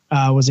beginning,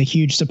 was a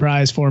huge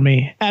surprise for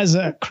me as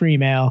a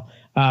cream ale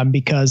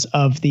because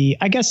of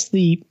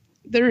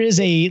there is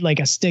a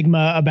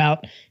stigma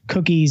about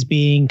cookies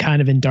being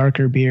kind of in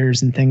darker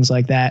beers and things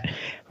like that.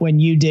 When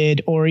you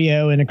did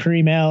Oreo in a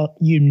cream ale,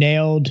 you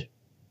nailed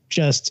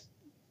just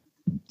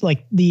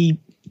the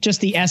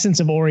essence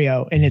of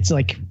Oreo, and it's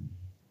like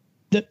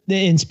in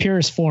its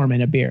purest form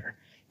in a beer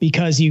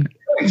because you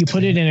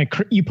put it in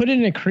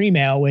a cream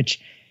ale,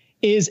 which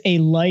is a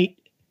light,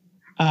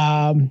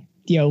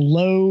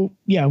 low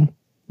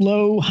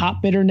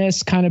hop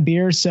bitterness kind of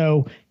beer.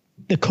 So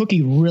the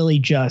cookie really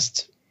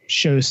just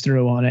shows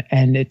through on it,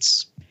 and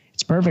it's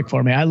perfect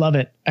for me. I love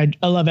it. I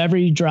love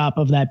every drop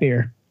of that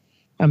beer.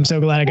 I'm so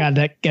glad I got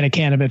to get a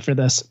can of it for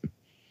this.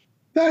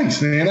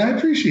 Thanks, man. I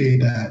appreciate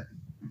that.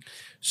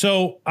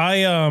 So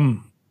I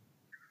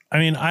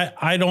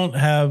don't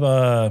have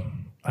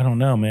I don't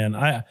know, man.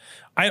 I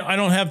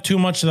don't have too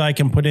much that I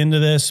can put into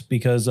this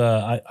because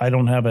I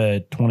don't have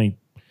a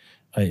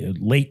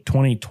late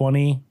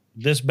 2020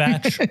 this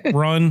batch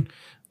run.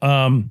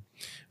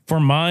 For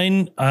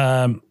mine,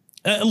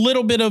 A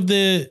little bit of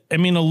the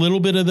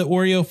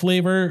Oreo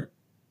flavor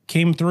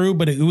came through,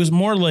 but it was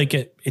more like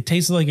it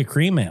tasted like a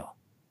cream ale.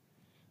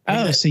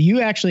 Oh, so you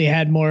actually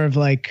had more of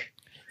like.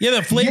 Yeah,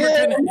 the flavor.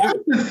 Yeah, that's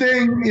the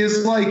thing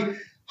is like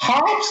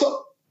hops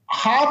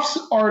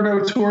are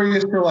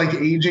notorious for like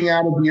aging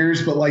out of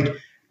beers, but like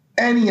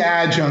any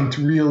adjunct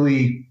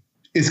really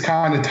is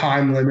kind of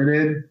time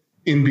limited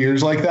in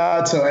beers like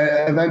that. So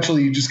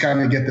eventually you just kind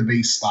of get the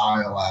base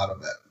style out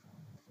of it.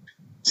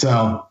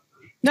 So.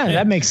 No,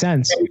 that makes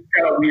sense. It's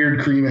got a weird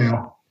cream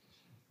ale.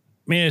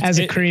 I mean, as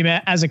a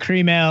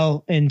cream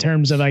ale in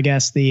terms of, I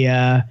guess,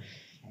 the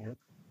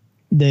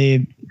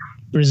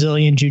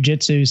Brazilian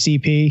Jiu-Jitsu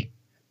CP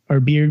or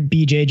beer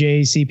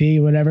BJJ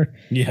CP, whatever.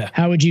 Yeah.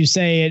 How would you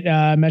say it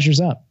measures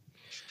up?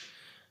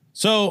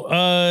 So,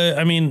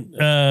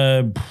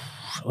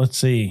 let's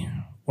see.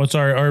 What's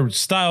our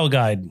style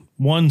guide?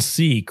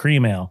 1C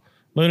cream ale.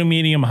 Low to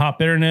medium hop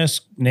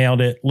bitterness,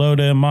 nailed it. Low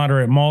to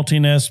moderate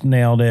maltiness,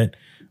 nailed it.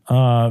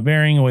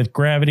 Varying with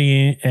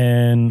gravity,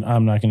 and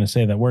I'm not going to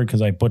say that word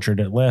because I butchered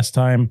it last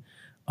time.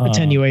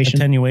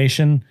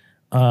 Attenuation.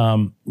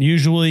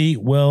 Usually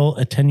well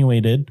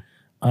attenuated.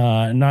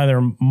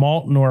 Neither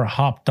malt nor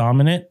hop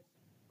dominant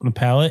on the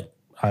palate.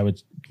 I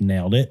would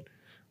nailed it.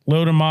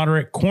 Low to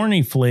moderate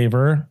corny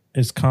flavor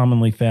is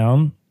commonly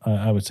found.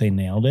 I would say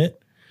nailed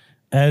it.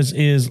 As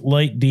is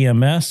light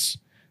DMS,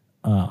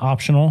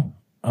 optional.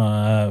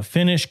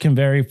 Finish can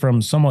vary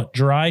from somewhat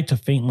dry to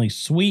faintly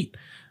sweet.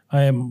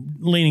 I am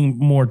leaning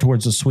more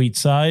towards the sweet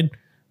side.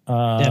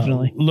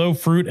 Definitely. Low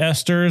fruit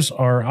esters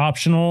are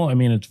optional. I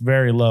mean, it's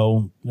very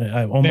low.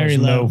 Very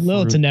low.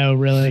 Little to no,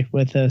 really,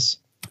 with this.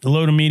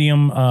 Low to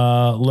medium,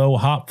 low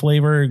hop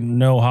flavor.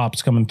 No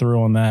hops coming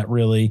through on that,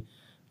 really.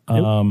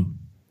 Nope.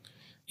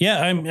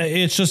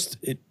 It's just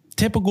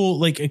typical,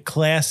 like a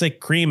classic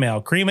cream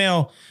ale. Cream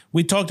ale,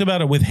 we talked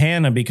about it with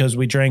Hannah because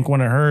we drank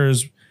one of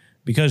hers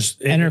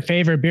and her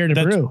favorite beer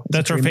to brew.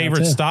 That's her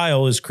favorite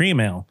style is cream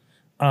ale.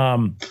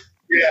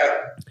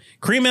 Yeah.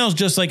 Cream ale is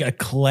just like a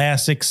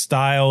classic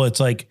style. It's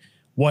like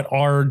what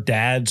our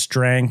dads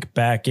drank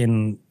back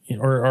in,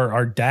 or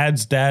our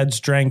dads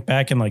drank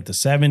back in like the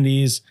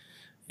 70s.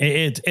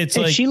 It's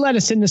like she let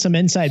us into some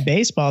inside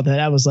baseball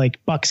that was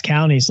like Bucks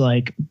County's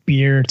like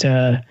beer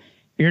to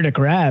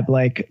grab.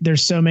 Like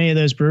there's so many of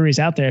those breweries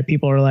out there.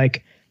 People are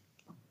like,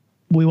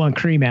 we want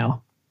cream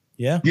ale.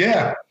 Yeah.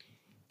 Yeah.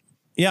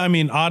 Yeah. I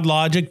mean, Odd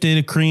Logic did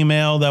a cream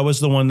ale. That was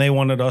the one they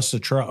wanted us to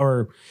try.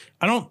 Or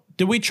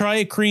did we try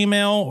a cream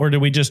ale or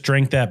did we just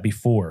drink that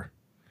before?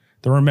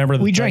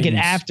 We drank it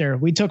after.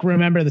 We took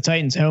Remember the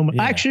Titans home.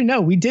 Yeah. Actually,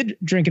 no, we did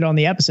drink it on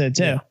the episode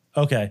too. Yeah.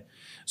 Okay.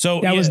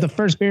 So that was the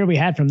first beer we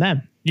had from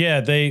them.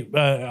 Yeah. They,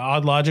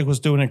 Odd Logic was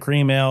doing a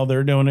cream ale.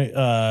 They're doing it.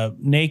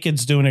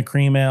 Naked's doing a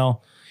cream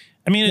ale.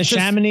 I mean, the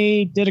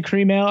Chamonix did a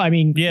cream ale. I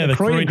mean, the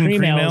Croydon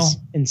cream ale is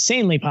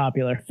insanely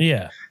popular.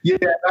 Yeah. Yeah.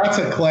 That's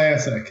a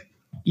classic.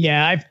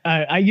 Yeah,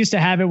 I used to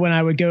have it when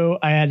I would go.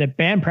 I had a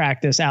band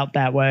practice out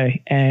that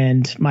way,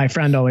 and my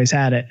friend always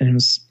had it, and it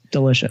was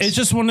delicious. It's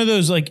just one of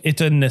those, like,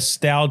 it's a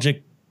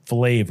nostalgic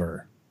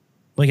flavor,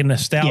 like a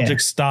nostalgic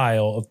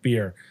style of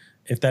beer,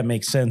 if that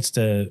makes sense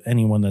to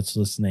anyone that's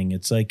listening.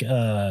 It's like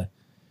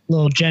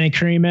little Jenny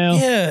cream ale.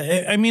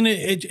 Yeah, I mean,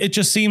 it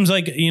just seems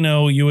like,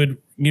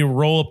 you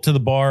roll up to the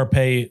bar,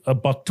 pay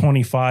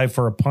 $1.25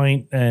 for a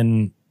pint,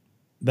 and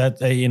that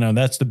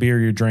that's the beer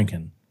you're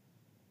drinking.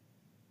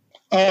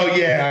 Oh,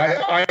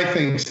 yeah, I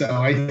think so.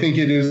 I think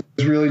it is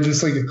really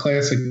just like a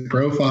classic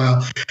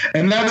profile.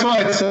 And that's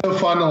why it's so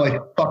fun to like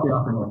fuck it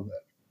up a little bit,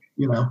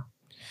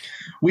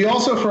 We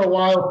also for a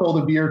while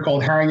sold a beer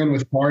called Hanging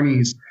with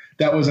Barney's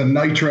that was a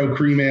nitro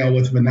cream ale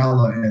with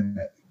vanilla in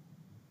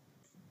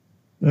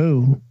it.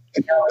 Ooh.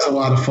 And that was a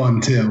lot of fun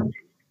too.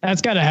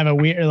 That's got to have a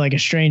weird, like a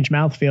strange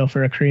mouthfeel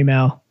for a cream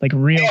ale. Like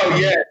real. Oh,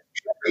 yeah.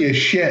 It's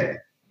shit.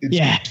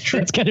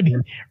 It's got to be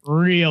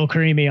real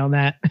creamy on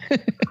that.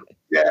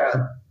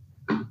 Yeah.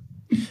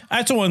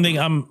 That's the one thing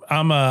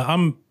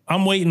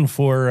I'm waiting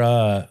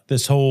for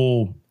this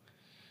whole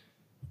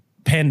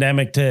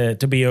pandemic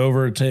to be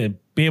over, to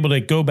be able to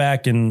go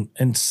back and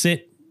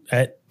sit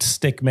at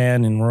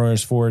Stickman in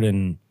Royersford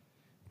and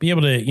be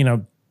able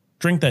to,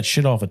 drink that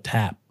shit off a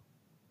tap.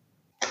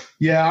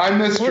 Yeah, I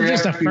miss. Or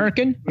just a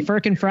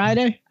Firkin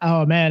Friday.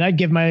 Oh man, I'd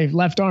give my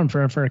left arm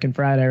for a Firkin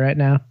Friday right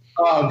now.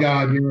 Oh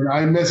God, dude,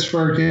 I miss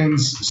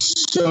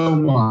Firkins so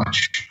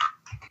much,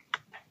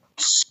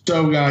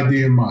 so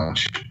goddamn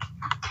much.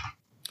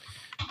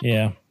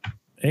 Yeah,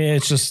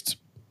 it's just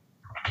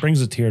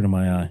brings a tear to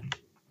my eye.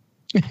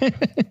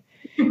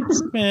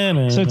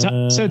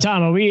 So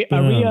Tom, are we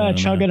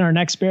chugging our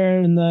next beer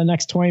in the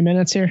next 20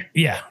 minutes here?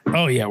 Yeah.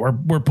 Oh yeah,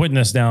 we're putting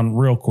this down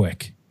real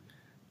quick.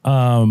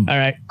 All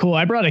right, cool.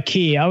 I brought a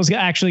key. I was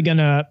actually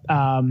gonna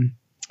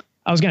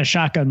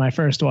shotgun my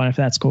first one if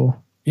that's cool.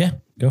 Yeah,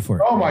 go for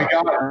it. Oh my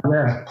God,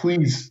 yeah,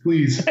 please.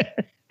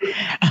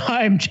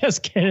 I'm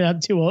just kidding. I'm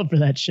too old for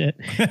that shit.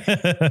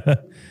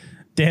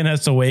 Dan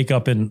has to wake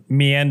up and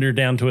meander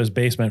down to his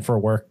basement for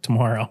work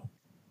tomorrow.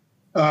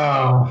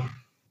 Oh,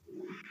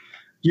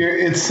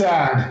 It's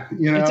sad.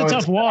 It's a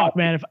tough walk,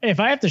 man. If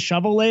I have to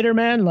shovel later,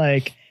 man,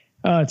 like,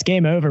 oh, it's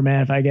game over,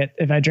 man.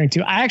 If I drink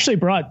 2, I actually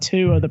brought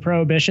 2 of the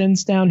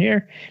Prohibitions down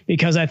here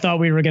because I thought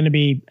we were going to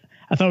be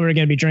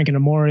drinking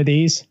more of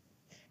these.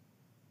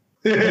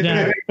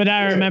 But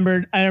I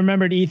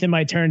remembered Ethan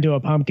might turn to a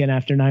pumpkin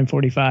after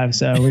 9:45,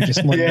 so we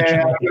just went.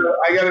 Yeah,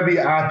 I got to be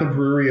at the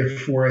brewery at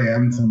 4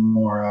 a.m.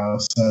 tomorrow,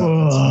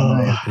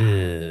 so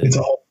it's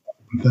a whole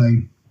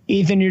thing.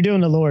 Ethan, you're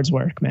doing the Lord's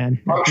work,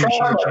 man. I'm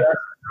trying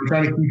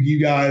to keep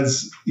you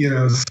guys,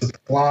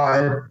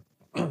 supplied.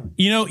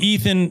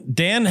 Ethan,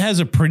 Dan has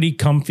a pretty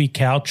comfy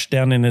couch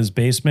down in his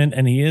basement,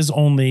 and he is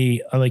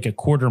only like a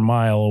quarter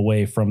mile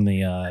away from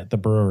the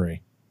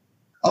brewery.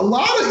 A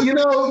lot of, he's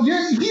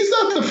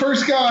not the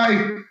first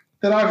guy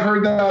that I've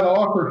heard that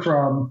offer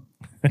from.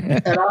 And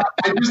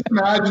I just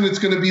imagine it's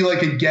going to be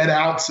like a Get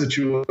Out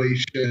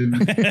situation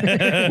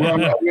where I'm going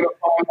to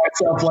find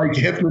myself like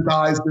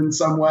hypnotized in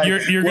some way.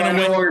 You're going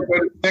to go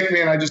to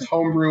Stickman. I just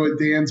homebrew at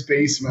Dan's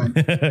basement.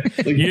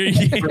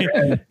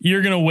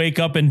 You're going to wake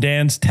up and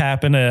Dan's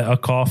tapping a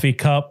coffee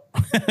cup.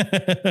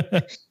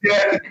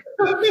 Yeah.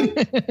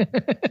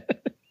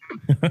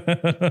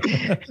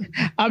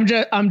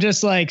 I'm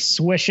just like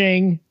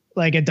swishing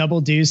like a double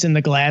deuce in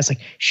the glass,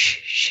 like shh,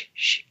 shh,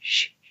 shh,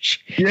 shh.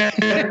 Yeah.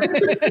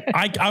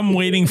 I'm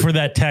waiting for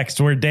that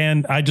text where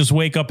Dan, I just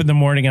wake up in the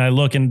morning and I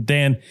look and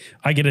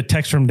I get a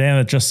text from Dan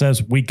that just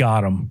says, "We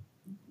got him."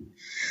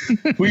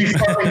 We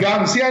fucking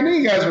got him. See, I knew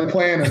you guys were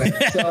planning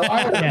it. So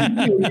I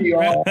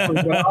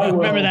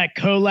remember that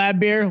collab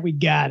beer? We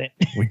got it.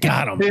 We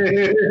got him.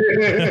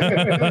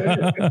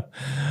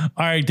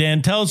 All right,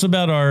 Dan, tell us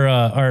about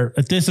our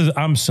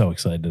I'm so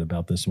excited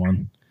about this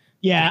one.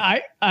 Yeah,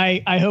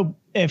 I hope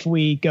if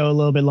we go a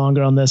little bit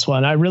longer on this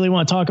one, I really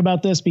want to talk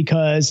about this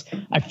because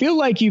I feel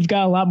like you've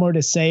got a lot more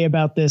to say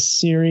about this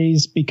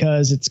series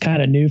because it's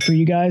kind of new for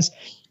you guys.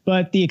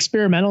 But the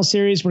experimental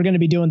series, we're going to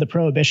be doing the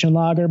Prohibition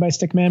Lager by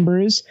Stickman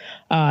Brews.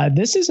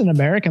 This is an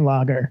American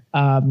lager.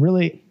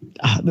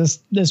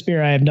 This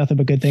beer I have nothing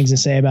but good things to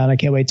say about. I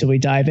can't wait till we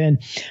dive in.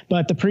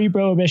 But the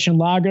pre-Prohibition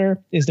Lager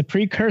is the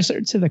precursor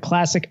to the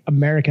classic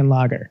American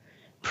lager.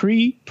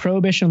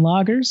 Pre-Prohibition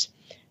lagers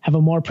have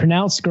a more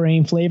pronounced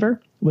grain flavor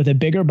with a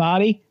bigger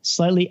body,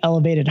 slightly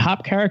elevated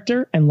hop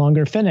character, and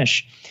longer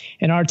finish.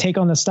 In our take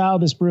on the style,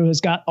 this brew has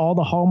got all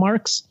the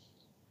hallmarks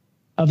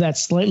of that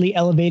slightly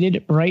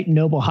elevated, bright,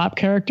 noble hop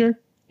character.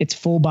 It's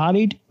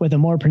full-bodied with a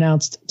more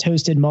pronounced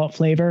toasted malt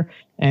flavor,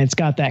 and it's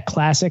got that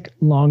classic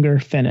longer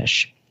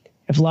finish.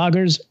 If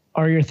lagers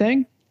are your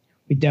thing,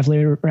 we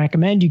definitely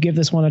recommend you give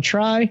this one a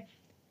try.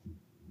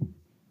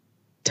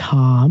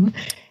 Tom.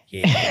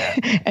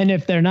 Yeah. And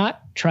if they're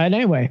not, try it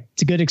anyway.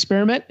 It's a good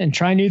experiment and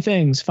try new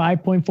things.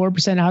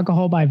 5.4%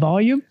 alcohol by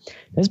volume.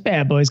 This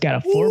bad boy's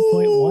got a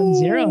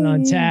 4.10 on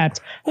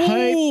Untapped.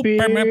 Hype beer.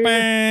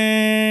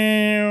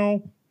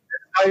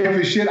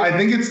 Shit. I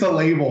think it's the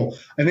label.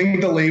 I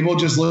think the label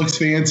just looks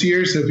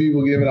fancier, so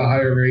people give it a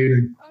higher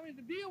rating. I mean,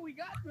 the beer we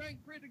got drank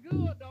pretty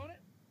good, don't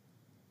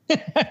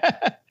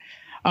it?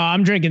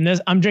 I'm drinking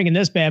this. I'm drinking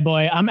this bad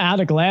boy. I'm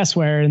out of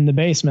glassware in the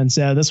basement,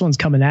 so this one's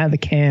coming out of the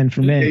can for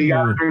me. Yeah, you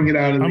gotta drink it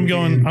out of the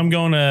can. I'm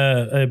going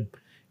a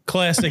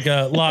classic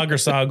lager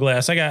style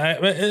glass. I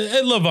got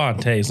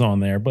Levante's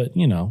on there, but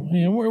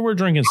we're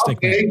drinking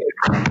Stickman.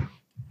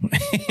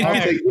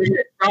 I'll take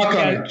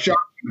it.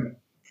 Chocolate.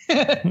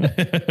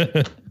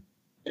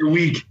 You're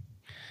weak.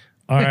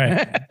 All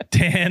right,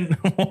 Dan.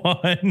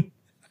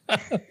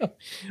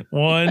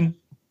 1,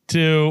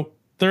 2,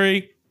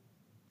 3.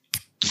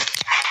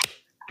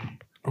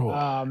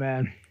 Oh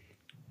man,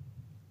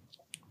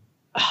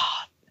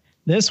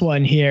 this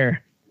one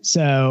here.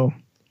 So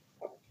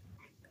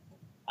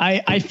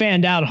I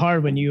fanned out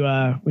hard when you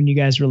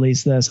guys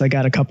released this. I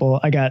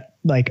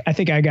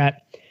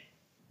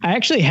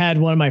actually had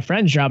one of my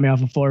friends drop me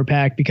off a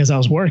 4-pack because I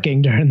was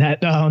working during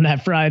that on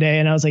that Friday,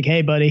 and I was like,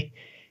 "Hey, buddy,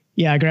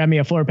 yeah, grab me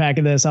a 4-pack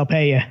of this. I'll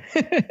pay you."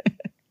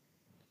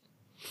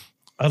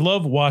 I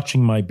love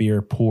watching my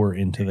beer pour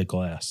into the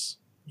glass.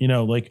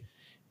 Like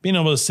being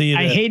able to see it.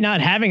 I hate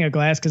not having a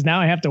glass because now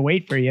I have to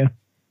wait for you.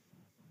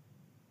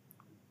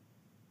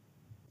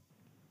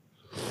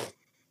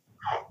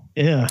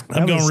 Yeah,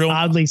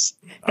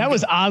 that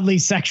was oddly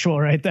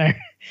sexual right there.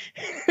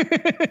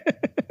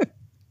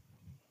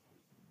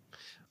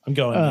 I'm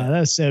going. That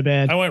was so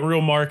bad. I went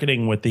real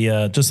marketing with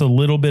the just a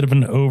little bit of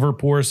an over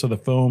pour, so the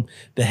foam,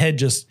 the head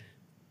just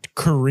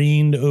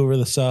careened over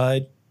the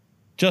side,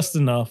 just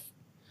enough.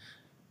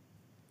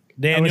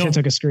 Daniel, I wish I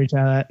took a screech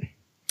out of that.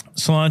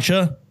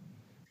 Sláinte.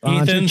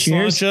 Ethan,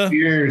 cheers.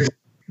 Cheers.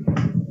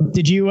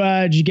 Did you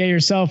get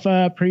yourself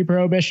a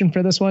pre-prohibition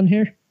for this one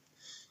here?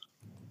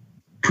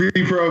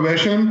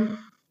 Pre-prohibition?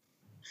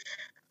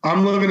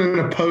 I'm living in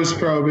a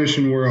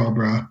post-prohibition world,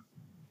 bro.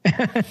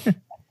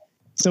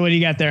 So what do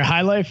you got there?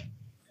 High Life?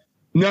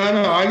 No,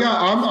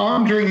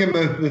 I'm drinking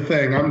the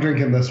thing. I'm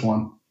drinking this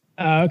one.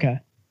 Oh, okay.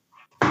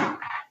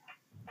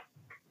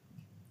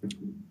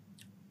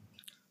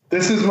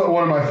 This is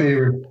one of my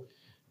favorites.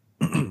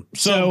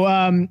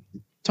 So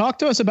talk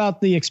to us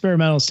about the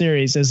experimental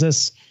series. Is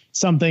this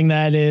something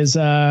that is,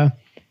 I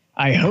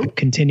hope,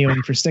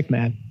 continuing for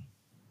Stickman.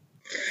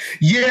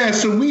 Yeah,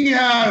 so we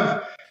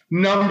have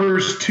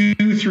numbers 2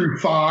 through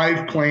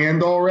 5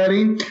 planned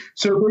already.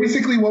 So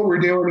basically what we're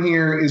doing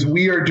here is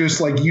we are just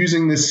like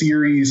using this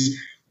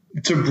series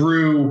to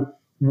brew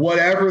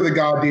whatever the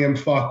goddamn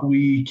fuck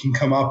we can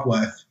come up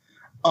with.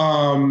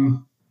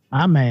 Man.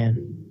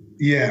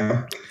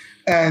 Yeah.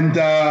 And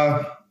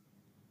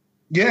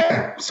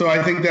yeah, so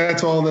I think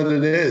that's all that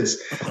it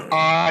is.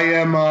 I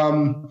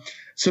am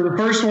so the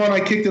first one I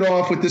kicked it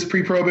off with this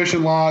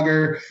pre-prohibition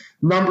lager.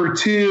 Number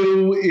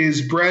 2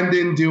 is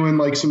Brendan doing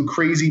like some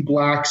crazy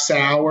black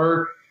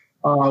sour,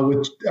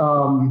 which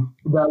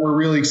that we're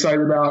really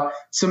excited about.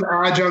 Some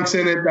adjuncts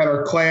in it that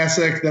are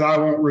classic that I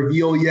won't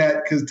reveal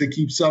yet because to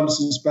keep some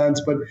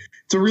suspense, but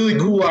it's a really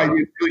cool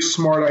idea, really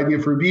smart idea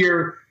for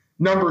beer.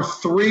 Number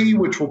 3,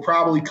 which will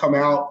probably come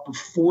out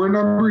before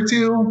number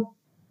 2,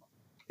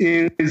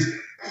 is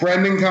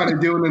Brendan kind of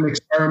doing an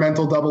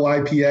experimental double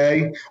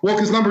IPA. Well,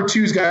 because number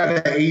 2's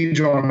got to age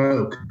on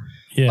oak.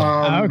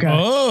 Yeah. Okay.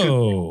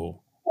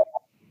 Oh.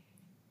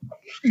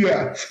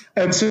 Yeah.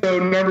 And so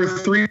number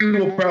 3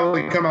 will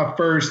probably come out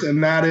first,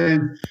 and that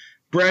is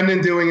Brendan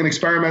doing an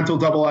experimental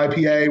double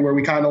IPA where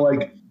we kind of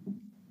like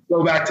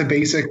go back to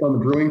basics on the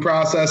brewing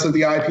process of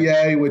the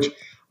IPA, which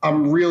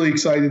I'm really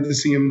excited to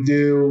see him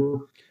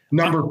do.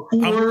 Number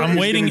 4. I'm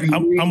waiting.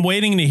 I'm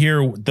waiting to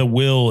hear the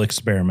Will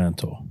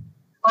experimental.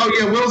 Oh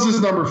yeah, Will's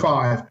is number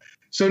 5.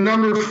 So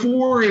number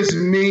 4 is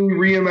me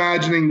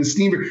reimagining the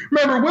steam beer.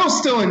 Remember, Will's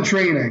still in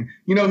training.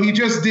 You know, he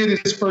just did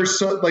his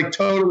first like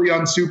totally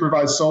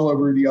unsupervised solo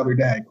brew the other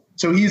day.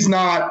 So he's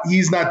not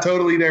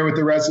totally there with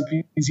the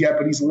recipes yet,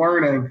 but he's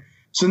learning.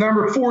 So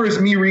number 4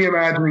 is me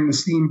reimagining the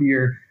steam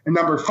beer, and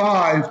number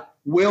 5,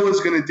 Will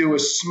is going to do a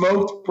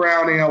smoked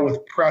brown ale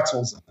with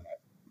pretzels in it.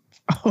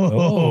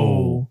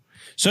 Oh.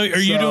 So you're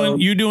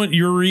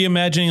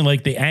reimagining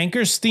like the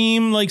Anchor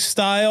Steam like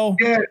style?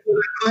 Yeah,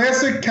 the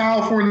classic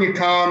California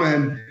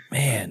Common.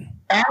 Man.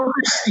 Anchor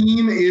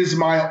Steam is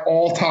my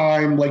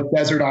all-time like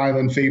desert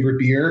island favorite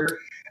beer.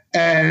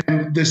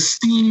 And the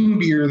steam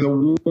beer,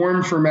 the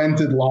warm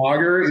fermented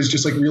lager, is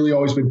just like really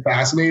always been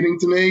fascinating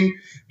to me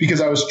because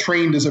I was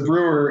trained as a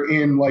brewer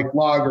in like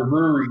lager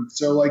brewery.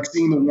 So like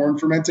seeing the warm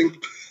fermenting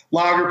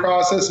lager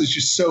process is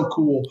just so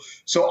cool.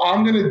 So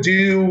I'm going to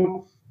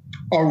do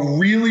a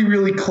really,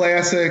 really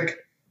classic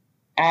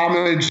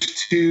homage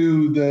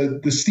to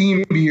the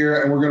steam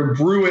beer, and we're going to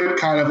brew it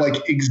kind of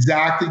like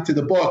exactly to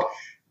the book.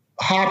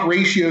 Hop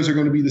ratios are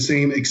going to be the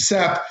same,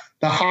 except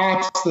the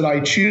hops that I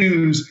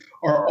choose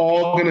are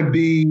all going to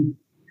be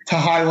to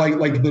highlight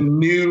like the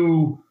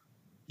new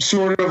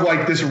sort of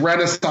like this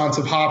renaissance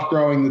of hop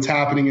growing that's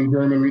happening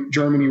in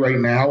Germany right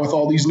now with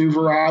all these new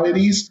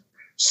varieties.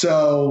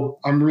 So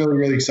I'm really,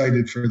 really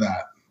excited for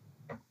that.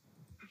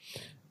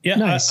 Yeah,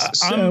 nice.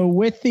 So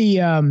with the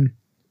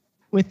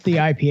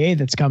IPA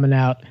that's coming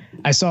out,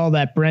 I saw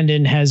that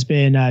Brendan has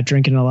been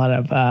drinking a lot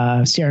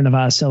of Sierra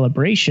Nevada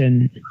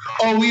Celebration.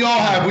 Oh, we all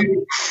have. We've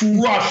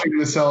been crushing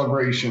the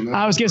Celebration.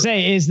 I was gonna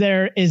say, is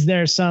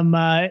there some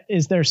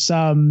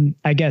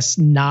I guess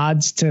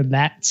nods to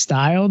that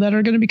style that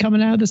are going to be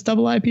coming out of this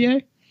double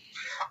IPA?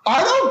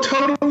 I don't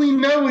totally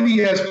know what he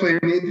has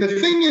planned. The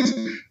thing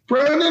is,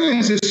 Brendan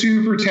is a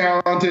super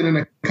talented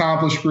and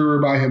accomplished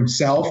brewer by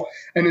himself.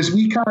 And as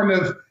we kind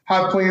of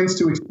have plans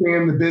to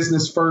expand the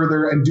business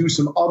further and do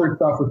some other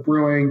stuff with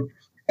brewing,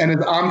 and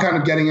as I'm kind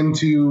of getting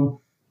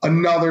into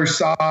another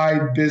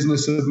side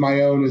business of my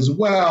own as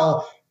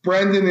well,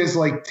 Brendan is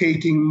like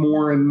taking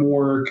more and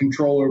more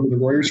control over the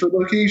Royersford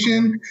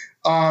location.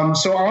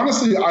 So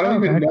honestly, I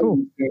don't even know.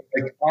 Cool.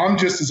 Like, I'm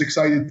just as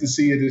excited to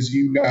see it as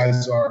you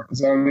guys are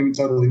because I don't even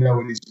totally know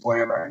what he's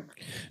planning.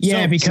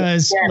 Yeah,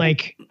 because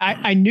like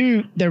I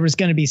knew there was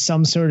going to be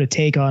some sort of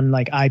take on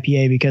like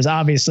IPA because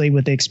obviously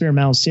with the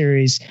experimental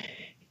series,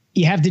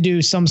 you have to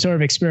do some sort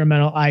of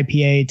experimental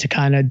IPA to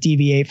kind of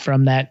deviate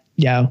from that,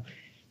 you know,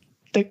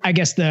 I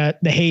guess the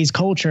haze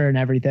culture and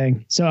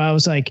everything. So I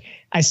was like,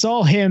 I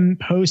saw him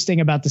posting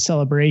about the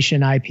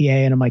Celebration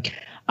IPA and I'm like,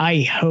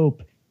 I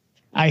hope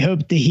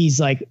that he's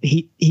like,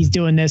 he's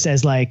doing this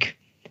as like,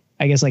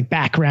 I guess like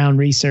background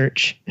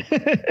research.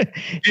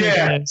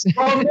 Yeah. Those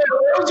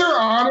are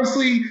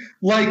honestly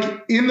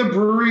like in the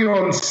brewery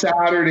on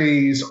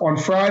Saturdays, on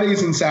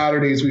Fridays and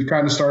Saturdays, we've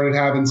kind of started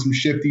having some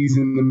shifties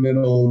in the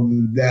middle of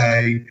the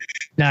day.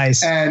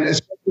 Nice. And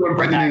especially when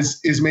Brendan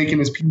is making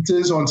his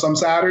pizzas on some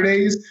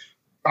Saturdays,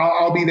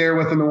 I'll be there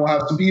with him and we'll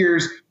have some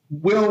beers.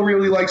 Will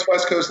really likes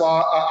West Coast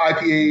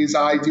IPAs.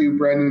 I do.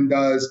 Brendan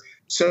does.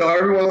 So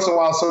every once in a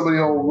while, somebody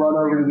will run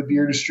over to the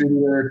beer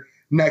distributor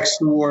next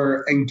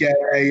door and get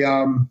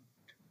a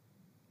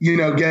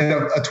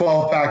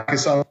 12 pack of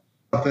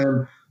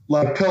something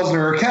like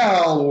Pilsner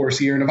Urquell or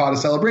Sierra Nevada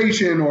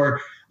Celebration or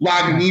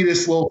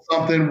Lagunitas, little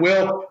something.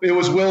 It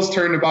was Will's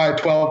turn to buy a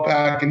 12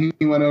 pack, and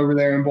he went over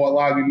there and bought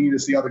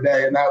Lagunitas the other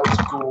day, and that was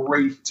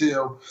great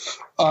too.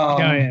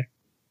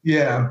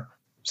 Yeah.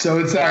 So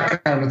it's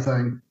that kind of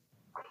thing.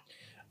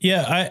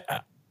 Yeah,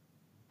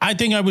 I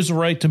think I was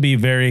right to be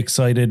very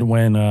excited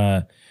when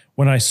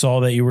when I saw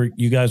that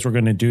you guys were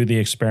going to do the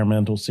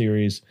experimental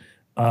series.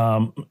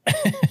 Did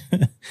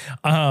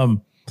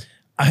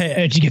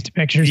you get the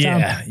pictures?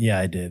 Yeah, Tom? yeah,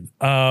 I did.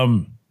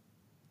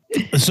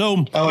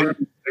 So I like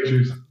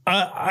pictures.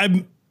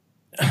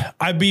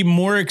 I'd be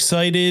more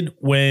excited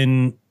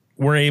when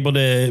we're able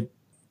to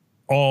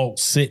all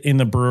sit in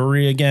the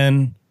brewery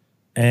again.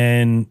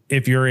 And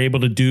if you're able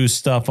to do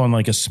stuff on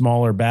like a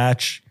smaller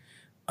batch,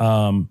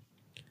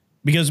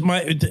 because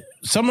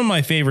some of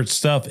my favorite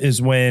stuff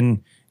is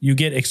when you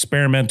get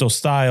experimental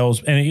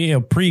styles,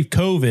 and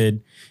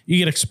pre-COVID, you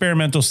get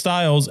experimental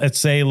styles at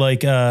say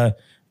like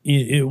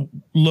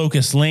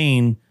Locust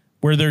Lane,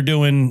 where they're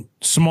doing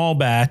small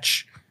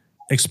batch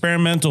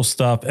experimental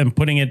stuff and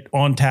putting it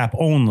on tap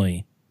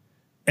only.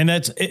 And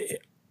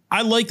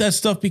I like that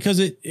stuff because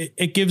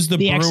it gives the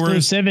brewers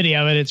exclusivity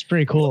of it. It's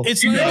pretty cool.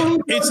 It's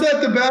that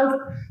the best.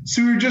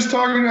 So we were just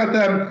talking about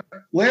them.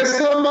 Last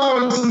time I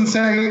was in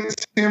San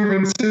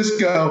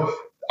Francisco,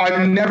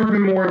 I've never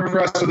been more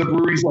impressed with the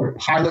brewery's like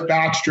pilot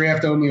batch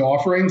draft only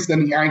offerings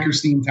than the Anchor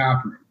Steam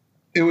Tap Room.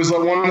 It was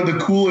like one of the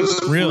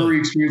coolest brewery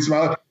experiences of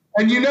my life.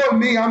 And you know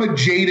me, I'm a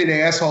jaded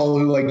asshole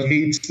who like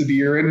hates the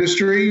beer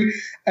industry.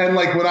 And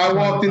like when I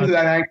walked into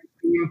that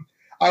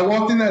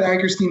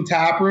Anchor Steam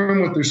Tap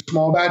Room with their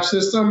small batch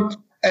system,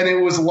 and it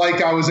was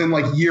like I was in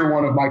like year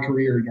one of my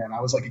career again. I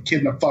was like a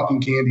kid in a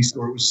fucking candy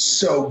store. It was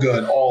so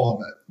good, all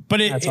of it. But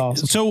that's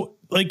awesome. So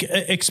like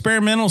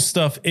experimental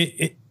stuff,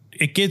 it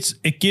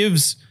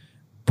gives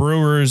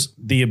brewers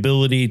the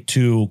ability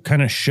to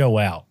kind of show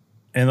out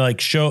and like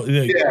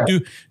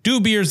do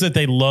beers that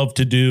they love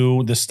to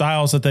do, the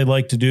styles that they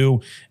like to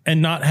do,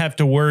 and not have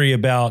to worry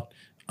about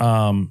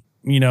having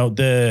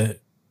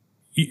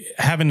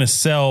to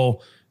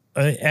sell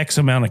X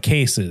amount of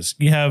cases.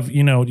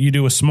 You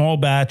do a small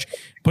batch,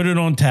 put it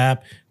on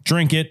tap,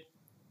 drink it,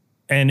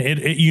 and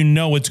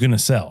it's going to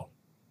sell.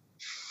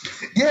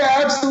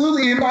 Yeah,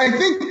 absolutely. And I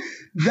think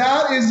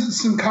that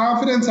is some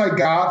confidence I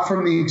got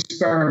from the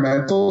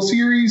experimental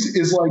series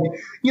is like,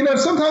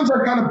 sometimes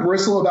I kind of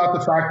bristle about the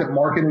fact that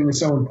marketing is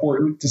so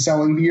important to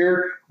selling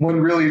beer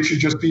when really it should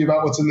just be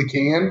about what's in the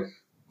can.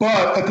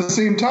 But at the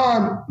same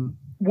time,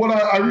 what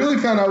I really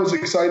found out was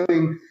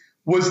exciting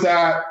was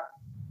that,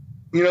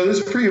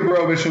 this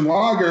pre-Prohibition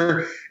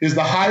lager is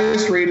the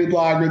highest rated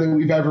lager that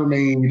we've ever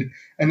made.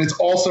 And it's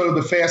also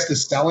the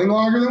fastest selling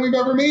lager that we've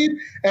ever made.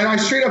 And I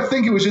straight up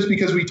think it was just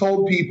because we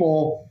told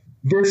people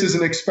this is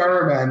an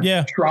experiment.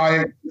 Yeah. Try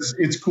it.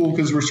 It's cool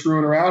because we're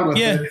screwing around with it.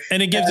 Yeah.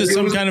 And it gives us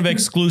some kind of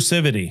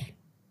exclusivity.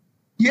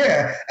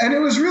 Yeah. And it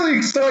was really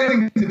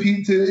exciting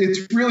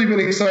it's really been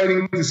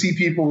exciting to see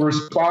people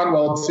respond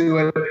well to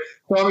it.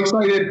 So I'm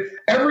excited.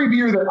 Every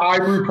beer that I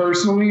brew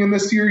personally in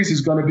this series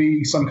is going to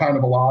be some kind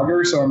of a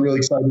lager. So I'm really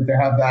excited to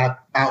have that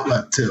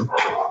outlet too.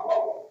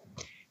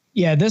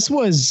 Yeah, this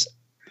was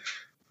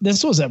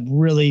a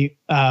really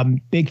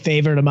big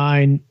favorite of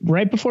mine.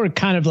 Right before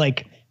kind of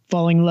like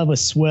falling in love with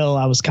Swill,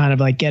 I was kind of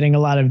like getting a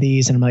lot of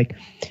these, and I'm like,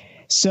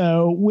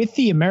 so with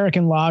the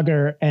American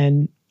lager,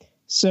 and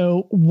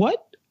so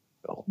what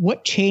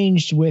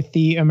changed with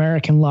the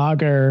American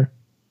lager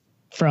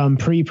from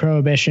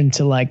pre-Prohibition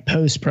to like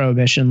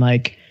post-Prohibition?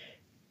 Like,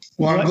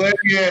 well, I'm glad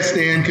you asked,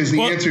 Dan, because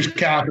the answer is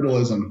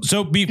capitalism.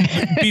 So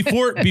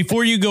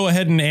before you go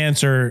ahead and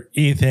answer,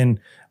 Ethan,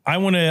 I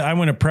want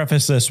to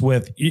preface this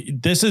with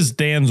this is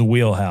Dan's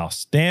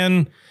wheelhouse.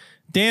 Dan's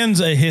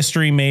a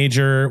history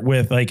major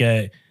with like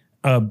a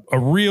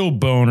real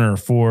boner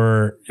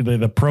for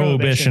the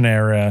Prohibition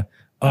era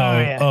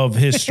of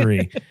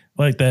history.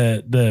 Like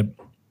the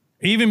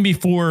even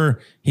before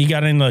he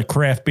got into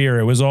craft beer,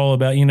 it was all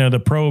about,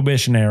 the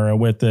Prohibition era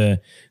with the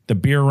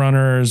beer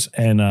runners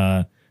and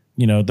the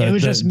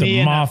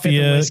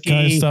mafia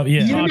kind of stuff.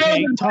 Yeah.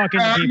 Talking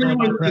to people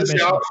about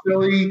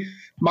Prohibition.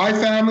 My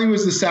family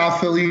was the South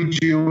Philly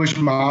Jewish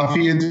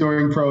Mafia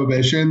during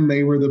Prohibition.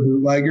 They were the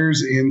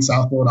bootleggers in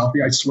South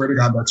Philadelphia. I swear to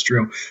God, that's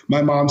true.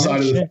 My mom's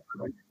side of the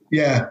family.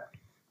 Yeah,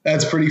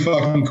 that's pretty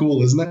fucking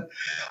cool, isn't it?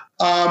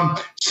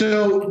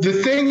 So the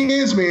thing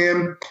is,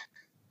 man,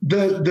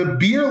 the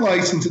beer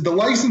license, the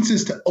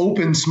licenses to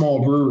open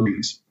small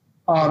breweries.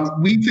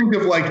 We think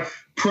of like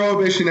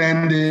Prohibition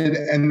ended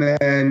and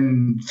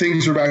then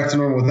things were back to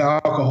normal with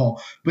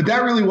alcohol, but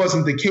that really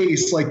wasn't the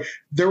case. Like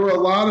there were a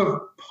lot of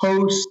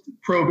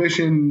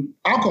post-Prohibition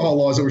alcohol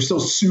laws that were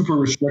still super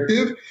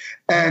restrictive.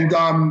 And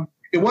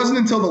it wasn't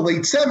until the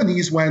late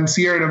 70s when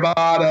Sierra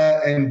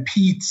Nevada and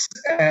Pete's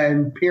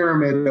and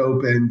Pyramid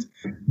opened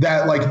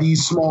that like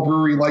these small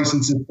brewery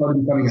licenses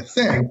started becoming a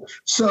thing.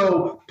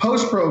 So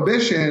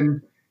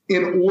post-Prohibition,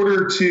 in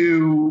order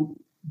to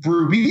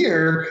brew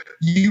beer,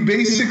 you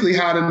basically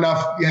had to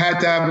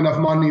have enough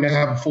money to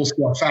have a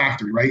full-scale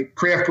factory, right?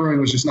 Craft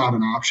brewing was just not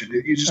an option.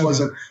 It just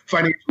wasn't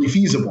financially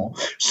feasible.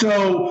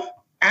 So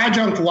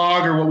adjunct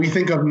lager, what we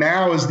think of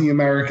now as the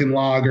American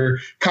lager,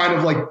 kind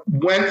of like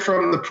went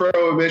from the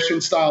Prohibition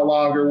style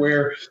lager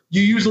where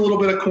you use a little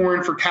bit of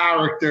corn for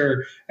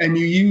character and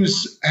you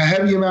use a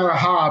heavy amount of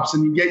hops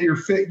and you get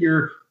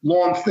your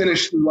long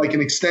finish through like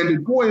an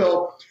extended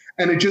boil.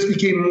 and it just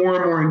became more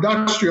and more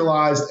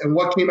industrialized. And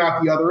what came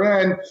out the other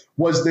end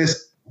was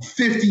this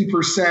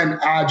 50%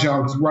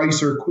 adjunct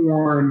rice or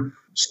corn,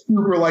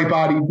 super light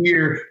body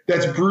beer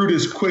that's brewed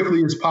as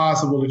quickly as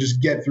possible to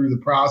just get through the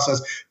process,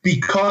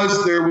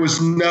 because there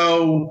was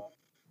no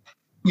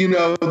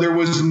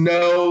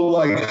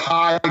like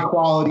high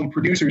quality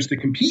producers to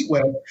compete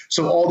with.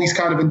 So all these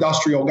kind of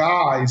industrial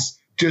guys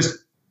just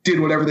did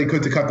whatever they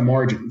could to cut the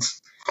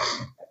margins.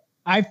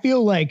 I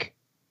feel like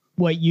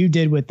what you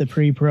did with the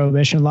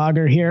pre-prohibition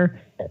lager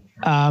here,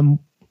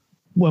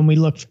 when we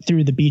looked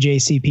through the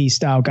BJCP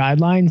style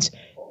guidelines,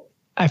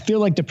 I feel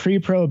like the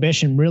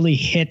pre-prohibition really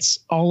hits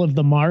all of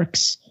the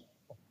marks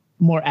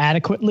more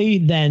adequately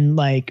than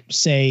like,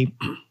 say,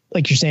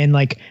 like you're saying,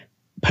 like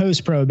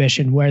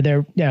post-prohibition, where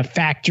they're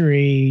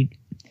factory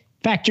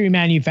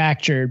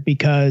manufactured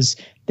because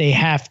they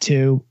have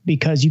to,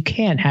 because you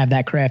can't have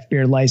that craft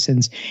beer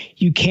license.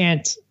 You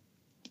can't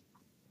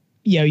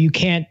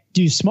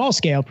do small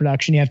scale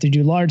production. You have to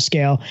do large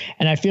scale.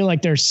 And I feel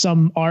like there's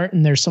some art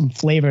and there's some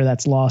flavor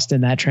that's lost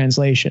in that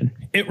translation.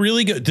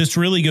 This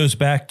really goes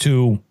back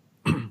to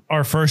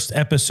our first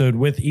episode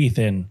with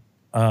Ethan.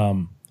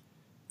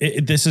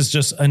 This is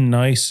just a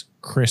nice,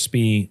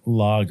 crispy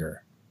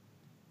lager.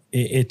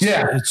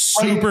 It's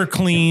super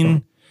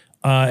clean.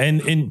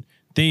 And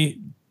the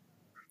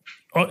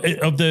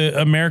of the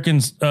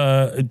Americans,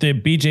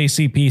 the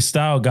BJCP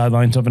style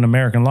guidelines of an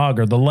American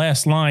lager, the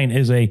last line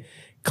is a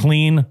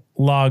clean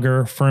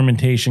lager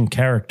fermentation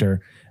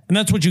character. And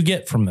that's what you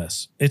get from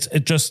this. It's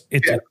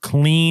a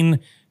clean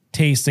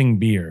tasting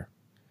beer.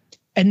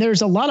 And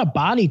there's a lot of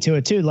body to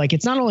it too. Like,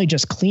 it's not only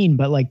just clean,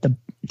 but like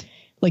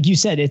you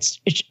said, it's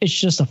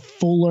just a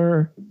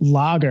fuller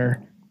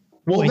lager.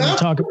 Well,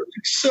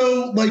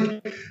 so like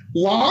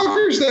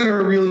lagers that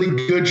are really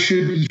good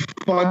should be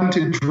fun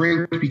to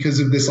drink because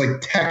of this like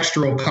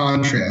textural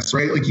contrast,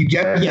 right? Like you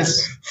get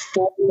this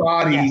full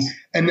body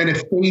and then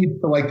it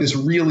fades to like this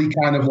really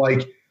kind of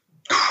like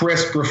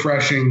crisp,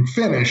 refreshing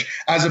finish,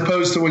 as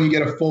opposed to when you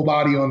get a full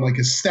body on like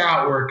a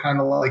stout where it kind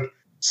of like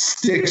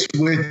sticks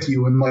with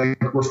you, and like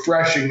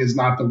refreshing is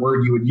not the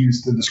word you would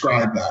use to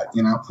describe that,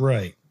 you know?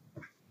 Right.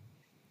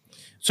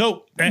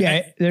 So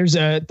there's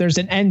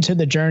an end to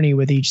the journey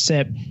with each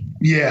sip.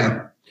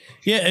 Yeah.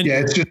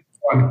 It's just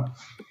fun.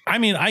 I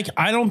mean,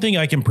 I don't think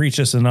I can preach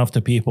this enough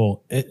to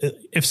people.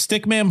 If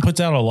Stickman puts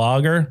out a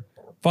lager,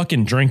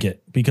 fucking drink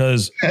it,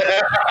 because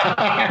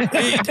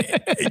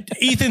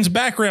Ethan's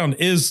background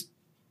is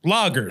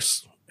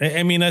lagers.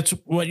 I mean, that's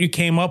what you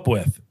came up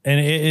with,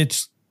 and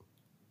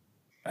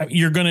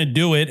you're going to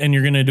do it, and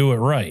you're going to do it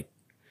right.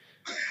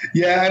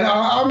 Yeah, and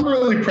I'm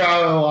really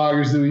proud of the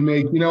lagers that we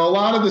make. You know, a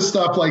lot of the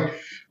stuff, like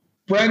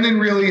Brendan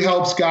really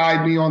helps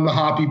guide me on the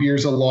hoppy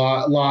beers a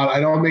lot. I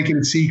don't make it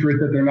a secret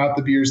that they're not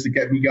the beers that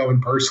get me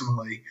going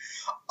personally.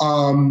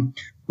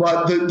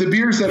 But the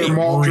beers that are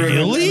malt driven,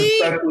 really?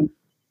 But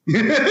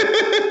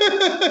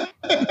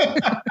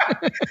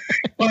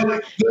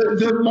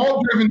the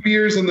malt driven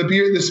beers and the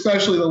beer,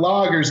 especially the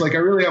lagers, like I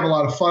really have a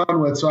lot of fun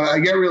with. So I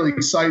get really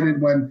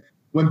excited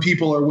when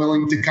people are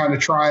willing to kind of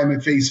try them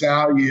at face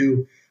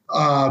value,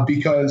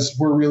 because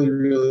we're really,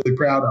 really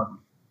proud of them.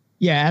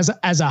 Yeah,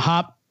 as a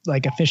hop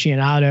like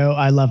aficionado,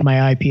 I love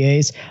my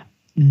IPAs.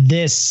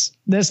 This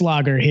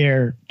lager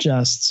here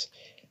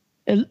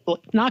it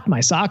knocked my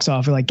socks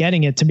off, like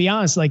getting it. To be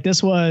honest, like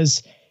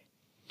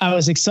I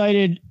was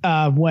excited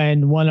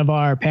when one of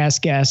our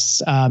past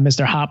guests,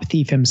 Mr. Hop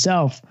Thief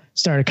himself,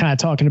 started kind of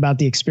talking about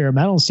the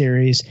experimental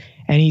series.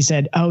 And he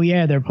said, oh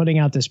yeah, they're putting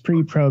out this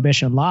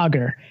pre-prohibition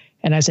lager.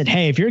 And I said,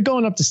 hey, if you're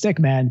going up to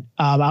Stickman,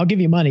 I'll give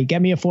you money.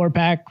 Get me a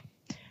 4-pack.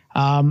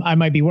 I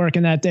might be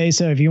working that day,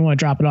 so if you want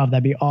to drop it off,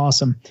 that'd be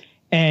awesome.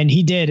 And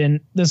he did, and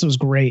this was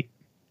great.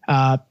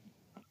 Like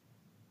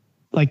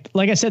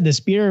I said, this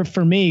beer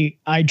for me,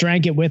 I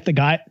drank it with the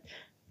guy.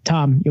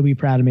 Tom, you'll be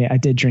proud of me. I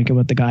did drink it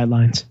with the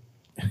guidelines.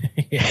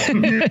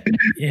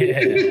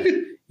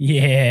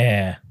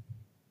 Yeah.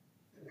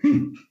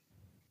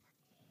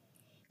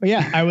 But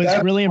yeah, I was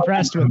really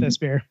impressed with this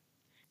beer.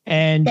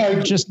 And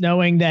just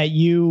knowing that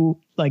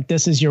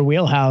this is your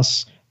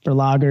wheelhouse for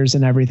lagers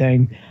and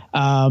everything.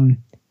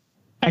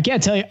 I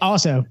can't tell you,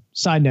 also,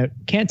 side note,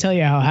 can't tell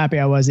you how happy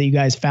I was that you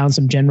guys found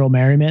some General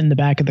Merriman in the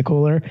back of the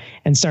cooler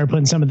and started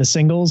putting some of the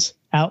singles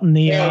out in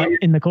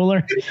the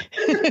cooler.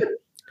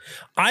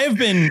 I've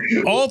been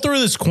all through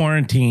this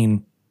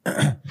quarantine.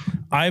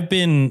 I've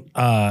been,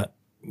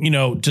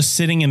 just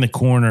sitting in the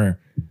corner.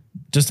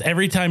 Just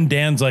every time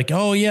Dan's like,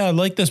 oh yeah, I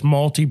like this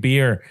malty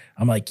beer.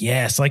 I'm like,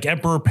 yes, like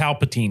Emperor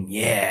Palpatine.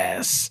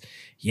 Yes.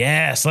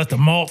 Let the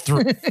malt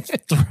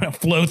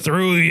flow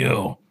through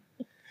you.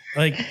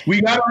 Like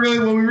what we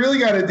really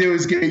got to do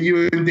is get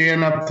you and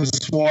Dan up to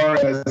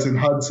Suarez and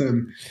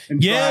Hudson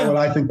and try what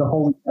I think the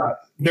holy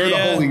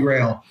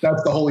grail.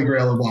 That's the holy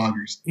grail of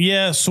lagers.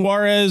 Yeah.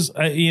 Suarez,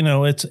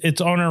 it's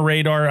on our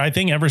radar. I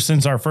think ever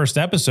since our first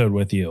episode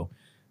with you,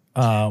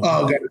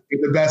 God,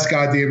 the best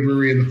goddamn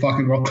brewery in the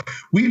fucking world.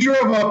 We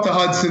drove up to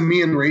Hudson.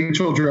 Me and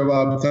Rachel drove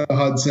up to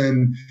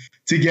Hudson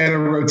to get a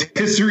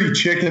rotisserie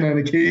chicken and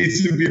a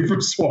case of beer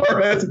from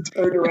Suarez and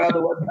turned around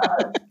and went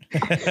back.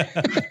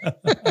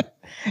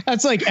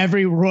 That's like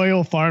every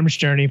Royal Farms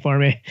journey for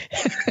me.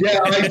 Yeah,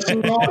 like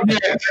except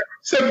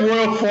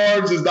Royal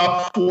Farms is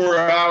not 4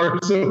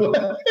 hours away.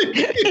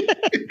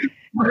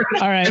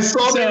 All right.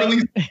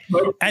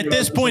 At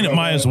this point, it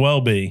might as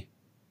well be.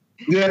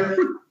 Yeah.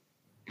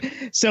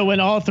 So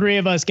when all three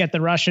of us get the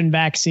Russian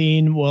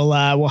vaccine, we'll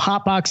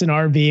hotbox an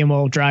RV and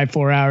we'll drive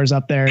 4 hours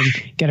up there and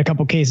get a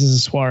couple cases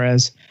of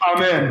Suarez.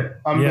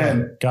 I'm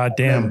in.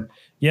 Goddamn.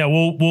 Yeah,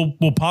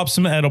 we'll pop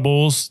some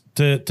edibles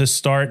to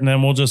start, and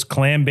then we'll just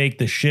clam bake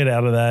the shit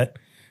out of that.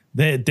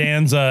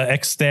 Dan's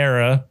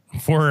Xterra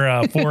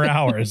for 4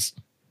 hours.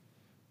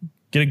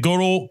 Get a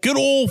good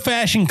old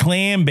fashioned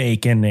clam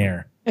bake in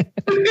there.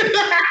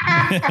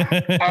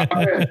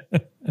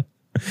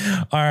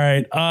 All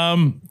right.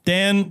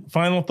 Dan,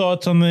 final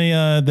thoughts on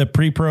the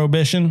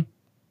pre-prohibition?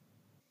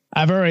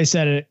 I've already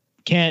said it.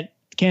 Can't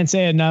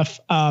say it enough.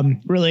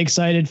 Really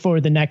excited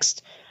for the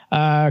next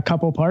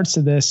couple parts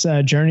of this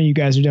journey you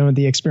guys are doing with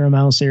the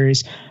experimental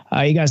series.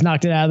 You guys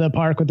knocked it out of the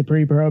park with the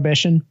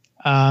pre-prohibition.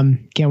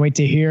 Can't wait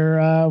to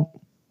hear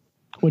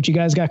what you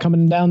guys got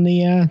coming down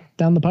the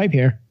pipe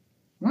here.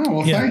 Oh,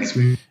 well, thanks.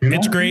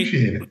 It's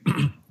great.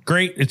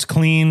 Great. It's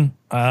clean,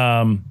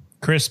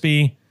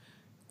 crispy.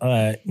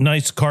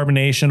 Nice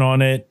carbonation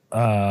on it.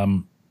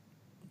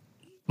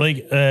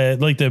 Like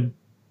the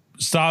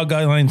style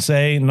guidelines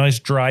say, nice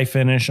dry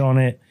finish on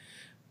it.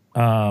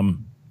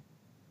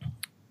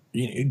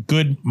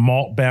 Good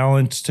malt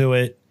balance to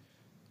it.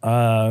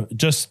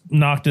 Just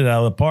knocked it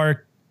out of the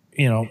park,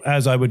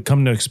 as I would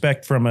come to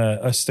expect from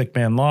a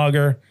Stickman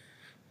lager.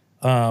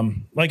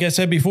 Like I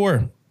said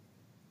before,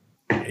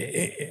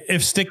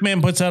 if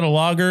Stickman puts out a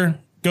lager,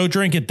 go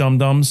drink it,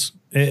 dum-dums.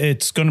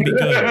 It's going to be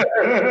good.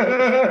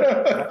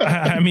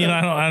 I mean,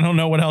 I don't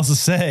know what else to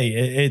say.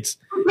 It's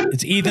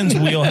Ethan's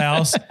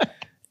wheelhouse.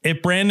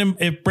 If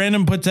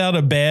Brandon puts out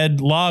a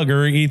bad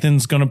lager,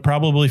 Ethan's going to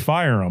probably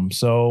fire him.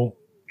 So,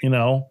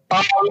 I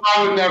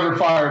would never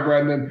fire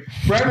Brendan.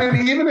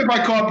 Even if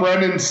I caught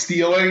Brendan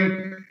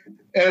stealing,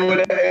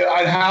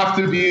 I'd have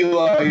to be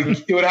like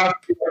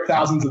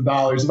thousands of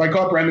dollars. If I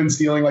caught Brendan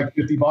stealing like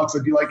 $50,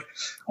 I'd be like,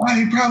 well,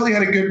 he probably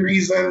had a good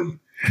reason.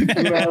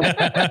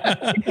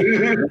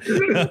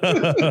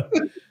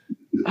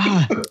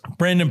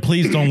 Brandon,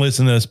 please don't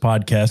listen to this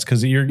podcast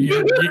because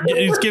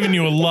it's giving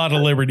you a lot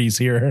of liberties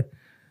here.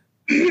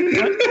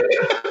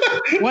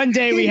 One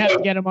day we have to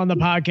get him on the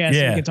podcast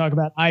so we can talk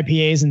about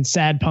IPAs and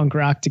sad punk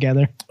rock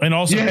together. And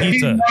also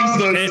pizza. He loves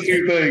those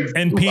two things.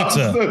 And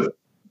pizza.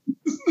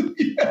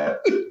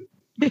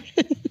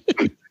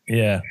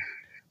 Yeah.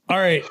 All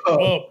right.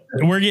 Well,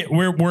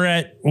 we're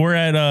at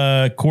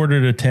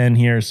 9:45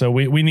 here, so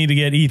we need to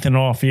get Ethan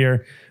off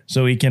here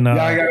so he can.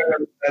 I gotta go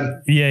to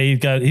bed. Yeah,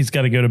 he's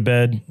got to go to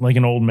bed like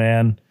an old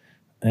man,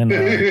 and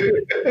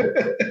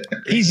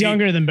he's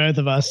younger than both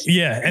of us.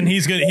 Yeah, and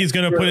he's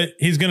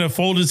gonna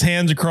fold his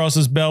hands across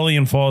his belly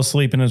and fall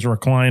asleep in his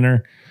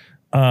recliner.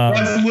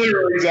 That's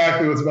literally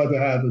exactly what's about to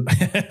happen.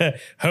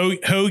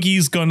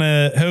 Hoagie's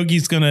gonna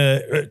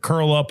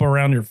curl up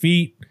around your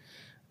feet.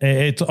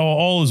 It's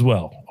all is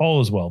well. All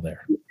is well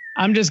there.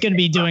 I'm just going to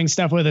be doing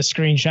stuff with a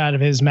screenshot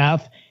of his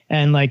mouth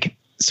and like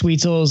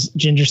Sweetzel's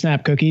ginger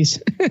snap cookies.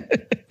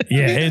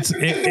 Yeah,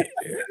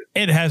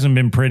 it hasn't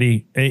been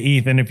pretty,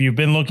 Ethan. If you've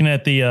been looking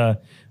at the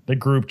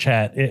group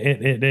chat,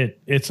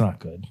 it's not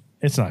good.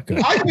 It's not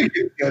good. I think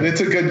it's good.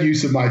 It's a good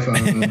use of my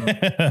phone.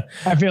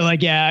 I feel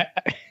like, yeah.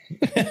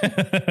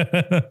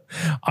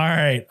 All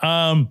right.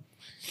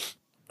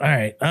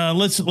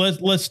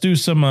 Let's do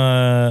some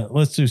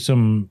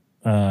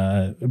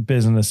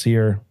business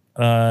here.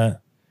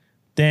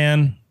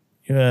 Dan,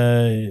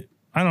 I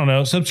don't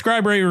know.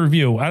 Subscribe, rate,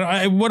 review.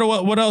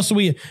 What else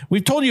we've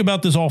told you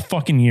about this all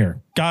fucking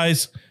year,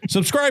 guys.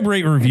 Subscribe,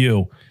 rate,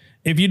 review.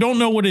 If you don't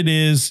know what it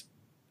is,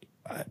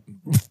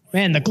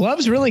 man, the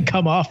gloves really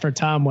come off for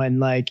Tom when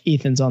like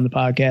Ethan's on the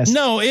podcast.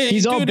 No,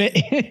 he's all bit.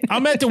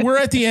 We're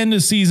at the end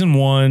of season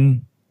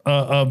 1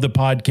 of the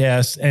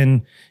podcast,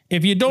 and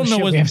if you don't know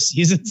what we have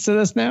seasons to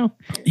this now,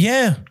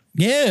 yeah,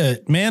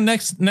 man.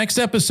 Next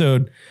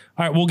episode.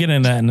 All right, we'll get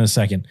into that in a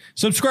second.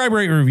 Subscribe,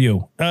 rate,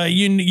 review.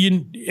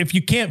 If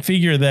you can't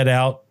figure that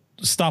out,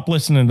 stop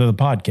listening to the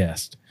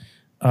podcast.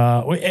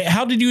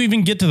 How did you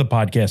even get to the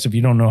podcast if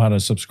you don't know how to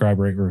subscribe,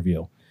 rate,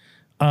 review?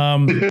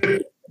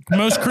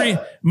 Most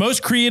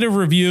creative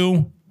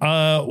review.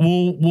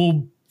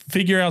 We'll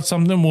figure out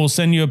something. We'll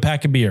send you a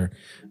pack of beer.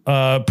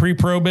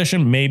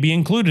 Pre-prohibition may be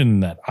included in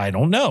that. I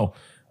don't know.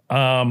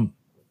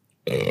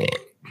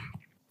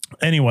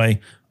 Anyway,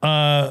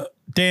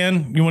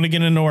 Dan, you want to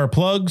get into our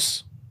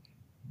plugs?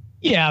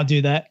 Yeah, I'll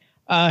do that.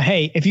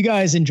 Hey, if you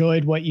guys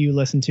enjoyed what you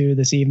listened to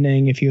this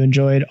evening, if you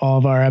enjoyed all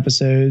of our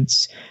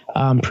episodes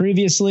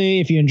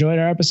previously, if you enjoyed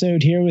our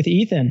episode here with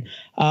Ethan,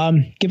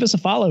 give us a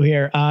follow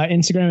here.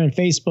 Instagram and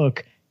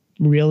Facebook,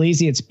 real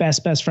easy. It's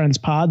Best Friends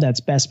Pod. That's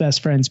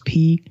Best Friends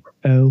P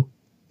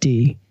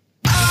P-O-D.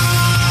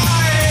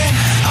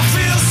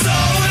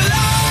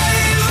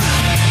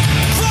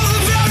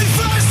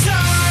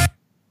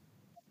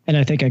 And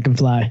I think I can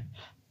fly.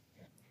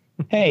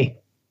 Hey,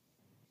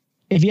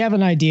 if you have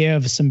an idea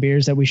of some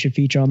beers that we should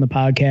feature on the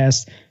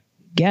podcast,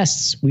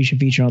 guests we should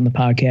feature on the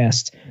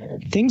podcast,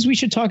 things we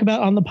should talk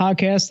about on the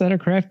podcast that are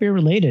craft beer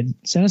related,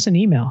 send us an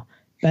email.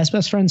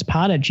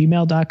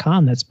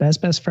 bestbestfriendspod@gmail.com. That's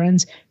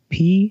bestbestfriends,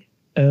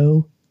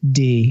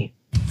 P-O-D.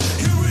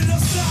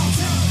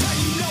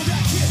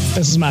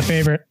 This is my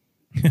favorite.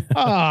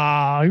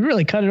 Oh, you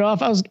really cut it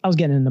off. I was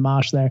getting in the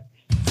mosh there.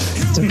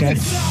 It's okay.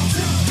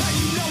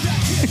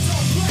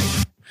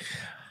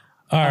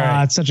 All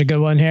right. It's such a good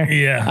one here.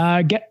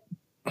 Yeah.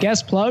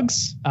 Guest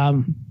plugs.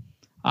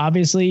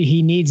 Obviously,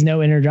 he needs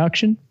no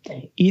introduction.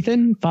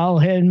 Ethan, follow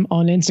him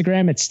on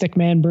Instagram at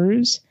Stickman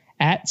Brews,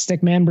 at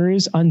Stickman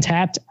Brews,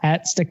 Untapped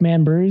at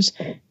Stickman Brews.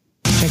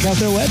 Check out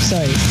their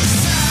website.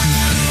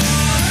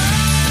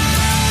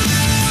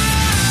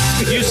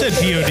 You said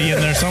POD in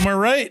there somewhere,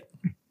 right?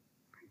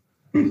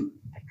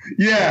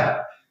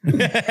 Yeah.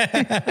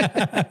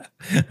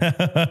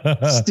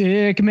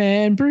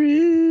 Stickman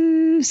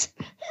Brews.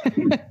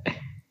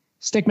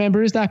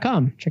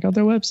 Stickmanbrews.com. Check out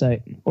their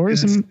website. Order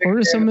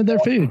some of their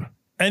food.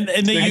 And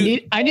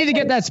I need to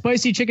get that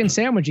spicy chicken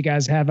sandwich you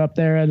guys have up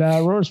there at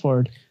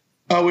Roarsford.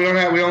 Oh, we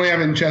only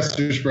have it in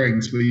Chester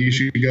Springs, but you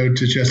should go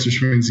to Chester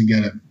Springs and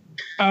get it.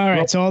 All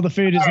right, so all the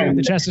food is at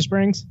the Chester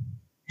Springs?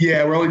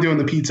 Yeah, we're only doing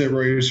the pizza at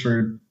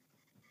Royersford.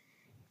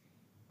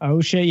 Oh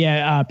shit,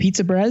 yeah.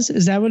 Pizza Brez,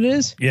 is that what it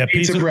is? Yeah,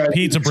 Pizza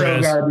Brez. So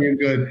goddamn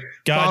good.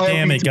 God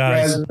damn it,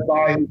 guys. Brez,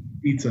 buy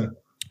pizza.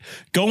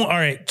 All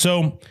right,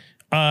 so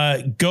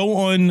go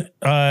on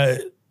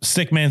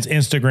Stickman's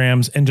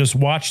Instagrams and just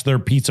watch their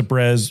Pizza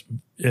Brez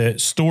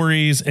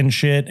stories and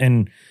shit,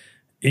 and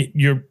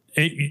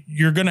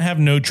you're gonna have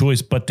no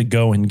choice but to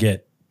go and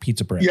get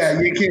Pizza Brez. Yeah,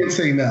 you can't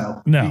say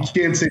no. No, you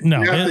can't say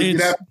no.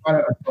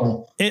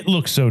 It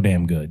looks so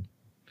damn good.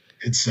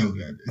 It's so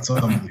good. It's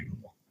unbelievable.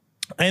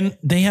 And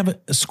they have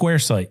a Square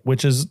site,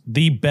 which is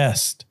the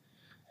best.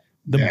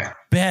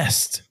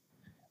 Best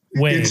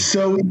way. It's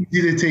so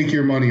easy to take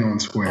your money on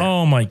Square.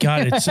 Oh my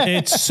God.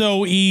 It's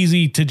so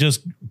easy to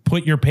just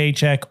put your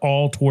paycheck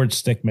all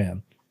towards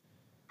Stickman.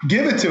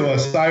 Give it to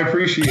us. I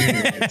appreciate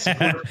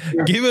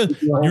it. Give it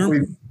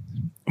your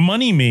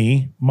money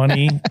need.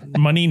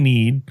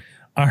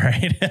 All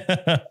right.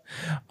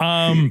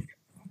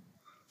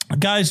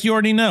 Guys, you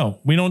already know.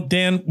 We don't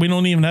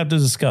even have to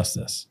discuss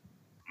this.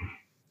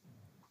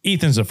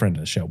 Ethan's a friend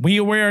of the show. We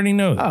already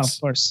know this. Oh,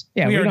 of course.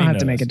 Yeah, we don't have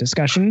to make a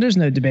discussion. There's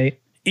no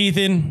debate.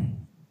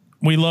 Ethan,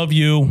 we love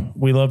you.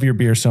 We love your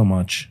beer so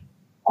much.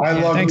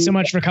 Thanks so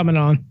much for coming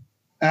on.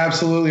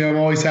 Absolutely. I'm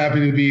always happy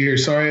to be here.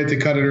 Sorry I had to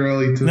cut it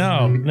early.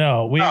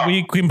 No.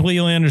 We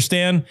completely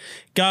understand.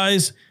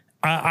 Guys,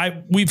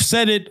 we've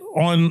said it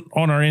on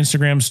our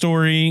Instagram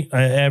story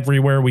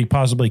everywhere we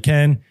possibly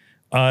can.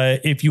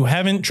 If you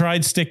haven't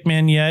tried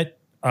Stickman yet,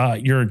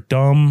 you're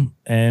dumb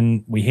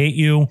and we hate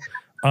you.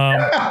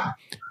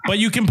 But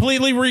you can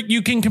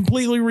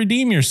completely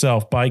redeem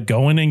yourself by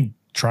going and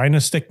trying a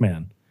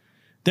Stickman.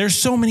 There's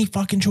so many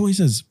fucking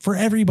choices for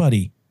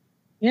everybody.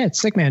 Yeah,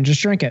 it's Stickman.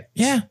 Just drink it.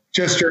 Yeah.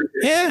 Just drink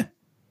it. Yeah.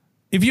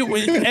 If you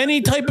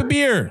any type of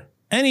beer,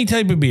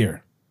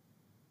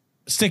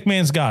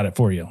 Stickman's got it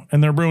for you,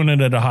 and they're brewing it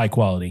at a high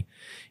quality.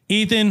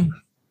 Ethan,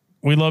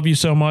 we love you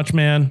so much,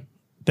 man.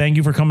 Thank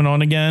you for coming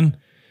on again.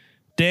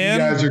 Dan, you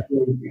guys are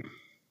cool.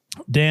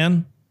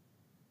 Dan,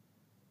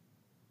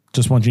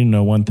 just want you to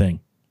know one thing.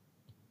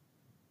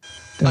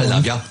 I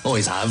love you.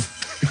 Always have.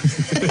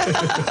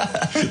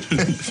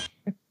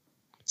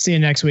 See you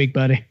next week,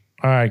 buddy.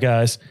 All right,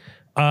 guys.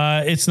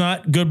 It's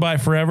not goodbye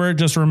forever.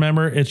 Just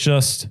remember, it's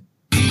just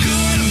goodbye for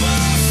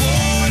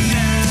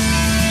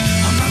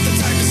now. I'm not the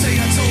type to say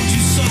I told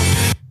you so.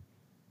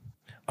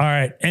 All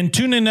right. And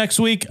tune in next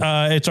week.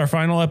 It's our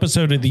final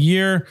episode of the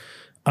year.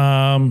 It's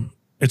going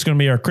to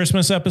be our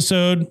Christmas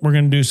episode. We're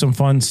going to do some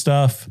fun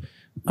stuff.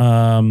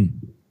 It's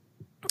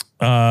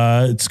going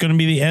to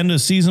be the end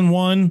of season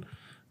 1.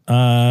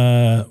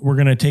 We're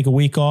going to take a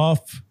week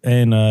off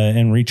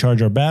and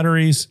recharge our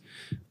batteries,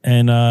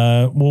 and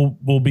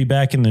we'll be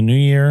back in the new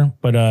year.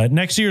 But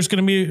next week's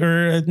going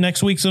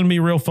to be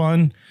real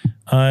fun.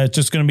 It's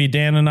just going to be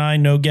Dan and I,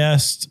 no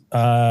guest.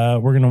 We're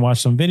going to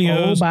watch some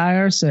videos all by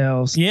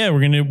ourselves. Yeah,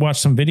 we're going to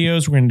watch some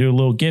videos. We're going to do a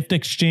little gift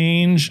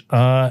exchange.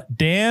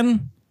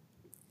 Dan,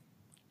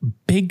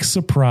 big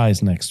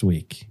surprise next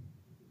week.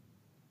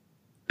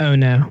 Oh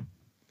no.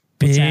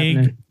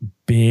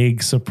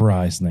 Big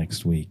surprise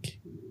next week.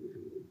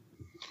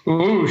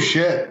 Oh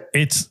shit.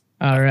 It's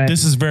all right.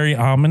 This is very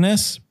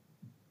ominous.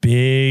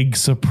 Big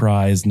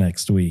surprise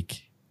next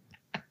week.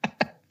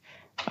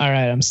 All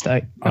right. I'm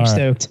stoked.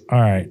 All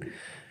right,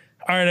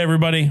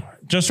 everybody.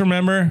 Just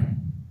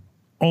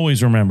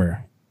always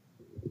remember,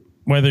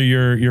 whether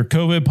you're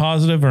COVID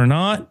positive or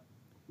not,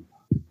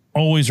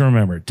 always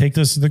remember, take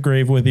this to the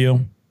grave with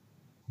you.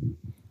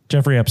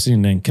 Jeffrey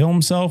Epstein didn't kill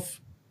himself.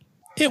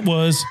 It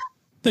was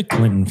the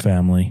Clinton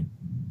family.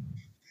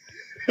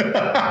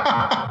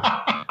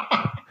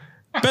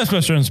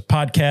 Best Friends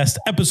Podcast,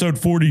 episode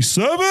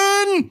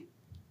 47.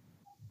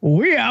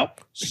 We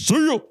out. See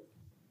you.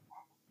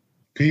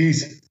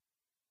 Peace.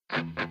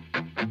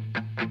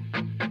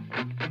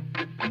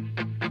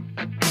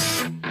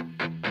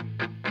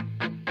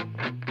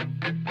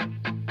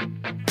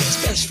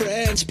 Best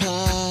Friends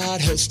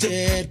Pod,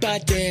 hosted by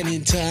Dan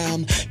and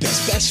Tom.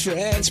 Best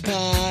Friends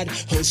Pod,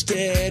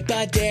 hosted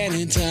by Dan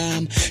and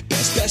Tom.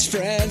 Best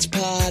Friends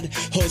Pod,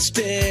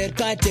 hosted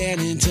by Dan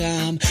and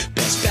Tom.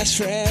 Best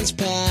Friends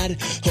Pod,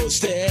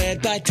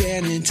 hosted by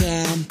Dan and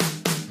Tom.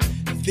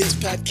 This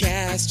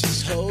podcast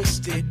is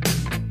hosted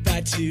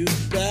by two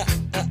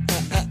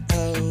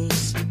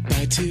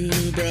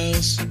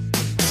bros.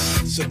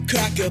 So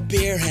crack a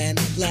beer and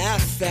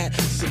laugh at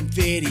some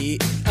videos.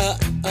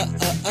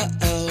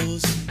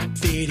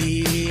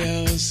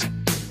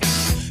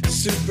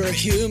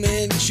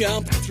 Superhuman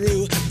jump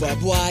through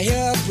barbed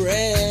wire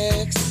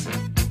bricks.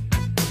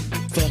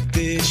 Fuck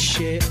this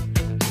shit.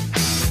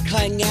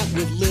 Hang out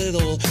with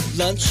little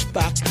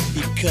lunchbox.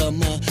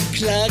 Become a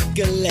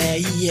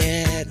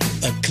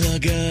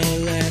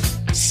cluggalet.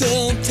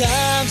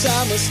 Sometimes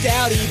I'm a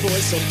stouty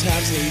boy,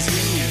 sometimes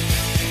lazy.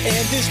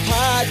 And this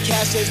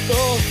podcast is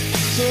both,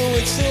 so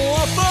it's the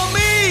one for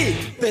me.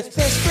 Best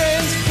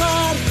Friends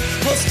Pod,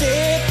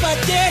 hosted by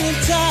Dan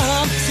and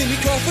Tom. Cindy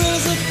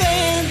Crawford's a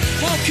fan,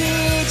 how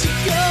could you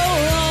go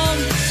wrong?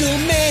 So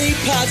many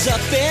pods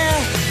up there,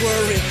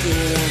 were it the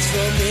ones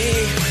for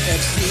me?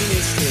 Epstein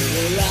is still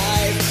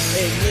alive,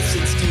 and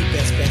listens to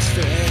Best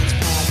Friends